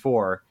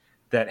 64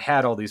 that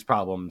had all these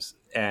problems,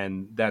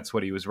 and that's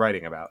what he was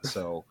writing about.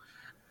 So,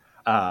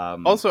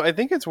 also, I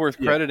think it's worth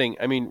crediting.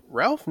 I mean,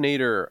 Ralph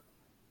Nader,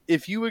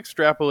 if you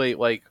extrapolate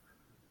like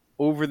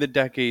over the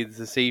decades,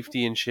 the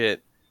safety and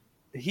shit,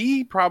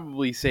 he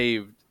probably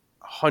saved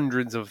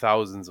hundreds of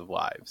thousands of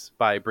lives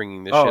by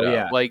bringing this shit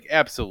up. Like,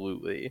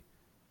 absolutely.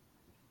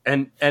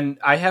 And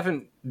I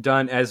haven't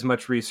done as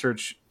much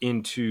research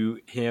into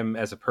him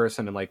as a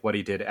person and like what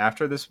he did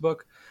after this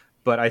book,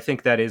 but I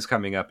think that is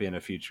coming up in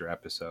a future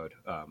episode.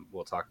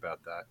 We'll talk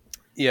about that.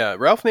 Yeah,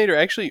 Ralph Nader,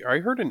 actually, I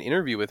heard an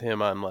interview with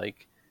him on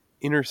like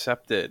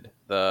Intercepted,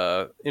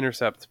 the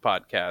Intercept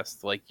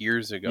podcast, like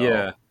years ago.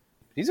 Yeah.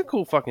 He's a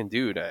cool fucking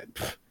dude.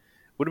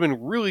 Would have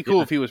been really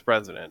cool if he was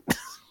president.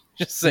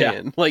 Just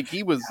saying. Yeah. Like,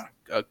 he was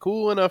a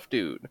cool enough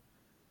dude.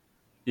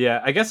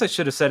 Yeah, I guess I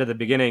should have said at the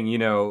beginning,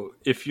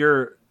 if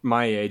you're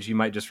my age, you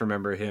might just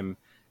remember him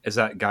as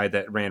that guy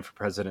that ran for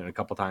president a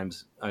couple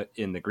times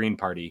in the Green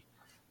Party.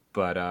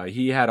 But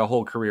he had a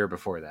whole career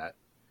before that.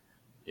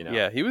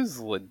 Yeah, he was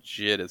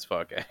legit as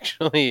fuck,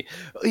 actually.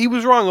 He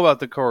was wrong about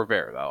the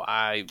Corvair, though.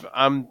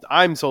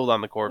 I'm sold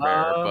on the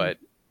Corvair,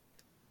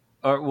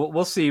 but...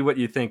 we'll see what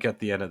you think at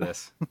the end of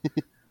this.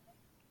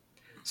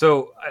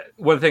 So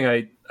one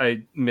thing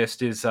I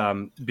missed is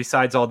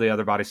besides all the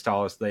other body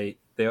styles, they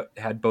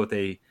had both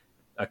a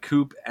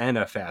coupe and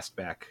a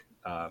fastback.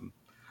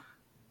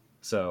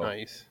 So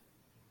nice.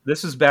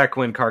 This was back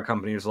when car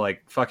companies were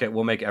like, fuck it,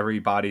 we'll make every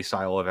body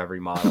style of every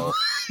model.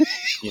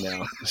 You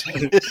know.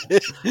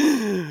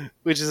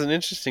 Which is an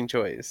interesting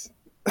choice.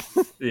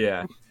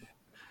 Yeah.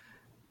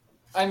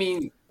 I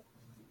mean,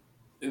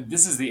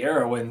 this is the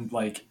era when,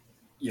 like,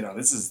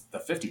 this is the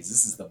 50s.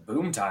 This is the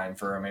boom time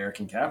for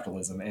American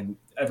capitalism. And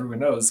everyone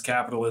knows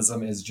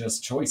capitalism is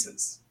just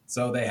choices.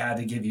 So they had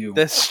to give you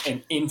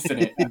an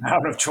infinite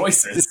amount of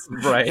choices.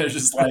 Right. They're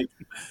just like,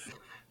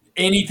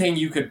 anything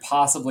you could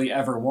possibly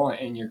ever want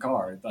in your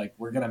car, like,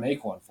 we're going to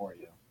make one for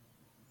you.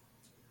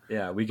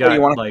 Yeah, we got.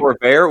 You want a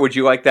Corvair? Would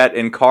you like that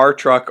in car,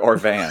 truck, or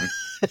van?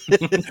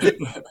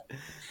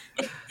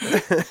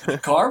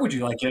 Car, would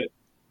you like it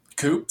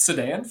coupe,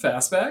 sedan,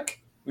 fastback?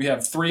 We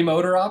have 3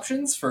 motor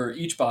options for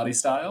each body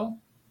style.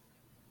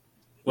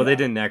 Well, they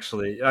didn't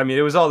actually. I mean,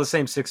 it was all the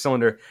same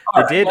 6-cylinder.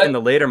 They did in the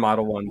later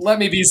model ones. Let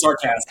me be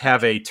sarcastic.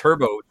 Have a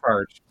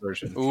turbocharged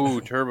version. Ooh,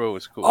 turbo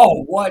was cool.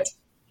 Oh, what?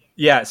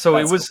 Yeah, so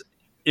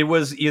it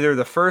was either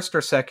the first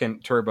or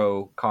second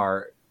turbo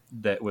car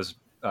that was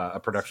a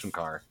production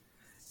car,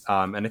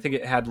 and I think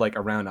it had like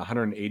around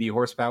 180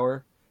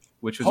 horsepower,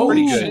 which was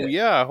pretty good.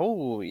 Yeah,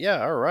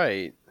 all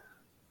right.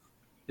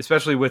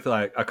 Especially with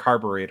like a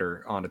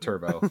carburetor on a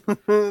turbo.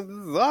 This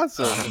is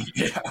awesome.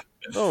 Yeah.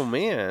 Oh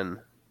man.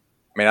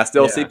 I mean, I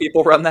still see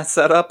people run that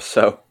setup,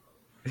 so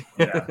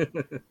Yeah.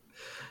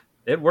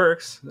 It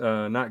works.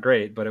 Not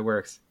great, but it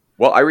works.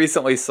 Well, I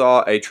recently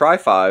saw a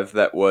Tri-5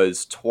 that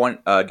was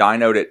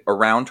dynoed at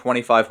around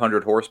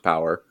 2,500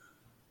 horsepower,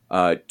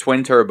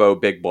 twin turbo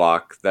big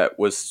block that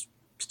was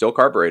still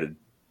carbureted.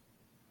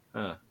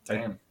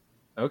 Damn.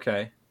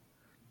 Okay.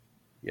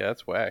 Yeah,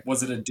 that's whack.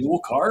 Was it a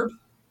dual carb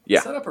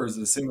setup, or is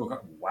it a single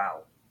carb?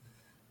 Wow.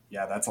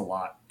 Yeah, that's a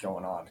lot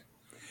going on.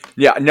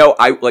 Yeah, no,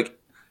 I like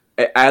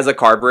as a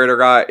carburetor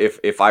guy,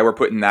 if I were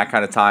putting that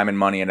kind of time and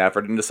money and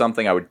effort into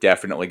something, I would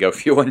definitely go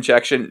fuel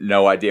injection.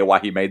 No idea why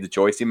he made the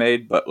choice he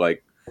made, but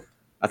like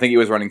I think he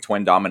was running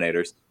twin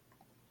Dominators.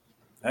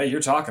 Hey,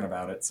 you're talking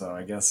about it, so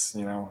I guess,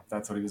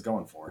 that's what he was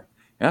going for.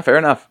 Yeah, fair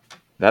enough.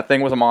 That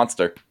thing was a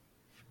monster.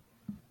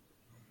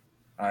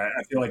 I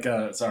feel like,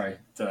 sorry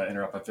to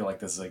interrupt, I feel like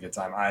this is a good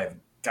time. I've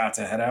got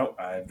to head out.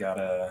 I've got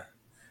to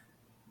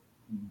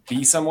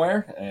be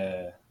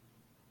somewhere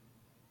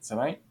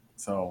tonight,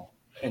 so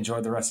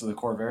enjoy the rest of the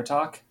Corvair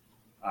talk.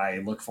 I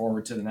look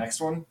forward to the next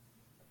one.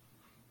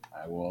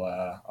 I will.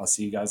 I'll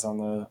see you guys on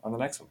the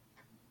next one.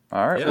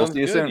 All right, we'll see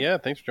you soon. Yeah,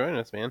 thanks for joining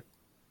us, man.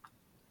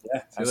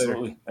 Yeah,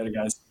 absolutely. Later,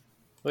 guys.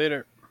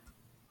 Later.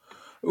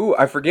 Ooh,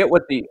 I forget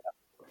what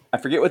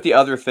the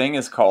other thing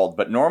is called,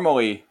 but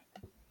normally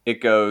it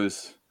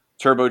goes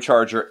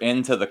turbocharger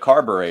into the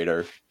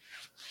carburetor,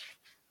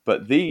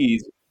 but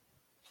these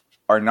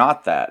are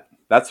not that.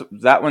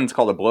 That one's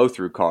called a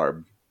blow-through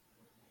carb.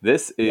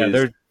 This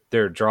is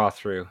they're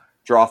draw-through.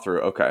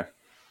 Draw-through, okay.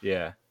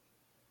 Yeah.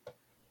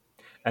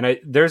 And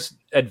there's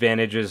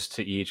advantages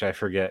to each. I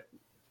forget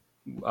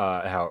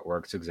how it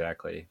works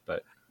exactly,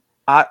 but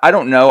I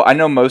don't know. I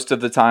know most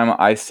of the time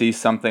I see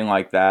something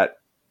like that,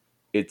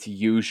 it's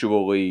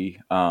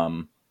usually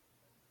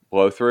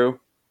blow-through.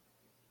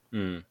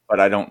 But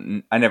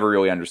I never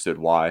really understood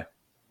why.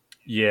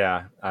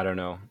 Yeah, I don't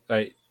know.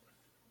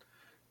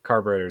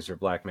 Carburetors are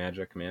black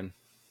magic, man.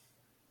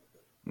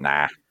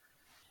 Nah.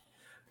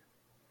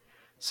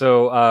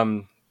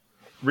 So,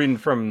 reading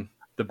from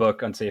the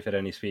book Unsafe at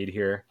Any Speed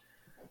here.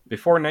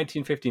 Before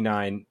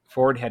 1959,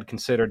 Ford had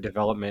considered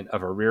development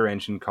of a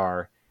rear-engine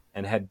car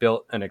and had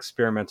built an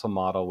experimental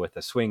model with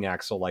a swing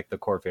axle like the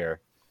Corvair,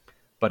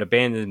 but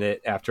abandoned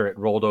it after it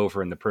rolled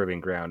over in the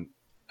proving ground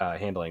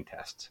handling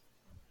tests.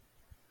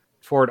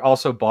 Ford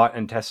also bought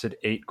and tested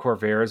 8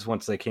 Corvairs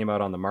once they came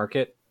out on the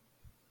market.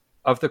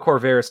 Of the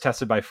Corvairs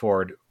tested by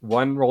Ford,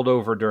 1 rolled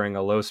over during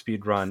a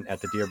low-speed run at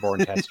the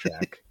Dearborn test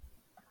track.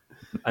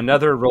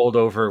 Another rolled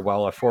over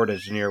while a Ford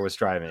engineer was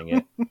driving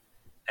it.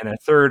 And a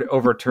third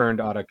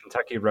overturned on a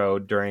Kentucky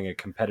road during a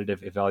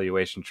competitive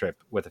evaluation trip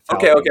with a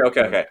Falcon.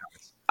 Okay.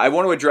 I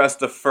want to address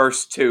the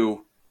first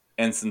 2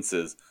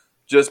 instances.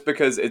 Just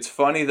because it's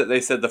funny that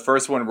they said the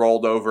first one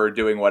rolled over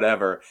doing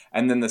whatever,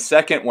 and then the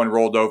second one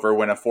rolled over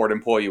when a Ford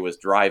employee was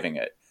driving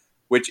it,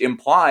 which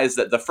implies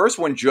that the first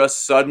one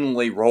just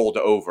suddenly rolled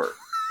over.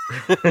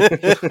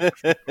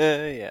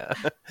 Yeah.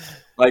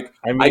 Like,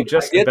 I mean, I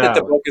just get that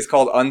the about. book is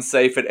called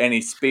Unsafe at Any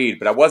Speed,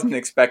 but I wasn't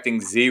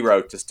expecting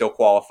 0 to still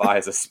qualify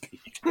as a speed.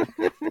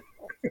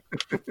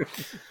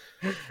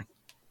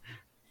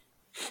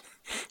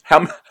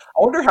 I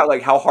wonder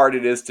how hard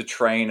it is to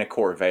train a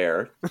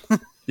Corvair.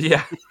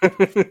 Yeah.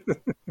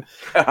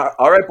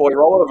 All right, boy,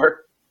 roll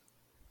over.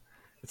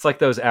 It's like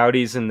those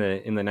Audis in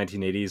the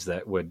 1980s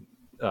that would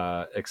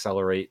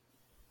accelerate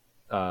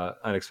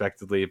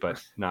unexpectedly,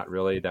 but not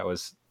really. That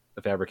was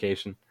a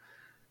fabrication.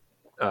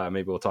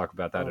 Maybe we'll talk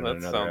about that in that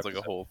another sounds episode.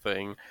 like a whole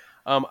thing.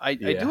 I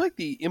do like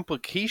the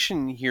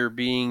implication here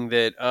being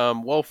that,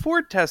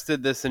 Ford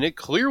tested this and it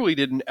clearly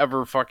didn't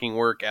ever fucking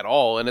work at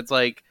all. And it's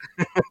like,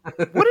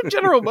 what did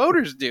General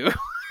Motors do?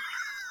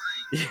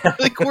 Yeah.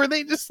 Like, were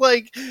they just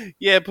like,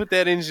 yeah, put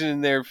that engine in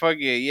there, fuck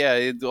it,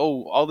 yeah,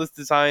 all this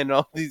design,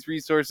 all these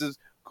resources,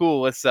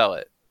 cool, let's sell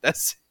it.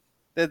 That's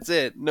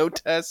it. No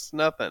tests,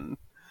 nothing.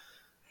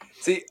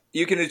 See,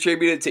 you can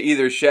attribute it to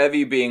either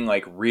Chevy being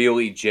like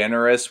really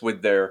generous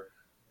with their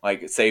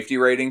like safety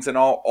ratings and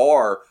all,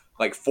 or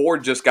like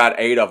Ford just got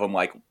 8 of them.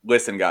 Like,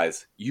 listen,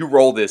 guys, you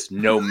roll this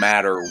no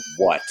matter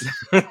what.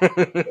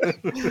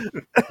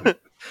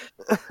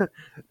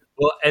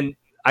 Well, and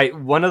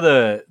one of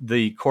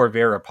the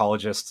Corvair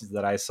apologists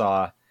that I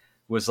saw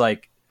was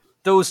like,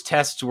 those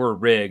tests were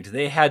rigged.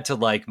 They had to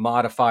like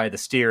modify the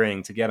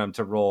steering to get them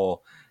to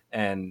roll.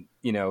 And,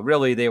 you know,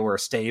 really they were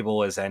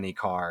stable as any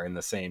car in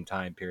the same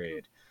time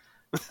period.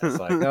 It's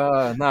like,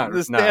 not the not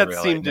stats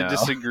really, seem to no.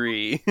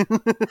 disagree.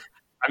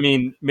 I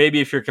mean, maybe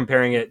if you're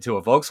comparing it to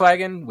a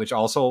Volkswagen, which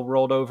also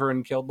rolled over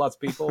and killed lots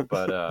of people,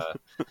 but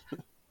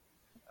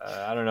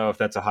I don't know if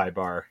that's a high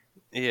bar.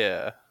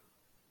 Yeah.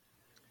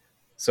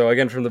 So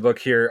again, from the book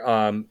here,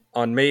 on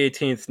May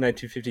 18th,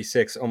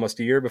 1956, almost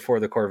a year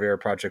before the Corvair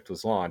project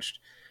was launched,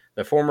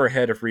 the former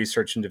head of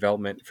research and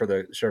development for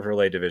the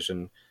Chevrolet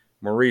division,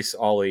 Maurice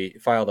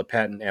Olley, filed a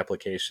patent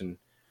application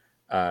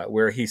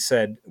where he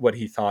said what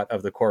he thought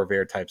of the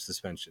Corvair type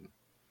suspension.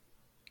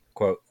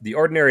 Quote, the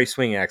ordinary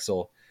swing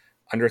axle,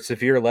 under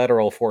severe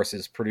lateral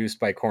forces produced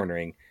by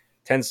cornering,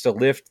 tends to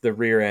lift the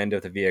rear end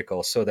of the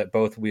vehicle so that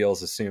both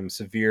wheels assume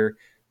severe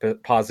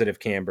positive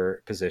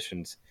camber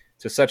positions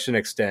to such an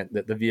extent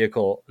that the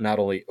vehicle not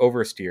only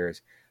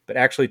oversteers, but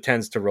actually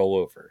tends to roll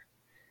over.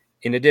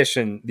 In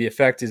addition, the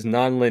effect is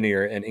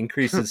nonlinear and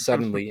increases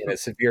suddenly in a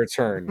severe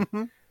turn,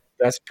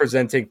 thus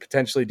presenting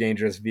potentially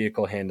dangerous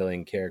vehicle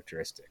handling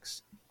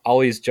characteristics.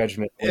 Olley's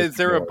judgment. Is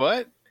there a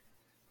but?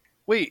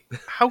 Wait,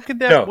 how could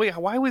that? No. Wait,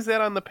 why was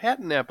that on the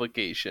patent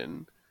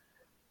application?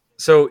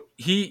 So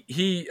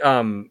he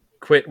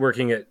quit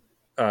working at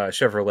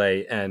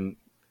Chevrolet and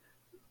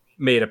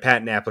made a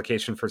patent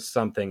application for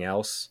something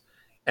else,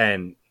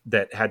 and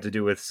that had to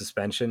do with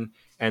suspension.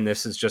 And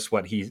this is just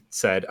what he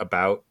said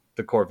about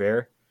the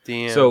Corvair.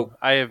 Damn. So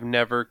I have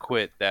never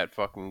quit that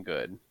fucking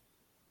good.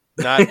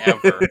 Not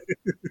ever.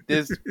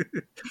 This.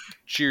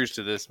 Cheers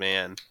to this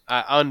man.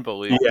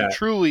 Unbelievable. Yeah.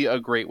 Truly a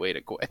great way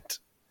to quit.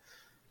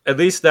 at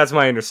least that's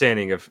my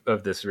understanding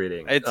of this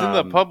reading. It's in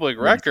the public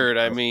record.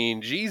 I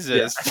mean,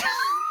 Jesus.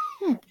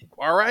 Yeah.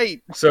 All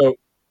right. So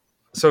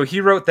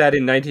he wrote that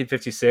in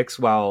 1956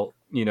 while,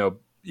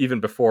 even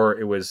before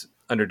it was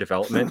under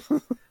development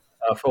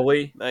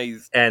fully.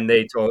 Nice. And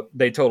they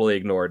totally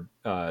ignored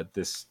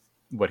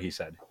what he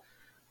said.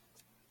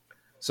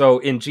 So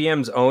in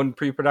GM's own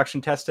pre-production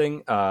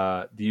testing,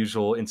 the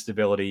usual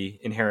instability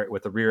inherent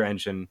with the rear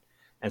engine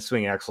and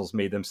swing axles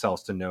made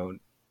themselves known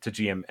to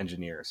GM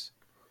engineers.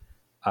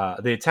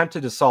 They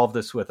attempted to solve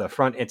this with a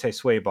front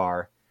anti-sway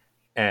bar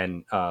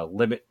and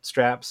limit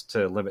straps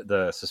to limit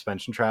the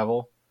suspension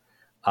travel.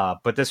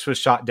 But this was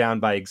shot down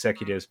by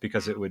executives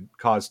because it would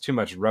cause too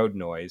much road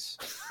noise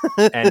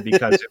and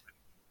because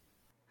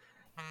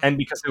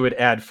it would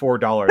add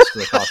 $4 to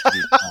the cost of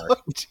each car.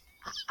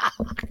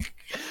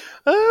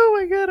 Oh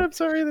my god, I'm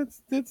sorry.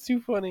 That's too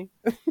funny.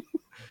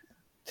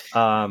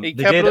 Hey,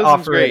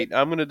 capitalism's great.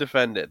 I'm going to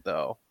defend it,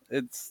 though.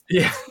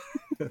 Yeah.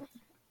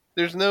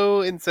 There's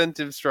no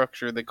incentive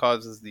structure that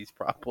causes these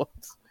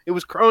problems. It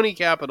was crony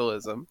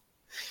capitalism.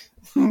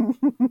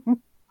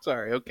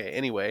 Sorry. Okay.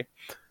 Anyway,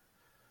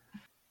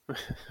 $4.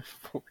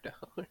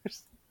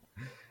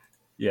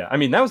 Yeah, I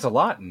mean that was a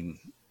lot in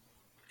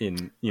the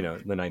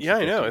 1950s. Yeah,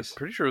 I know. I'm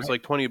pretty sure it was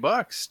like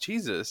 $20.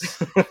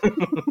 Jesus.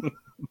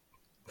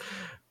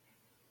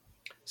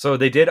 So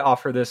they did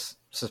offer this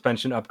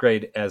suspension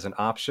upgrade as an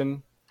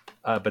option,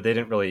 but they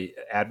didn't really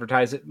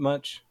advertise it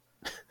much.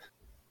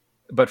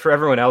 But for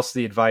everyone else,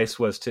 the advice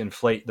was to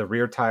inflate the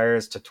rear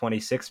tires to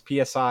 26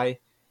 psi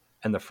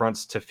and the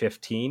fronts to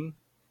 15.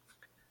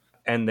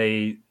 And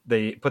they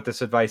put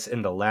this advice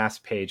in the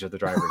last page of the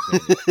driver's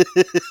manual.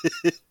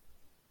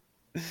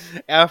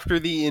 After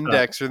the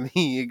index or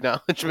the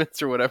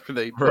acknowledgments or whatever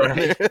they put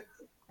right.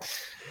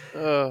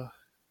 there.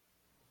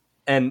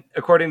 And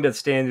according to the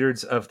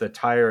standards of the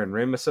Tire and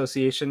Rim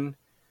Association,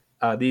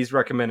 these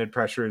recommended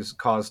pressures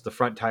caused the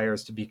front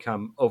tires to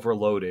become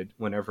overloaded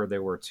whenever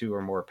there were 2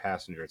 or more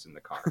passengers in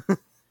the car.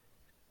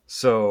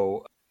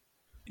 So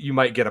you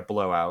might get a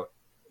blowout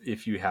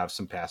if you have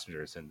some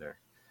passengers in there.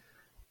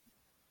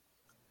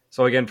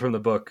 So again, from the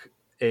book,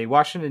 a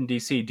Washington,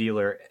 D.C.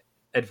 dealer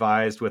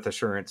advised with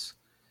assurance,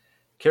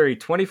 carry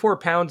 24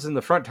 pounds in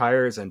the front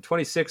tires and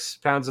 26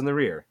 pounds in the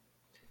rear.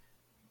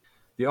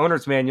 The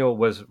owner's manual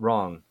was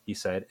wrong, he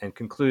said, and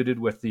concluded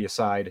with the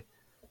aside,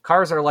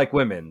 cars are like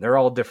women. They're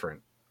all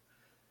different.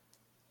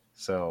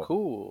 So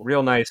cool.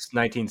 Real nice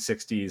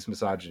 1960s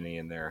misogyny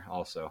in there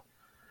also.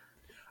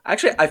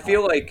 Actually, I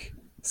feel like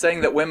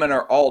saying that women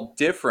are all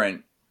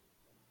different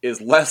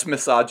is less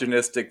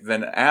misogynistic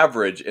than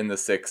average in the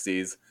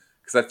 60s,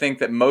 because I think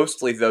that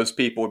mostly those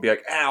people would be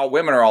like,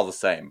 women are all the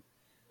same.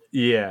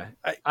 Yeah,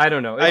 I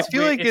don't know. I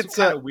feel like it's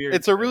weird.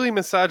 It's a really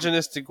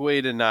misogynistic way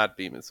to not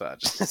be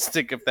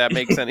misogynistic, if that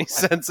makes any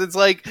sense. It's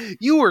like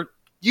you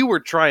were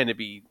trying to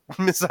be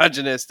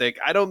misogynistic.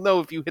 I don't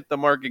know if you hit the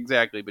mark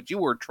exactly, but you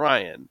were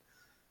trying.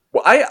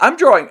 Well, I'm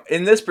drawing,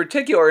 in this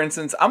particular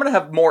instance, I'm going to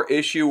have more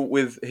issue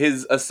with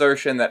his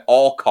assertion that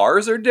all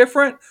cars are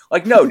different.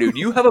 Like, no, dude,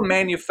 you have a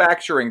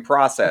manufacturing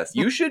process.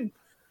 You should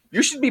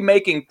be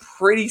making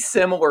pretty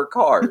similar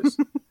cars.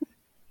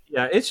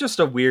 Yeah, it's just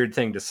a weird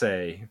thing to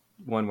say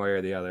one way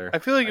or the other. I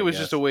feel like it was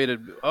just a way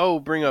to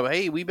bring up,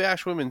 hey, we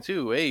bash women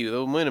too. Hey,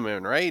 the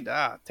women, right?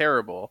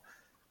 Terrible.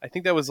 I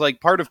think that was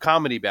like part of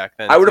comedy back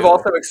then. I would have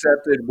also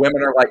accepted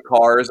women are like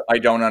cars. I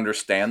don't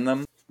understand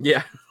them.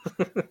 Yeah.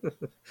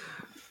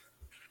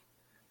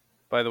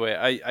 By the way,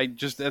 I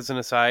just as an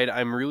aside,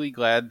 I'm really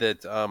glad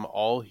that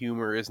all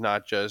humor is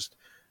not just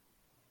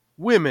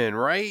women,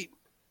 right?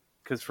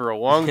 Because for a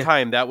long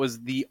time that was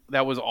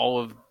all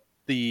of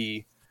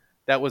the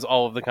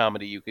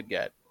comedy you could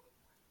get.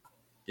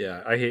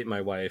 Yeah, I hate my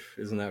wife.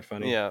 Isn't that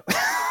funny? Yeah.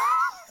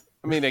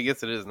 I mean, I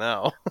guess it is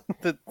now.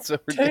 That's so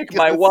ridiculous. Take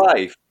my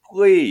wife,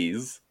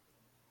 please.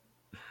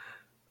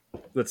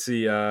 Let's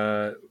see.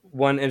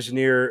 One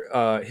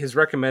engineer, his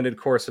recommended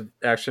course of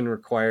action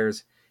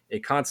requires a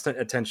constant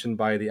attention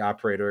by the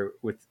operator,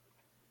 with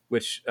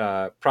which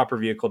proper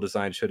vehicle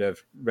design should have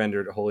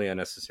rendered wholly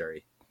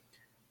unnecessary.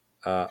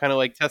 Kind of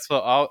like Tesla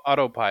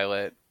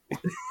autopilot.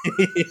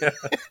 Yeah.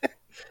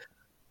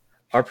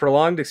 Our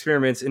prolonged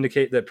experiments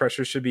indicate that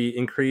pressure should be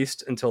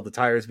increased until the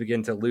tires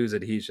begin to lose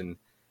adhesion,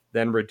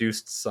 then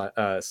reduced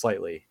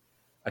slightly.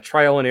 A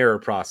trial and error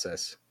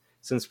process,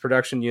 since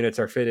production units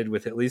are fitted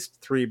with at least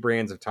 3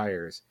 brands of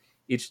tires,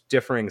 each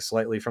differing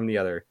slightly from the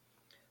other,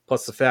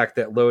 plus the fact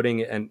that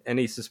loading and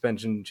any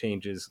suspension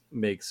changes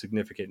make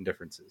significant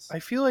differences. I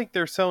feel like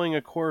they're selling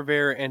a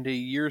Corvair and a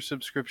year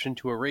subscription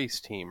to a race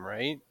team,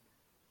 right?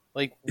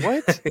 Like,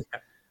 what?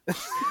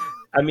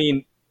 I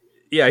mean,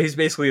 yeah, he's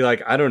basically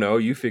like, I don't know,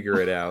 you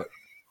figure it out.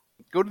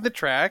 Go to the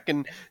track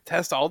and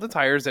test all the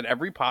tires at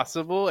every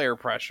possible air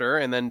pressure,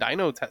 and then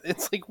dyno test.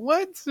 It's like,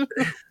 what?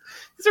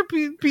 These are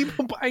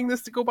people buying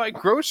this to go buy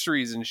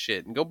groceries and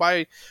shit, and go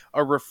buy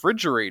a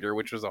refrigerator,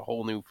 which was a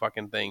whole new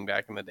fucking thing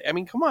back in the day. I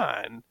mean, come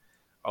on.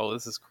 Oh,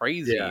 this is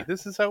crazy. Yeah.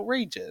 This is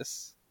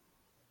outrageous.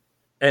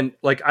 And,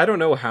 like, I don't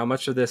know how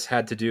much of this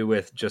had to do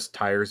with just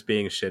tires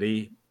being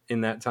shitty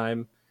in that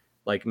time.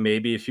 Like,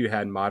 maybe if you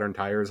had modern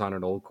tires on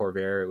an old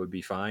Corvair, it would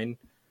be fine.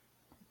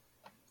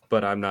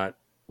 But I'm not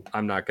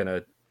going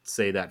to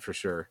say that for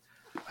sure.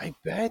 I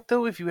bet,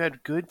 though, if you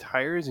had good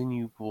tires and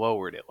you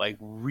lowered it, like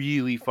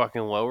really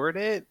fucking lowered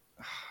it,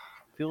 I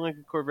feel like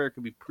a Corvair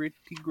could be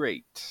pretty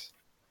great.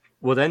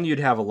 Well, then you'd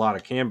have a lot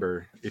of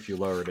camber if you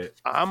lowered it.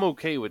 I'm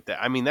okay with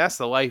that. I mean, that's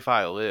the life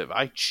I live.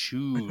 I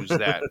choose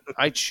that.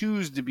 I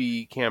choose to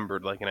be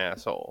cambered like an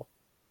asshole.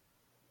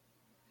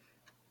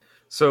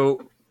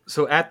 So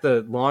at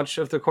the launch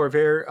of the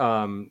Corvair,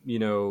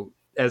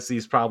 as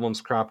these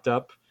problems cropped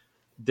up,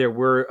 there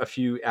were a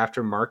few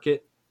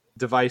aftermarket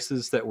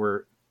devices that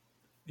were,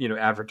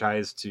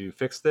 advertised to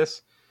fix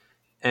this.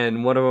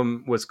 And one of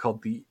them was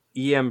called the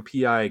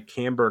EMPI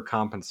camber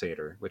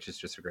compensator, which is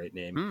just a great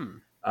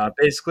name.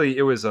 Basically,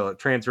 it was a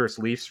transverse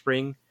leaf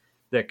spring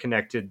that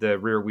connected the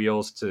rear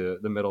wheels to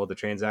the middle of the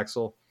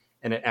transaxle,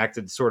 and it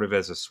acted sort of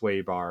as a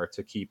sway bar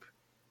to keep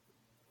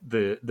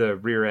the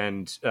rear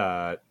end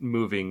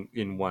moving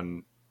in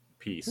one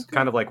piece. Okay.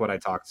 Kind of like what I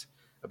talked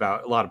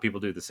about. A lot of people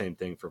do the same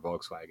thing for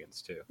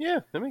Volkswagens too. Yeah,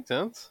 that makes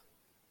sense.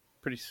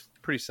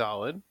 Pretty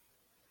solid.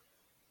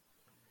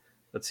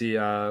 Let's see.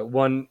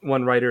 One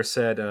writer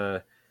said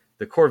the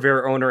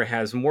Corvair owner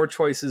has more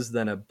choices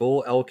than a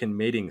bull elk in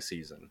mating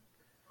season.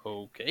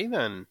 Okay,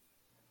 then.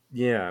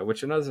 Yeah,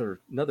 which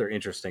another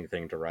interesting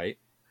thing to write.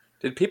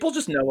 Did people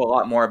just know a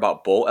lot more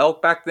about bull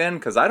elk back then?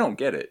 Because I don't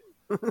get it.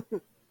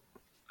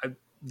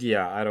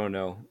 I don't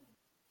know.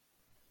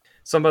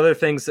 Some other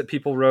things that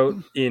people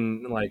wrote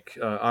in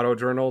auto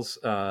journals.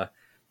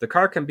 The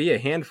car can be a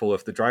handful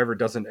if the driver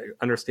doesn't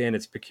understand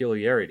its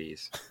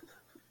peculiarities.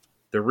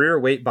 The rear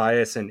weight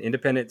bias and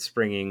independent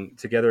springing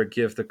together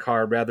give the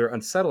car rather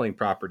unsettling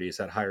properties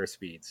at higher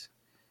speeds.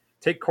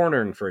 Take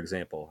cornering, for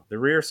example. The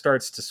rear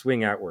starts to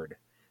swing outward.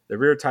 The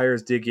rear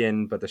tires dig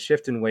in, but the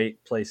shift in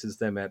weight places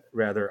them at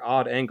rather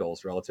odd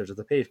angles relative to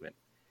the pavement.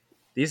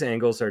 These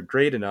angles are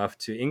great enough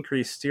to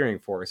increase steering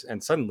force,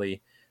 and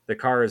suddenly the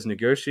car is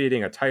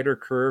negotiating a tighter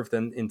curve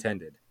than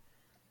intended.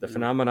 The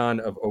phenomenon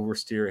of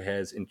oversteer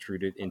has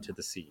intruded into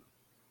the scene.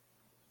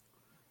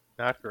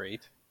 Not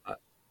great.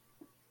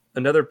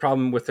 Another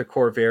problem with the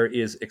Corvair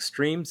is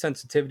extreme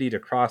sensitivity to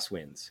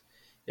crosswinds.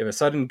 If a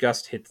sudden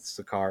gust hits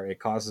the car, it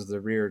causes the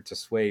rear to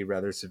sway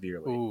rather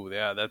severely. Ooh,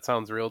 yeah, that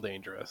sounds real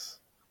dangerous.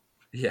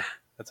 Yeah.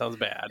 That sounds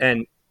bad.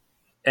 And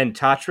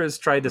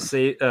Tatras tried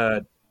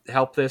to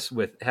help this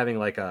with having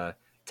like a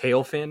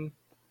tail fin,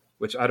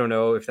 which I don't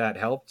know if that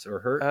helped or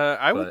hurt.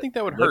 I would think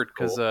that would hurt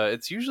because cool.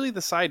 it's usually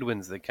the side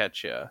winds that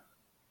catch you.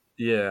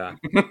 Yeah.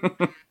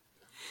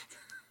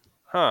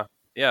 Huh.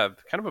 Yeah,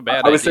 kind of a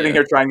bad I was idea. sitting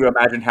here trying to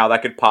imagine how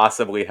that could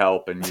possibly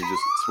help, and you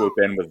just swoop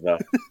in with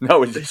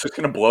no, it's just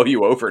going to blow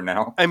you over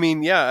now. I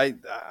mean, yeah,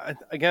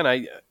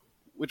 I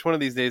which one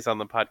of these days on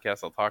the podcast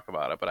I'll talk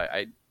about it, but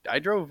I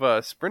drove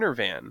a Sprinter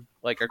van,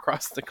 like,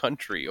 across the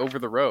country, over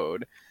the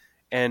road,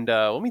 And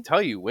let me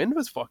tell you, wind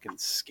was fucking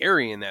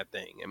scary in that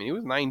thing. I mean, it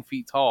was 9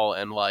 feet tall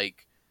and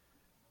like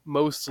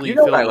mostly You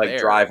know filled I with like air.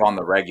 drive on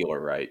the regular,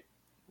 right?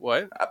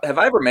 What? Have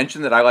I ever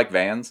mentioned that I like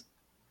vans?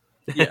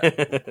 Yeah.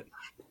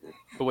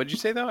 But what'd you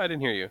say though? I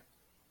didn't hear you.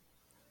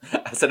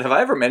 I said, have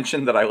I ever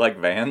mentioned that I like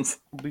vans?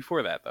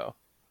 Before that though.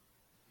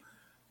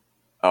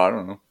 Oh, I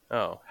don't know.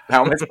 Oh.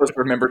 How am I supposed to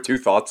remember 2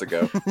 thoughts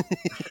ago?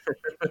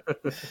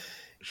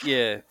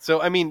 Yeah.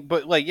 So I mean,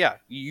 but like, yeah,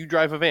 you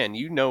drive a van,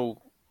 you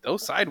know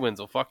those side winds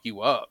will fuck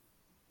you up.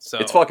 So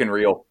It's fucking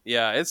real.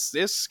 yeah, it's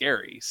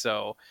scary.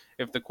 So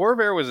if the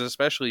Corvair was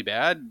especially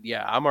bad,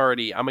 yeah,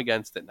 I'm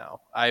against it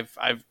now. I've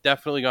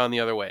definitely gone the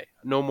other way.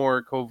 No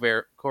more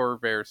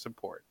Corvair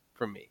support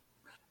from me.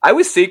 I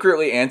was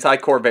secretly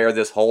anti-Corvair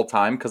this whole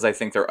time because I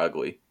think they're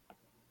ugly.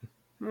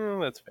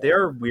 That's fair. They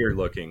are weird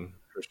looking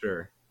for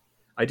sure.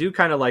 I do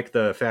kind of like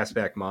the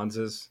fastback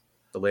Monzas,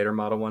 the later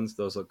model ones.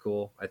 Those look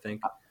cool, I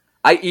think.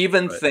 I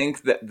even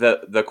think that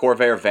the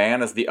Corvair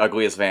van is the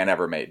ugliest van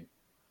ever made.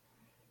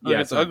 Look,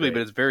 Yeah, it's not ugly, great.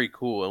 but it's very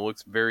cool and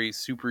looks very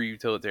super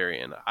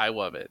utilitarian. I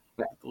love it.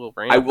 The little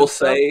ramp I and will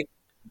stuff. say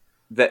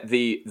that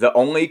the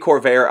only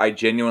Corvair I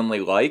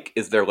genuinely like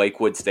is their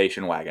Lakewood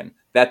station wagon.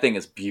 That thing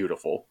is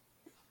beautiful.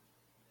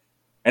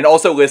 And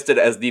also listed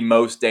as the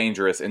most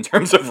dangerous in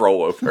terms of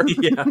rollover.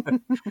 Yeah,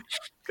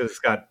 because it's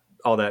got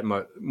all that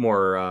more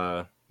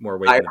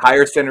weight. in the back.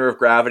 Higher center of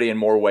gravity and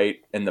more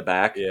weight in the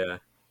back. Yeah.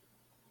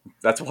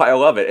 That's why I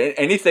love it.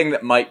 Anything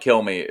that might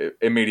kill me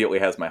immediately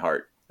has my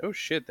heart. Oh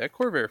shit, that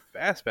Corvair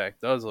fastback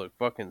does look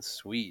fucking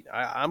sweet.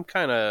 I'm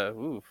kind of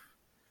oof.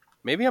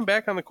 Maybe I'm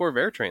back on the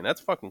Corvair train.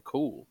 That's fucking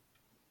cool.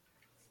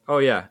 Oh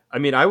yeah. I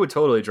mean, I would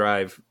totally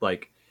drive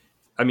like.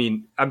 I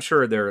mean, I'm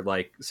sure they're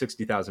like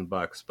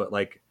 $60,000, but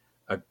like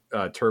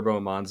a turbo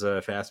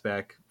Monza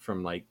fastback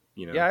from like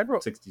Yeah, I'd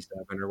roll-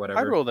 67 or whatever.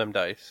 I'd roll them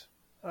dice.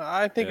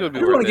 I think it would be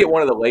I want worth to it. get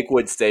one of the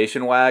Lakewood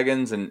station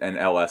wagons and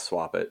LS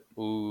swap it.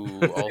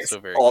 Ooh, also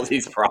very All cool.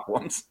 these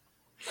problems.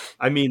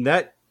 I mean,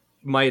 that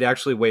might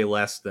actually weigh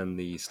less than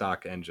the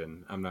stock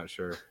engine. I'm not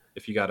sure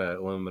if you got an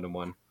aluminum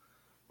one.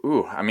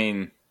 Ooh, I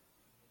mean,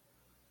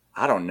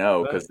 I don't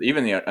know, because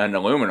even an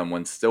aluminum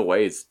one still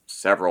weighs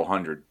several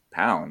hundred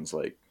pounds.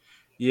 Like,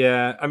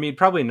 Yeah, I mean,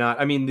 probably not.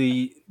 I mean,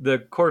 the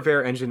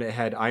Corvair engine, it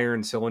had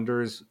iron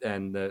cylinders,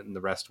 and the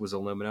rest was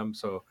aluminum.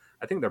 So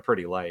I think they're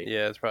pretty light.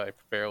 Yeah, it's probably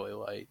fairly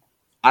light.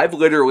 I've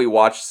literally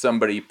watched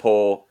somebody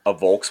pull a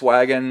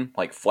Volkswagen,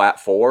 like flat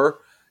 4,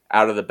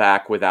 out of the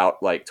back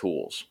without like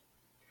tools.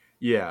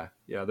 Yeah,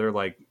 they're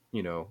like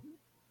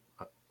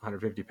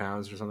 150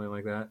 pounds or something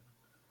like that.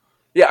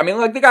 Yeah, I mean,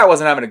 like the guy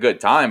wasn't having a good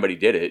time, but he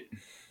did it.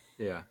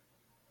 Yeah.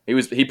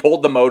 He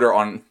pulled the motor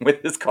on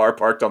with his car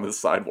parked on the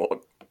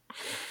sidewalk.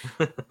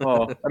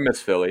 Oh, I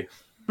miss Philly.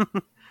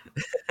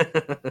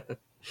 Let's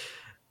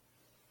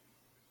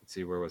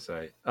see, where was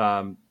I?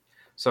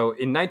 So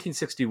in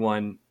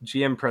 1961,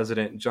 GM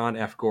President John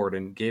F.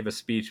 Gordon gave a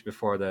speech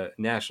before the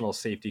National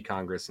Safety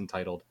Congress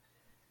entitled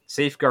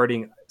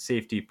Safeguarding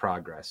Safety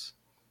Progress,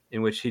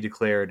 in which he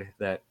declared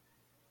that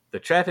the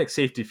traffic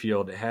safety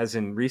field has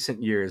in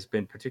recent years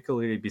been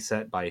particularly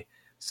beset by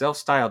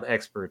self-styled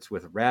experts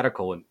with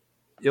radical and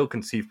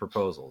ill-conceived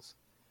proposals.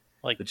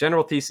 Like the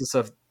general thesis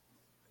of...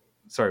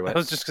 Sorry, what? I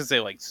was just going to say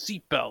like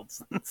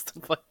seatbelts and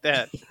stuff like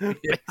that.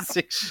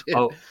 Basic shit.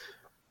 Oh,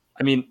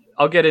 I mean,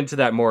 I'll get into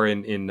that more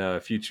in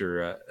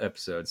future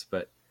episodes,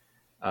 but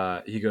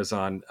he goes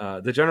on.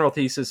 The general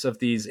thesis of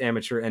these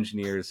amateur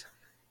engineers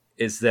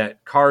is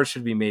that cars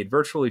should be made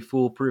virtually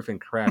foolproof and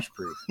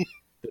crash-proof.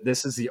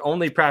 This is the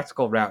only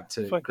practical route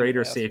to Fucking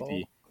greater asshole.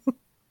 safety,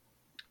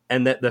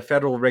 and that the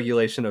federal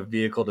regulation of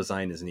vehicle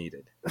design is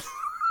needed.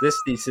 This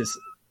thesis,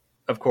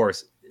 of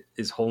course,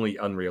 is wholly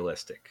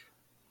unrealistic.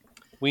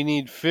 We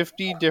need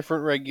 50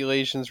 different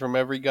regulations from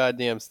every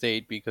goddamn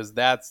state because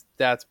that's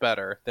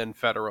better than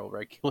federal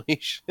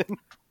regulation.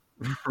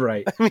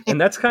 Right.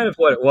 And that's kind of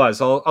what it was.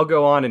 I'll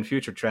go on in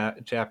future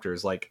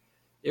chapters. Like,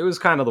 it was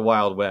kind of the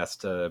Wild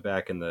West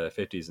back in the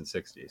 50s and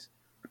 60s.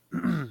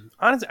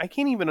 Honestly, I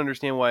can't even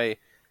understand why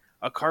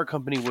a car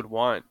company would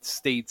want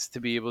states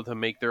to be able to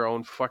make their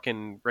own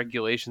fucking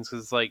regulations,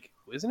 because it's like,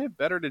 isn't it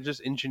better to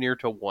just engineer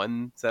to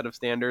one set of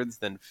standards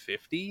than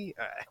 50?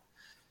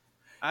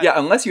 Yeah,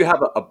 unless you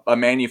have a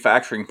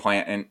manufacturing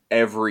plant in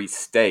every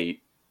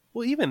state.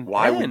 Well, even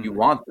why then, would you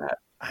want that?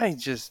 I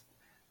just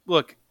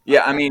look.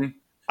 Yeah, I mean,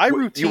 I you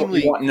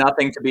routinely want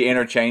nothing to be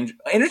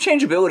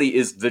interchangeability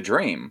is the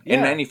dream in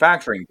Yeah.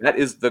 manufacturing. That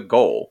is the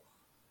goal.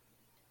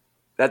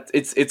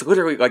 It's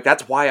literally like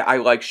that's why I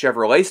like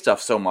Chevrolet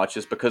stuff so much,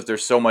 is because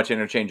there's so much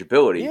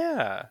interchangeability.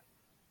 Yeah,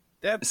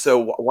 that's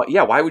So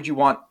why would you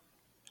want?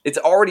 It's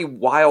already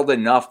wild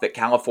enough that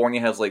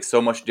California has like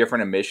so much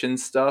different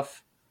emissions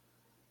stuff.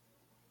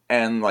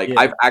 And like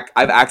Yeah.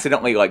 I've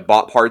accidentally like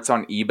bought parts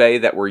on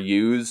eBay that were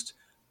used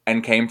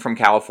and came from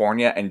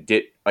California, and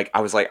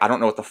I was like, I don't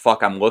know what the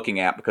fuck I'm looking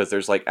at, because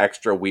there's like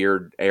extra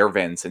weird air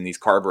vents in these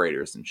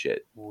carburetors and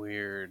shit,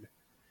 weird.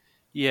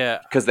 Yeah,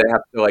 because they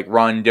have to like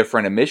run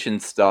different emission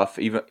stuff.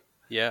 Even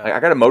Yeah. Like, I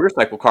got a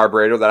motorcycle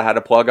carburetor that I had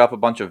to plug up a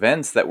bunch of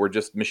vents that were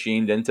just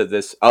machined into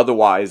this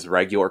otherwise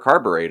regular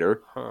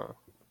carburetor. Huh.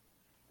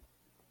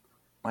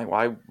 Like,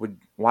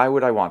 why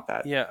would I want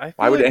that? Yeah, I feel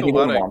Why would like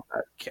anyone want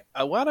that?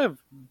 a lot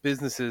of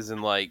businesses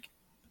and like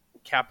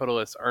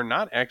capitalists are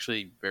not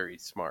actually very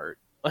smart.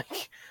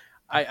 Like,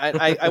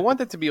 I want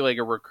that to be like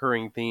a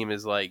recurring theme.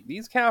 Is like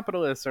these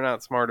capitalists are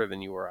not smarter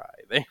than you or I.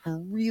 They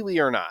really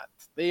are not.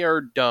 They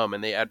are dumb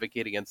and they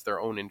advocate against their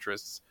own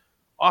interests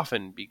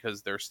often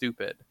because they're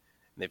stupid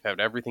and they've had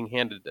everything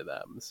handed to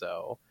them.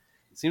 So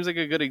it seems like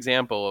a good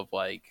example of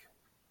like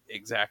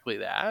exactly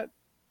that.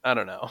 I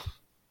don't know.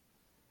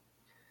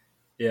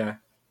 Yeah.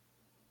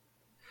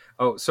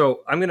 Oh,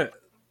 so I'm gonna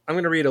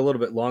read a little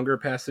bit longer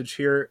passage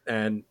here,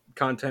 and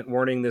content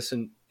warning. This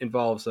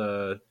involves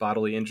a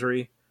bodily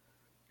injury.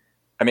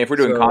 I mean, if we're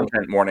doing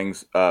content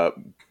warnings,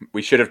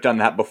 we should have done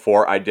that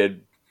before I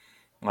did,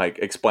 like,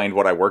 explained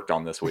what I worked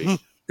on this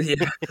week.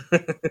 Yeah.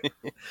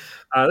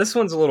 This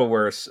one's a little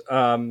worse.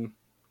 So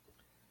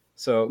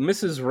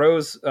Mrs.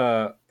 Rose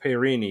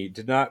Pierini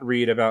did not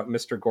read about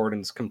Mr.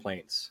 Gordon's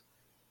complaints.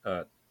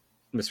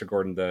 Mr.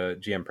 Gordon, the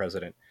GM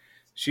president.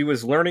 She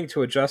was learning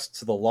to adjust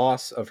to the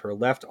loss of her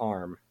left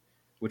arm,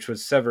 which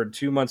was severed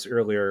 2 months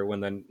earlier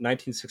when the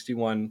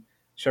 1961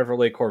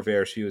 Chevrolet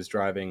Corvair she was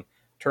driving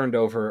turned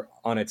over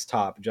on its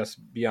top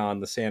just beyond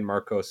the San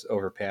Marcos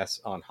overpass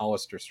on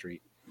Hollister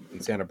Street in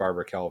Santa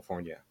Barbara,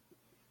 California.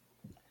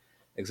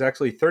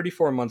 Exactly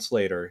 34 months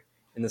later,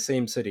 in the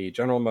same city,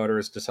 General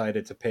Motors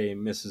decided to pay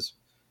Mrs.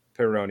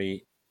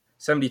 Pieroni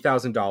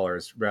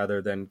 $70,000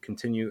 rather than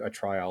continue a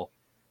trial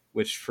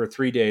which for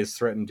 3 days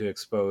threatened to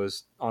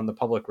expose on the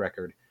public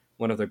record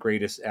one of the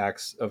greatest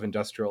acts of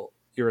industrial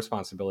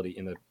irresponsibility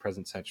in the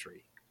present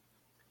century.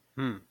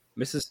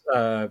 Mrs.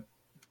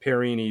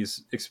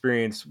 Pierini's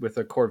experience with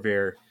a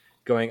Corvair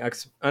going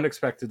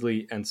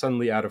unexpectedly and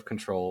suddenly out of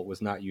control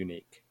was not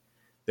unique.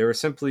 There were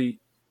simply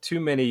too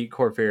many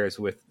Corvairs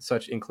with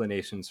such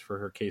inclinations for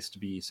her case to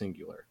be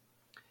singular.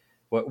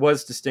 What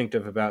was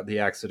distinctive about the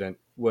accident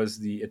was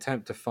the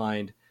attempt to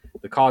find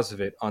the cause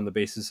of it on the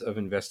basis of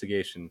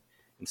investigation,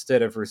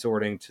 instead of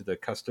resorting to the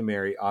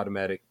customary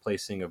automatic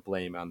placing of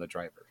blame on the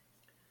driver.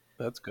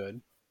 That's good.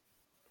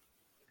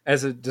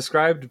 As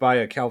described by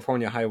a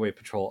California Highway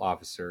Patrol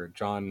officer,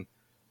 John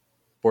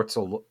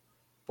Bortolozzo,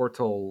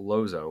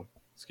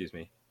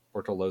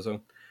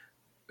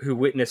 who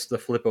witnessed the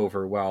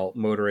flip-over while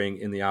motoring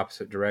in the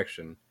opposite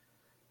direction,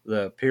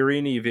 the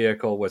Pierini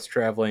vehicle was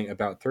traveling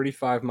about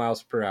 35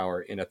 miles per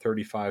hour in a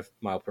 35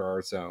 mile per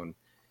hour zone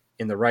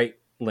in the right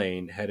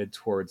lane headed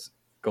towards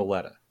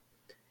Goleta.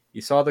 He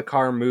saw the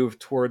car move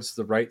towards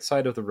the right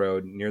side of the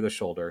road near the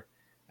shoulder,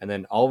 and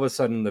then all of a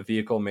sudden the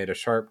vehicle made a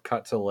sharp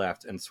cut to the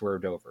left and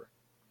swerved over.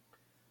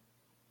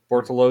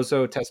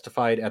 Bortolozzo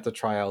testified at the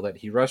trial that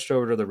he rushed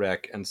over to the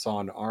wreck and saw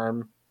an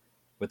arm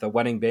with a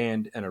wedding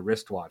band and a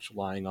wristwatch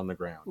lying on the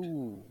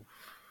ground.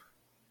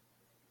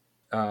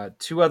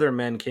 Two other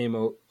men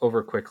came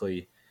over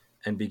quickly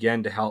and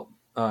began to help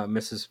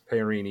Mrs.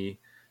 Pierini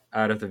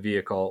out of the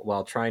vehicle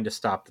while trying to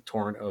stop the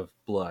torrent of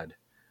blood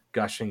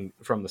gushing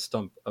from the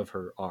stump of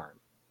her arm.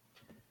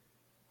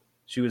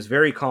 She was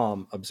very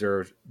calm,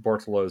 observed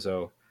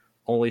Bortolozzo,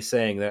 only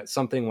saying that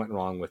something went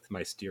wrong with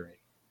my steering.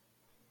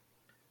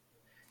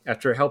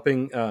 After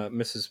helping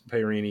Mrs.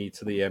 Pierini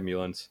to the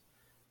ambulance,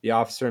 the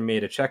officer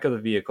made a check of the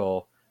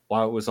vehicle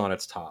while it was on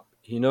its top.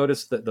 He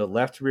noticed that the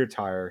left rear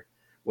tire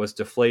was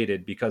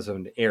deflated because of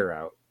an air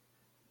out,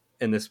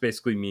 and this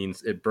basically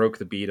means it broke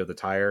the bead of the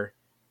tire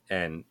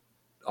and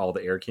all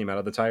the air came out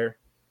of the tire.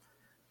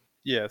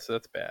 Yes,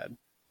 that's bad.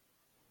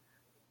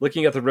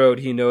 Looking at the road,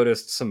 he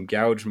noticed some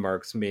gouge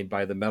marks made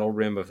by the metal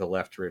rim of the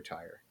left rear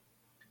tire.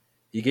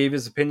 He gave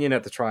his opinion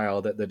at the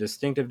trial that the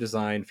distinctive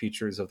design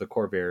features of the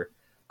Corvair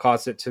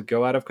caused it to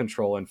go out of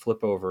control and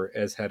flip over,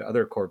 as had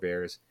other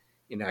Corvairs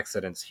in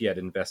accidents he had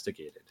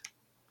investigated.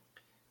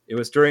 It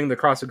was during the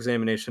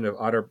cross-examination of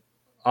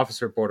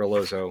Officer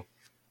Bortolozzo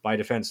by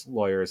defense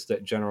lawyers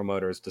that General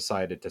Motors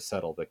decided to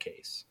settle the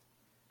case.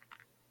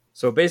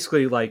 So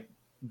basically, like,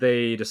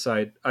 they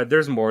decide,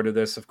 there's more to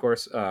this, of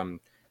course,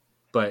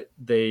 but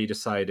they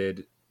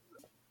decided,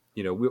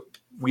 you know,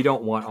 we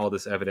don't want all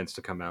this evidence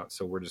to come out,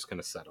 so we're just going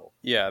to settle.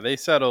 Yeah, they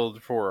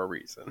settled for a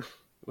reason.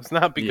 It was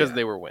not because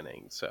they were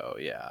winning, so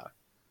yeah.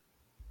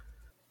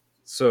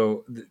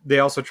 So they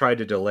also tried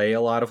to delay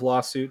a lot of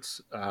lawsuits.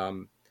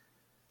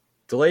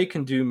 Delay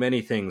can do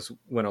many things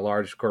when a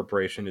large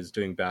corporation is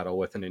doing battle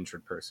with an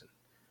injured person.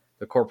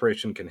 The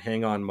corporation can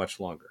hang on much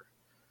longer.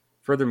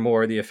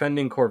 Furthermore, the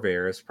offending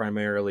Corvairs,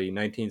 primarily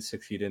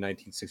 1960 to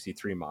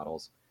 1963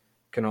 models,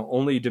 can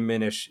only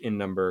diminish in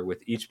number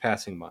with each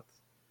passing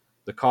month.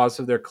 The cause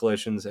of their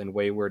collisions and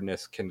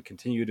waywardness can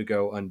continue to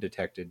go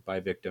undetected by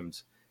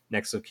victims,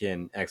 next of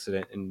kin,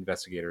 accident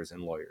investigators,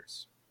 and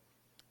lawyers.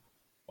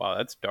 Wow,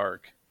 that's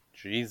dark.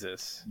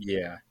 Jesus.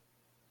 Yeah.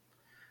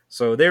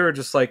 So they were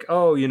just like,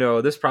 oh, you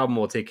know, this problem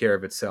will take care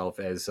of itself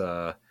as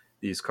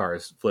these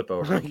cars flip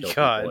over. Oh my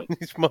God,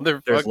 these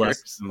motherfuckers. There's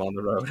less of them on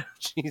the road.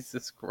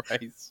 Jesus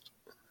Christ.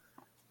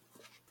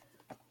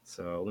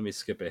 So let me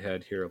skip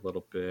ahead here a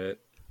little bit.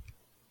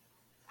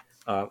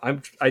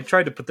 I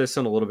tried to put this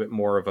in a little bit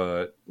more of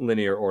a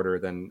linear order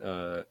than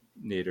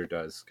Nader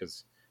does,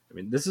 because I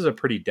mean this is a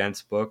pretty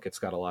dense book. It's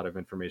got a lot of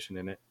information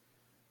in it.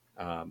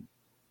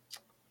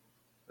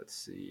 Let's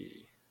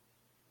see.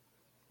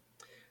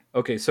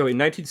 Okay, so in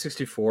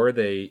 1964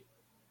 they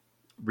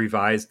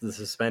revised the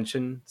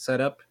suspension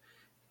setup,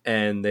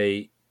 and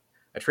a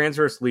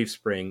transverse leaf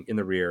spring in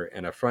the rear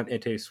and a front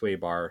anti-sway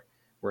bar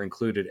were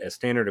included as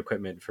standard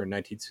equipment for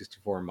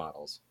 1964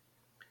 models.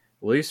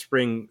 The leaf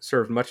spring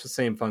served much the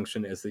same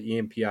function as the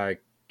EMPI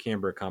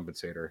camber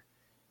compensator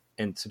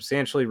and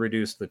substantially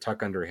reduced the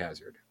tuck-under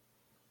hazard.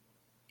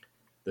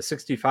 The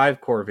 65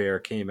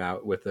 Corvair came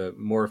out with a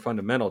more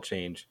fundamental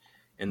change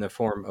in the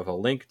form of a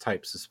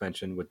link-type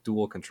suspension with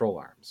dual control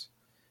arms.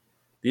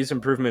 These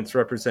improvements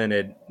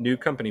represented new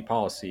company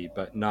policy,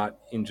 but not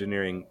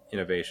engineering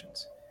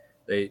innovations.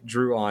 They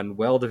drew on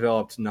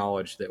well-developed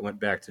knowledge that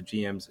went back to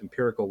GM's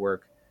empirical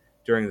work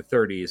during the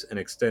 30s and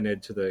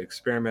extended to the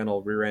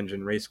experimental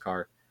rear-engine race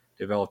car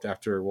developed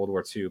after World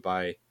War II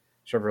by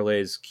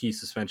Chevrolet's key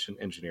suspension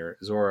engineer,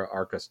 Zora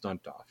Arkus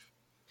Duntov.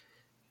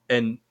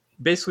 And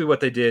basically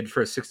what they did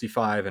for a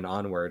 65 and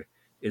onward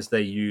is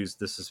they used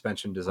the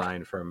suspension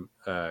design from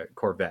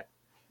Corvette.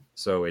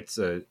 So it's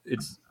a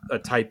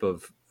type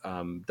of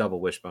double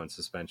wishbone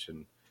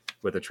suspension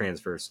with a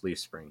transverse leaf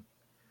spring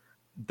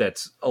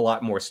that's a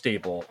lot more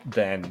stable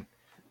than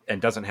and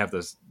doesn't have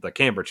the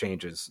camber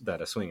changes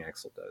that a swing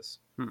axle does.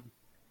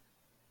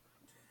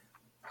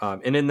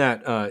 And in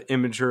that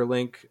Imager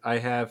link I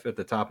have at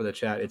the top of the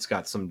chat, it's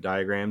got some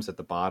diagrams at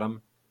the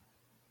bottom,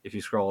 if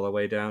you scroll all the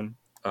way down,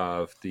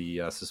 of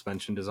the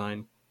suspension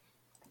design.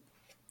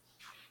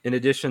 In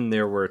addition,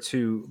 there were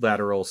 2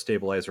 lateral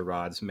stabilizer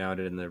rods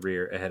mounted in the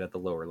rear ahead of the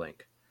lower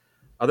link.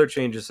 Other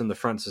changes in the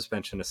front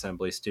suspension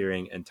assembly,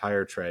 steering, and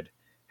tire tread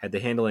had the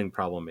handling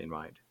problem in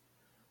mind.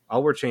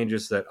 All were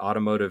changes that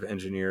automotive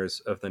engineers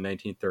of the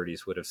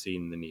 1930s would have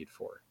seen the need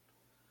for.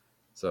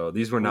 So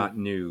these were not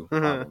new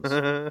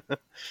problems.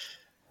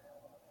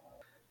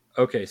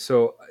 Okay,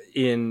 so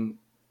in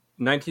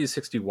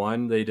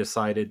 1961, they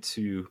decided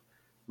to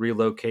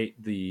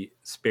relocate the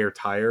spare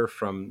tire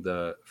from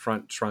the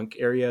front trunk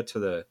area to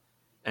the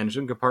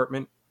engine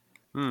compartment.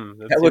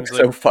 That looks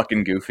so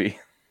fucking goofy.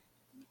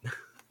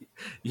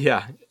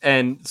 Yeah,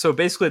 and so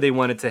basically they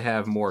wanted to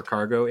have more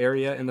cargo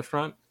area in the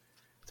front.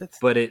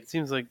 But it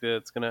seems like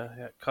that's going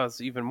to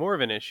cause even more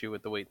of an issue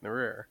with the weight in the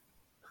rear.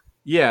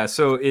 Yeah,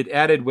 so it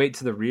added weight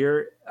to the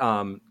rear.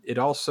 It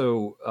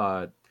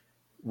also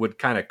would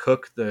kind of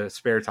cook the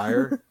spare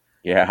tire.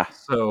 Yeah.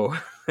 So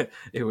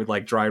it would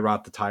like dry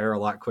rot the tire a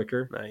lot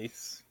quicker.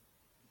 Nice.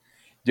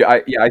 Yeah,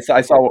 I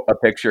saw a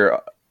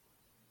picture,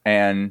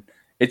 and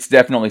it's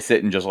definitely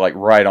sitting just like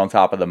right on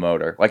top of the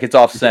motor. Like it's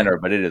off center,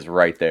 but it is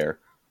right there.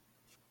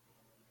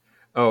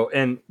 Oh,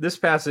 and this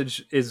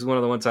passage is one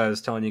of the ones I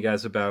was telling you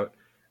guys about,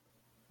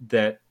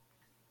 that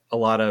a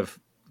lot of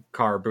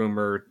car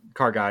boomers,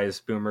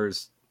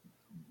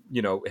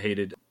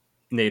 hated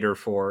Nader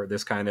for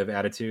this kind of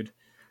attitude.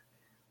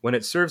 When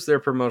it serves their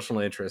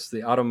promotional interests,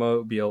 the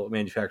automobile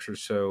manufacturers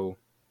show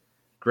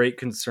great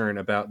concern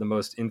about the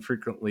most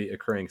infrequently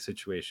occurring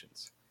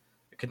situations.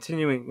 A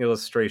continuing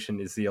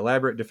illustration is the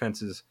elaborate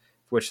defenses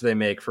which they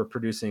make for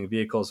producing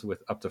vehicles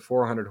with up to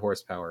 400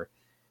 horsepower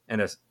and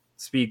a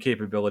speed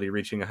capability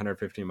reaching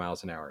 150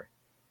 miles an hour.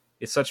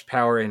 Is such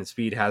power and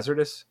speed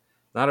hazardous?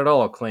 Not at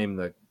all, claim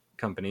the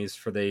companies,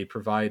 for they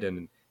provide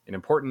an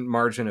important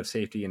margin of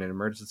safety in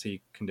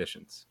emergency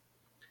conditions.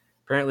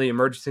 Apparently,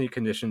 emergency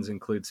conditions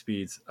include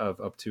speeds of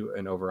up to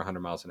and over 100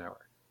 miles an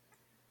hour.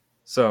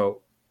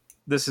 So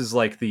this is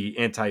like the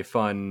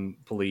anti-fun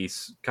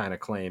police kind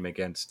of claim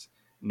against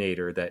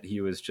Nader, that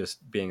he was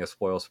just being a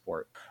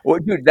spoilsport. Well,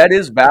 dude, that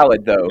is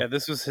valid, though. Yeah,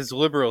 this was his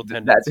liberal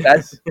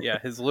tendencies.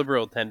 His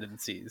liberal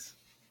tendencies.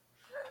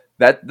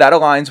 That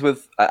aligns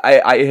with...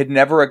 I had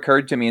never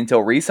occurred to me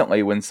until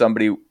recently when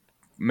somebody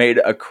made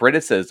a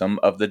criticism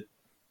of the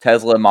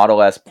Tesla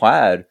Model S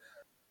Plaid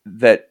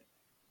that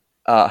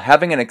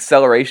having an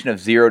acceleration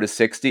of 0 to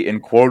 60 in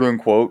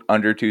quote-unquote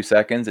under 2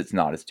 seconds, it's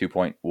not, it's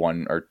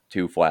 2.1 or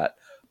 2 flat,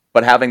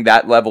 but having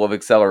that level of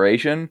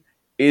acceleration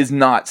is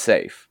not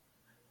safe.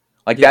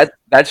 Like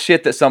that's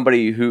shit that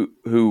somebody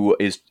who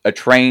is a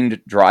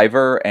trained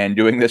driver and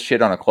doing this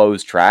shit on a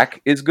closed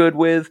track is good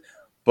with,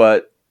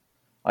 but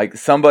like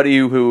somebody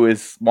who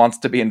wants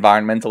to be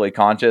environmentally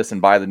conscious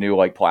and buy the new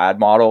like Plaid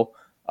model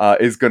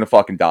is gonna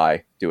fucking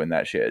die doing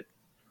that shit.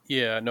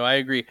 Yeah, no, I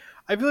agree.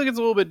 I feel like it's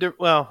a little bit different.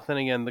 Well, then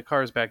again, the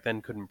cars back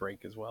then couldn't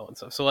brake as well and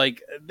stuff. So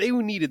like they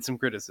needed some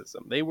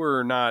criticism. They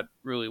were not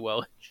really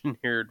well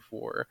engineered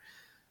for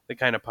the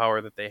kind of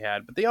power that they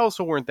had, but they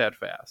also weren't that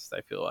fast.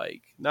 I feel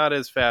like not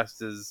as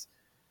fast as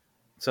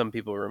some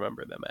people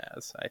remember them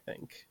as, I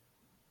think.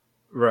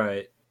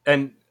 Right.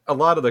 And a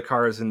lot of the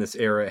cars in this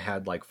era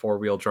had like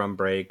 4-wheel drum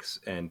brakes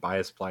and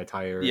bias ply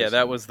tires. Yeah,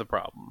 that was the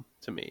problem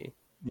to me.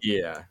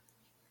 Yeah.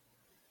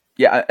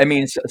 Yeah, I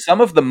mean, some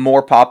of the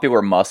more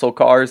popular muscle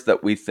cars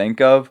that we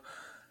think of,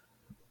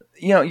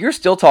 you're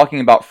still talking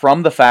about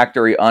from the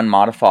factory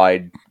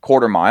unmodified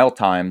quarter mile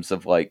times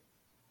of like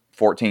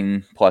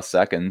 14 plus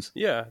seconds.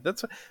 Yeah,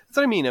 that's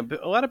what I mean.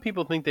 A lot of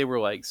people think they were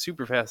like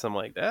super fast. I'm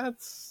like,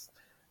 that's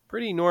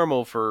pretty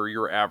normal for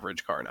your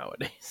average car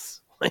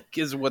nowadays. Like,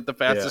 is what the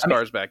fastest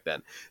cars back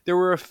then. There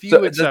were a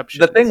few exceptions.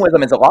 The thing with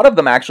them is a lot of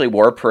them actually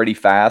were pretty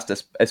fast,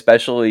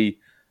 especially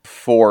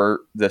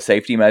for the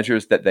safety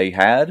measures that they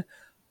had.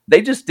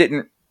 They just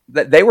didn't.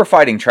 They were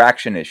fighting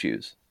traction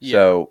issues,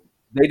 so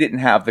they didn't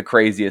have the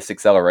craziest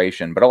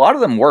acceleration. But a lot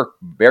of them were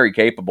very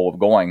capable of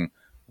going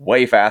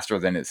way faster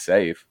than is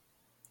safe.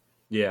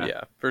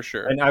 Yeah, for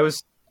sure. And I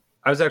was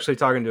actually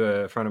talking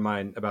to a friend of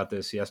mine about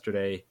this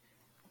yesterday,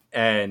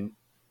 and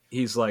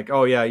he's like,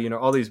 "Oh yeah,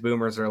 all these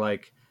boomers are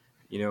like,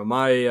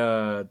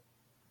 my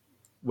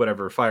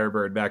whatever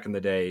Firebird back in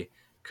the day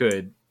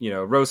could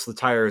roast the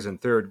tires in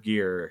third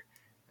gear."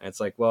 And it's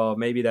like, well,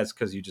 maybe that's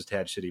because you just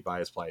had shitty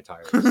bias ply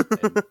tires and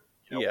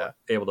weren't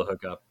able to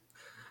hook up.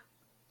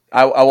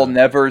 I will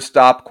never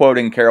stop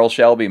quoting Carroll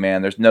Shelby,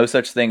 man. There's no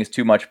such thing as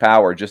too much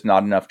power, just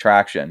not enough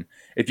traction.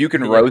 If you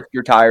can roast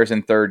your tires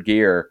in third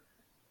gear,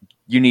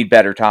 you need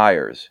better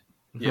tires.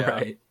 Yeah.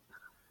 Right.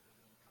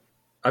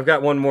 I've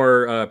got one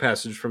more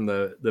passage from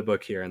the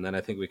book here, and then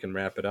I think we can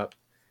wrap it up.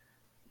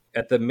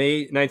 At the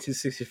May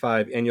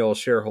 1965 annual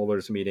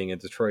shareholders meeting in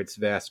Detroit's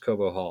vast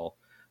Cobo Hall,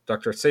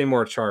 Dr.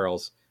 Seymour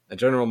Charles, a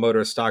General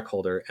Motors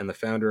stockholder and the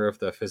founder of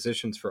the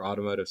Physicians for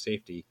Automotive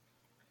Safety,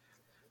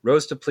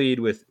 rose to plead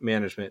with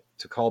management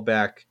to call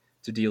back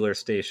to dealer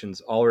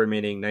stations all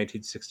remaining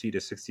 1960 to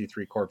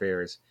 63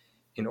 Corvairs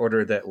in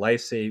order that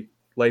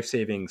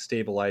life-saving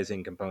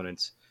stabilizing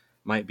components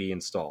might be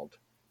installed.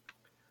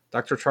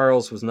 Dr.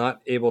 Charles was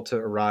not able to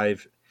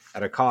arrive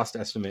at a cost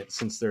estimate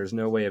since there is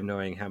no way of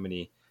knowing how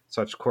many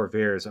such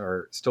Corvairs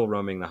are still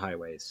roaming the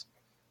highways.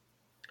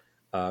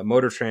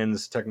 Motor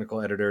Trend's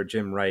technical editor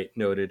Jim Wright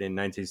noted in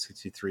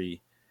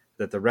 1963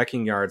 that the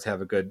wrecking yards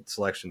have a good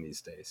selection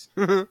these days.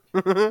 Oh,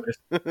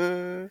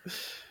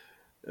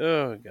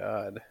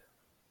 God.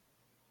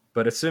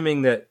 But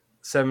assuming that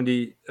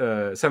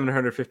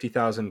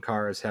 750,000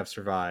 cars have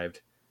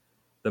survived,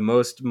 the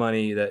most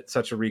money that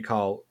such a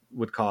recall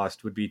would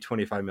cost would be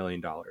 $25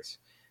 million,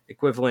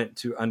 equivalent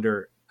to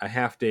under a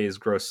half day's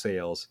gross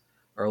sales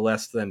or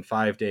less than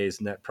 5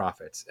 days net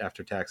profits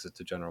after taxes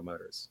to General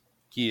Motors.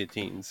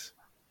 Guillotines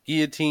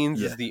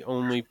is the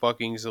only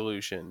fucking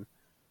solution.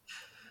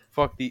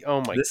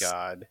 Oh my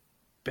God.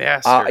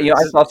 Bastards.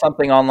 I saw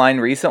something online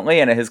recently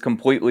and it has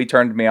completely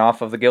turned me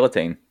off of the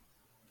guillotine.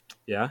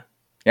 Yeah?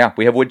 Yeah,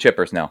 we have wood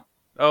chippers now.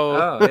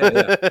 Oh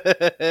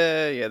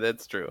yeah. Yeah,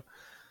 that's true.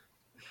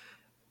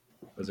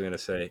 What was I going to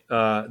say?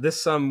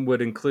 This sum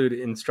would include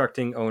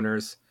instructing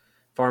owners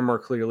far more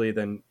clearly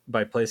than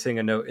by placing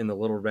a note in the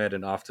little red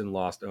and often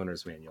lost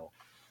owner's manual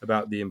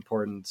about the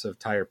importance of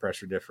tire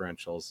pressure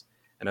differentials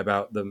and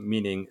about the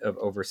meaning of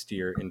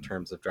oversteer in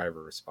terms of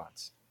driver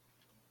response.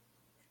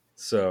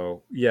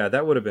 So, yeah,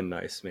 that would have been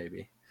nice,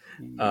 maybe.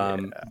 Yeah.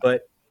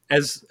 But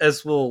as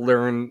we'll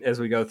learn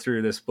as we go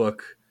through this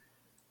book,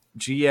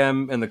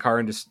 GM and the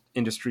car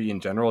industry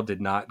in general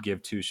did not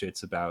give two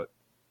shits about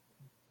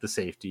the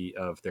safety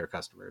of their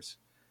customers.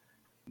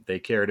 They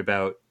cared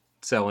about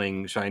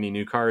selling shiny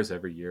new cars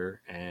every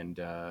year, and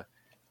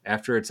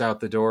after it's out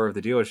the door of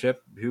the dealership,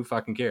 who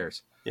fucking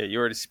cares? Yeah, you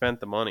already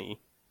spent the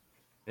money.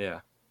 Yeah.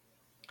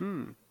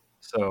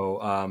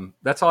 So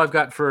that's all I've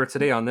got for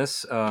today on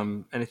this.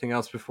 Anything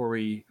else before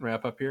we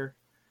wrap up here?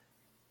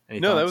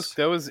 Any thoughts?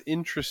 that was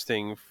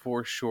interesting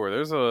for sure.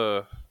 There's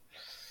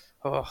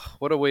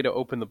what a way to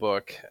open the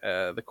book.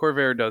 The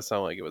Corvair does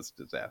sound like it was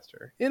a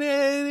disaster. And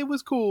it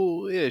was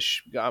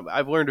cool-ish.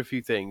 I've learned a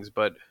few things,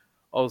 but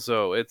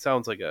also it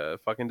sounds like a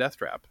fucking death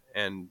trap.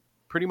 And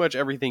pretty much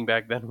everything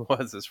back then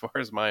was, as far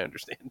as my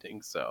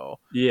understanding. So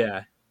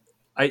yeah.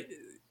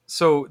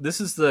 So this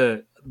is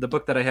the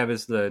book that I have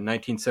is the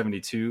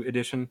 1972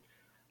 edition.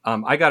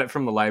 I got it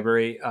from the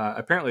library.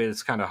 Apparently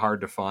it's kind of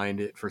hard to find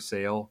it for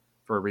sale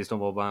for a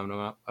reasonable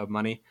amount of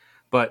money.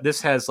 But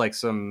this has like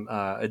some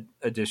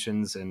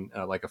additions and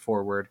like a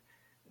foreword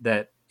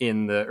that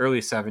in the early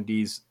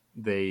 70s,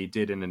 they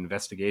did an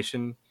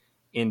investigation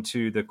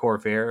into the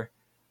Corvair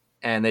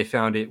and they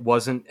found it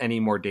wasn't any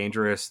more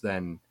dangerous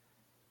than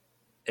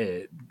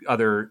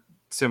other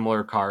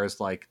similar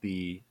cars like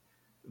the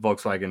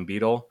Volkswagen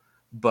Beetle.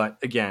 But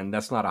again,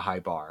 that's not a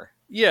high bar.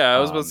 Yeah, I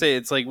was about to say,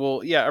 it's like,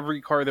 well, yeah,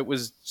 every car that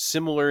was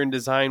similar in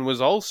design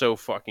was also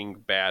fucking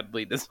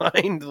badly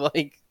designed.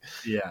 Like,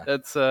 yeah,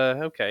 that's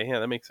okay. Yeah,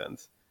 that makes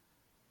sense.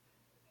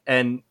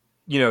 And,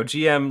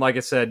 GM, like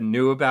I said,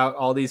 knew about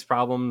all these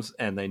problems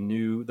and they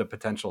knew the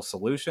potential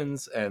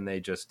solutions and they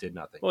just did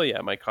nothing. Well, yeah,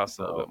 it might cost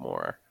a little bit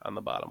more on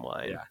the bottom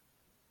line. Yeah.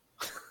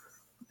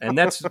 And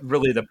that's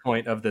really the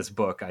point of this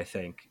book, I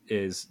think,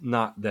 is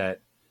not that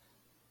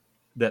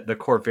the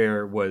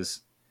Corvair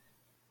was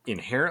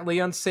inherently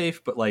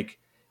unsafe, but like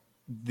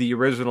the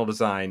original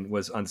design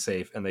was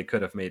unsafe and they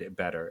could have made it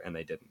better and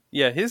they didn't.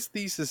 Yeah, his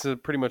thesis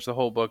of pretty much the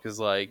whole book is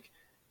like,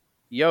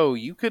 yo,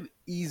 you could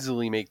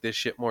easily make this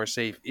shit more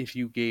safe if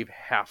you gave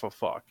half a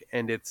fuck.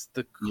 And it's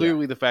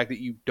clearly the fact that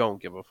you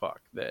don't give a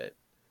fuck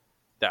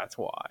that's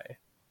why.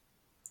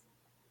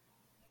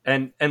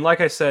 And like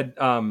I said,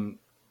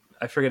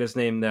 I forget his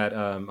name, that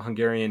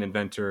Hungarian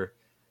inventor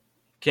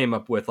came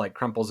up with like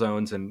crumple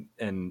zones and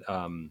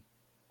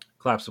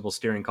collapsible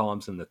steering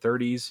columns in the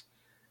 30s.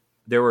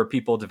 There were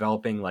people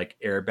developing like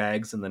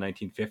airbags in the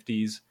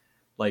 1950s.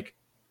 Like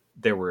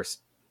there were,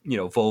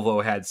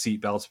 Volvo had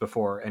seat belts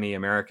before any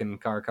American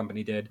car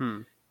company did.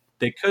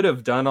 They could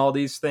have done all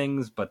these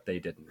things, but they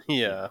didn't.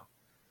 Yeah.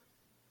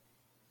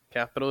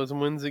 Capitalism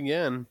wins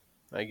again,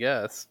 I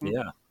guess.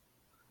 Yeah.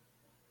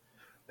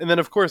 And then,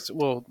 of course,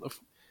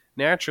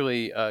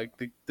 naturally,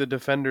 the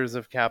defenders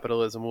of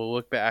capitalism will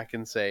look back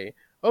and say,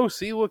 oh,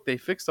 see, look, they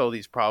fixed all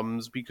these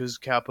problems because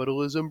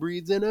capitalism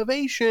breeds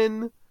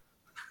innovation.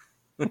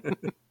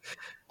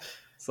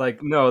 It's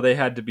like, no, they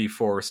had to be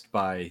forced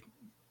by,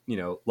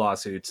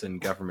 lawsuits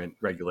and government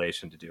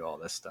regulation to do all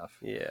this stuff.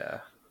 Yeah.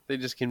 They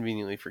just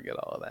conveniently forget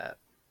all of that.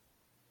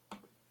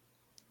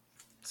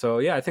 So,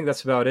 yeah, I think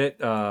that's about it.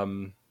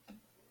 Connor,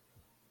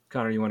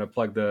 you want to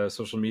plug the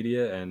social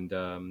media and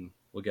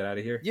we'll get out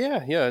of here?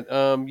 Yeah.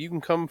 You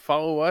can come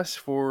follow us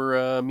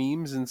for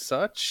memes and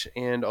such,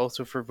 and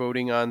also for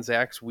voting on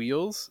Zach's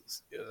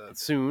Wheels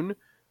soon,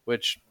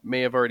 which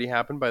may have already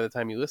happened by the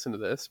time you listen to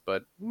this,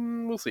 but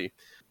we'll see.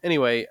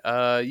 Anyway,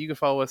 you can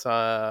follow us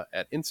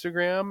at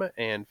Instagram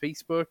and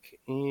Facebook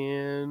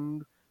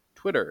and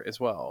Twitter as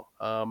well.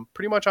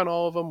 Pretty much on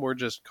all of them, we're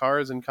just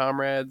Cars and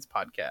Comrades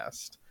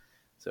Podcast.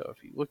 So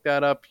if you look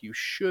that up, you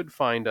should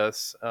find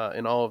us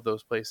in all of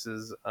those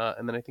places.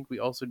 And then I think we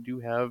also do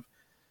have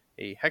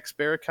a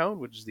Hexbear account,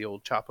 which is the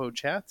old Chapo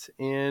chat,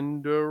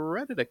 and a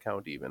Reddit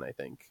account even, I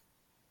think.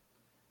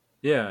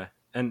 Yeah,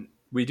 and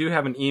we do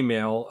have an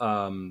email,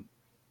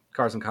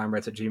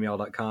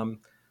 carsandcomrades@gmail.com.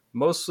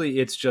 Mostly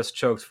it's just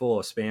choked full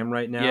of spam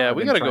right now. Yeah,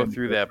 we got to go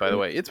through that, by the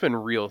way. It's been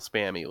real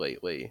spammy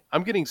lately.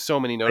 I'm getting so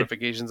many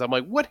notifications. I'm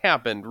like, what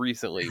happened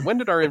recently? When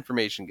did our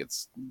information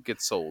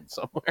get sold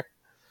somewhere?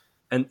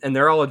 And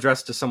they're all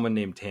addressed to someone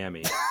named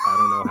Tammy. I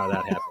don't know how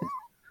that happened.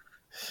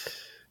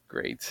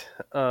 Great.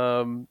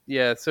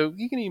 Yeah, so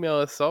you can email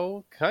us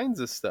all kinds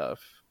of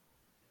stuff.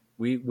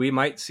 We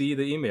might see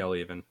the email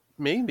even.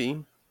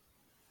 Maybe.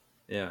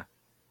 Yeah.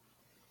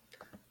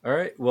 All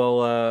right.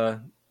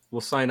 Well, we'll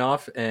sign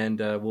off, and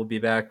we'll be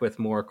back with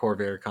more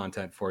Corvair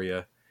content for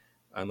you,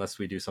 unless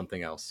we do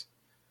something else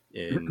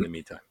in the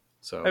meantime.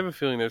 So I have a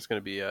feeling there's going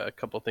to be a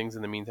couple things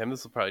in the meantime.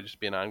 This will probably just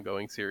be an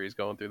ongoing series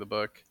going through the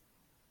book.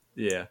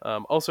 Yeah.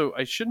 Also,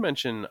 I should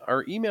mention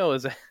our email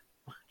is,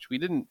 which we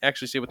didn't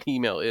actually say what the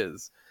email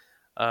is.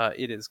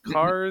 It is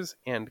cars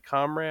and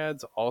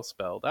comrades, all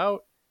spelled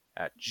out,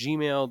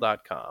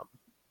 @gmail.com.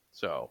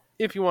 So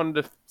if you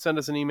wanted to send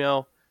us an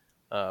email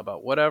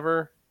about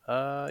whatever,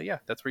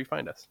 that's where you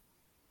find us.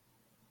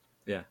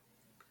 Yeah.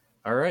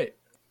 All right.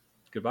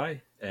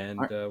 Goodbye, and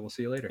we'll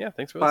see you later. Yeah,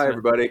 thanks for Bye, listening.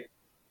 everybody.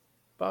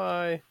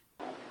 Bye.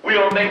 We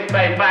don't make you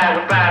fight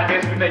fire with fire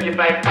fists, we make you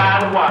fight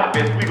fire with water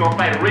fists. We gonna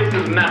fight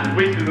racism, not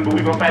with racism, but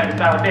we gonna fight with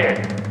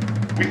solidarity.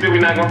 We said we're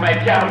not gonna fight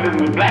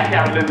capitalism with black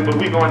capitalism, but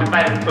we going to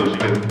fight with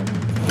socialism.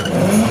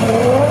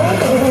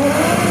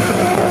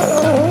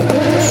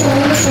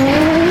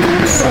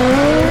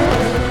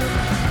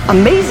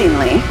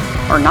 Amazingly,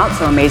 or not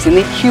so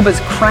amazingly, Cuba's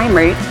crime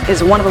rate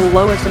is one of the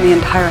lowest in the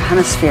entire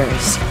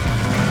hemispheres.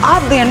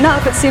 Oddly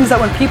enough, it seems that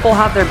when people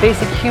have their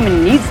basic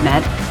human needs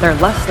met, they're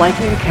less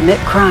likely to commit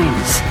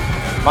crimes.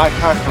 My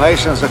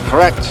calculations are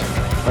correct.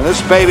 When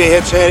this baby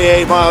hits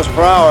 88 miles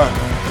per hour,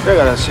 you're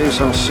gonna see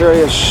some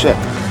serious shit.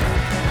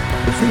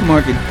 The free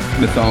market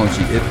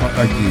mythology, it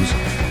argues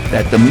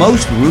that the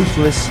most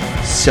ruthless,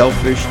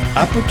 selfish,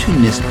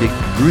 opportunistic,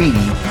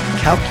 greedy,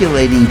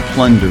 calculating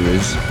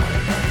plunderers,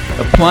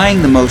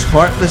 applying the most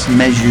heartless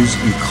measures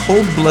in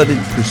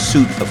cold-blooded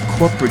pursuit of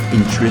corporate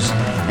interest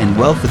and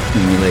wealth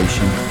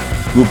accumulation,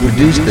 will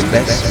produce the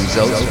best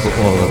results for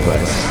all of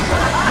us.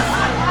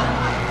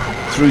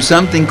 Through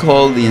something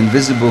called the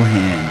invisible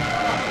hand.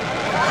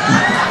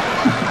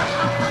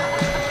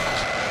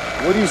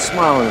 What are you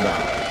smiling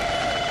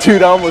about?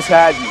 Dude, I almost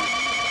had you.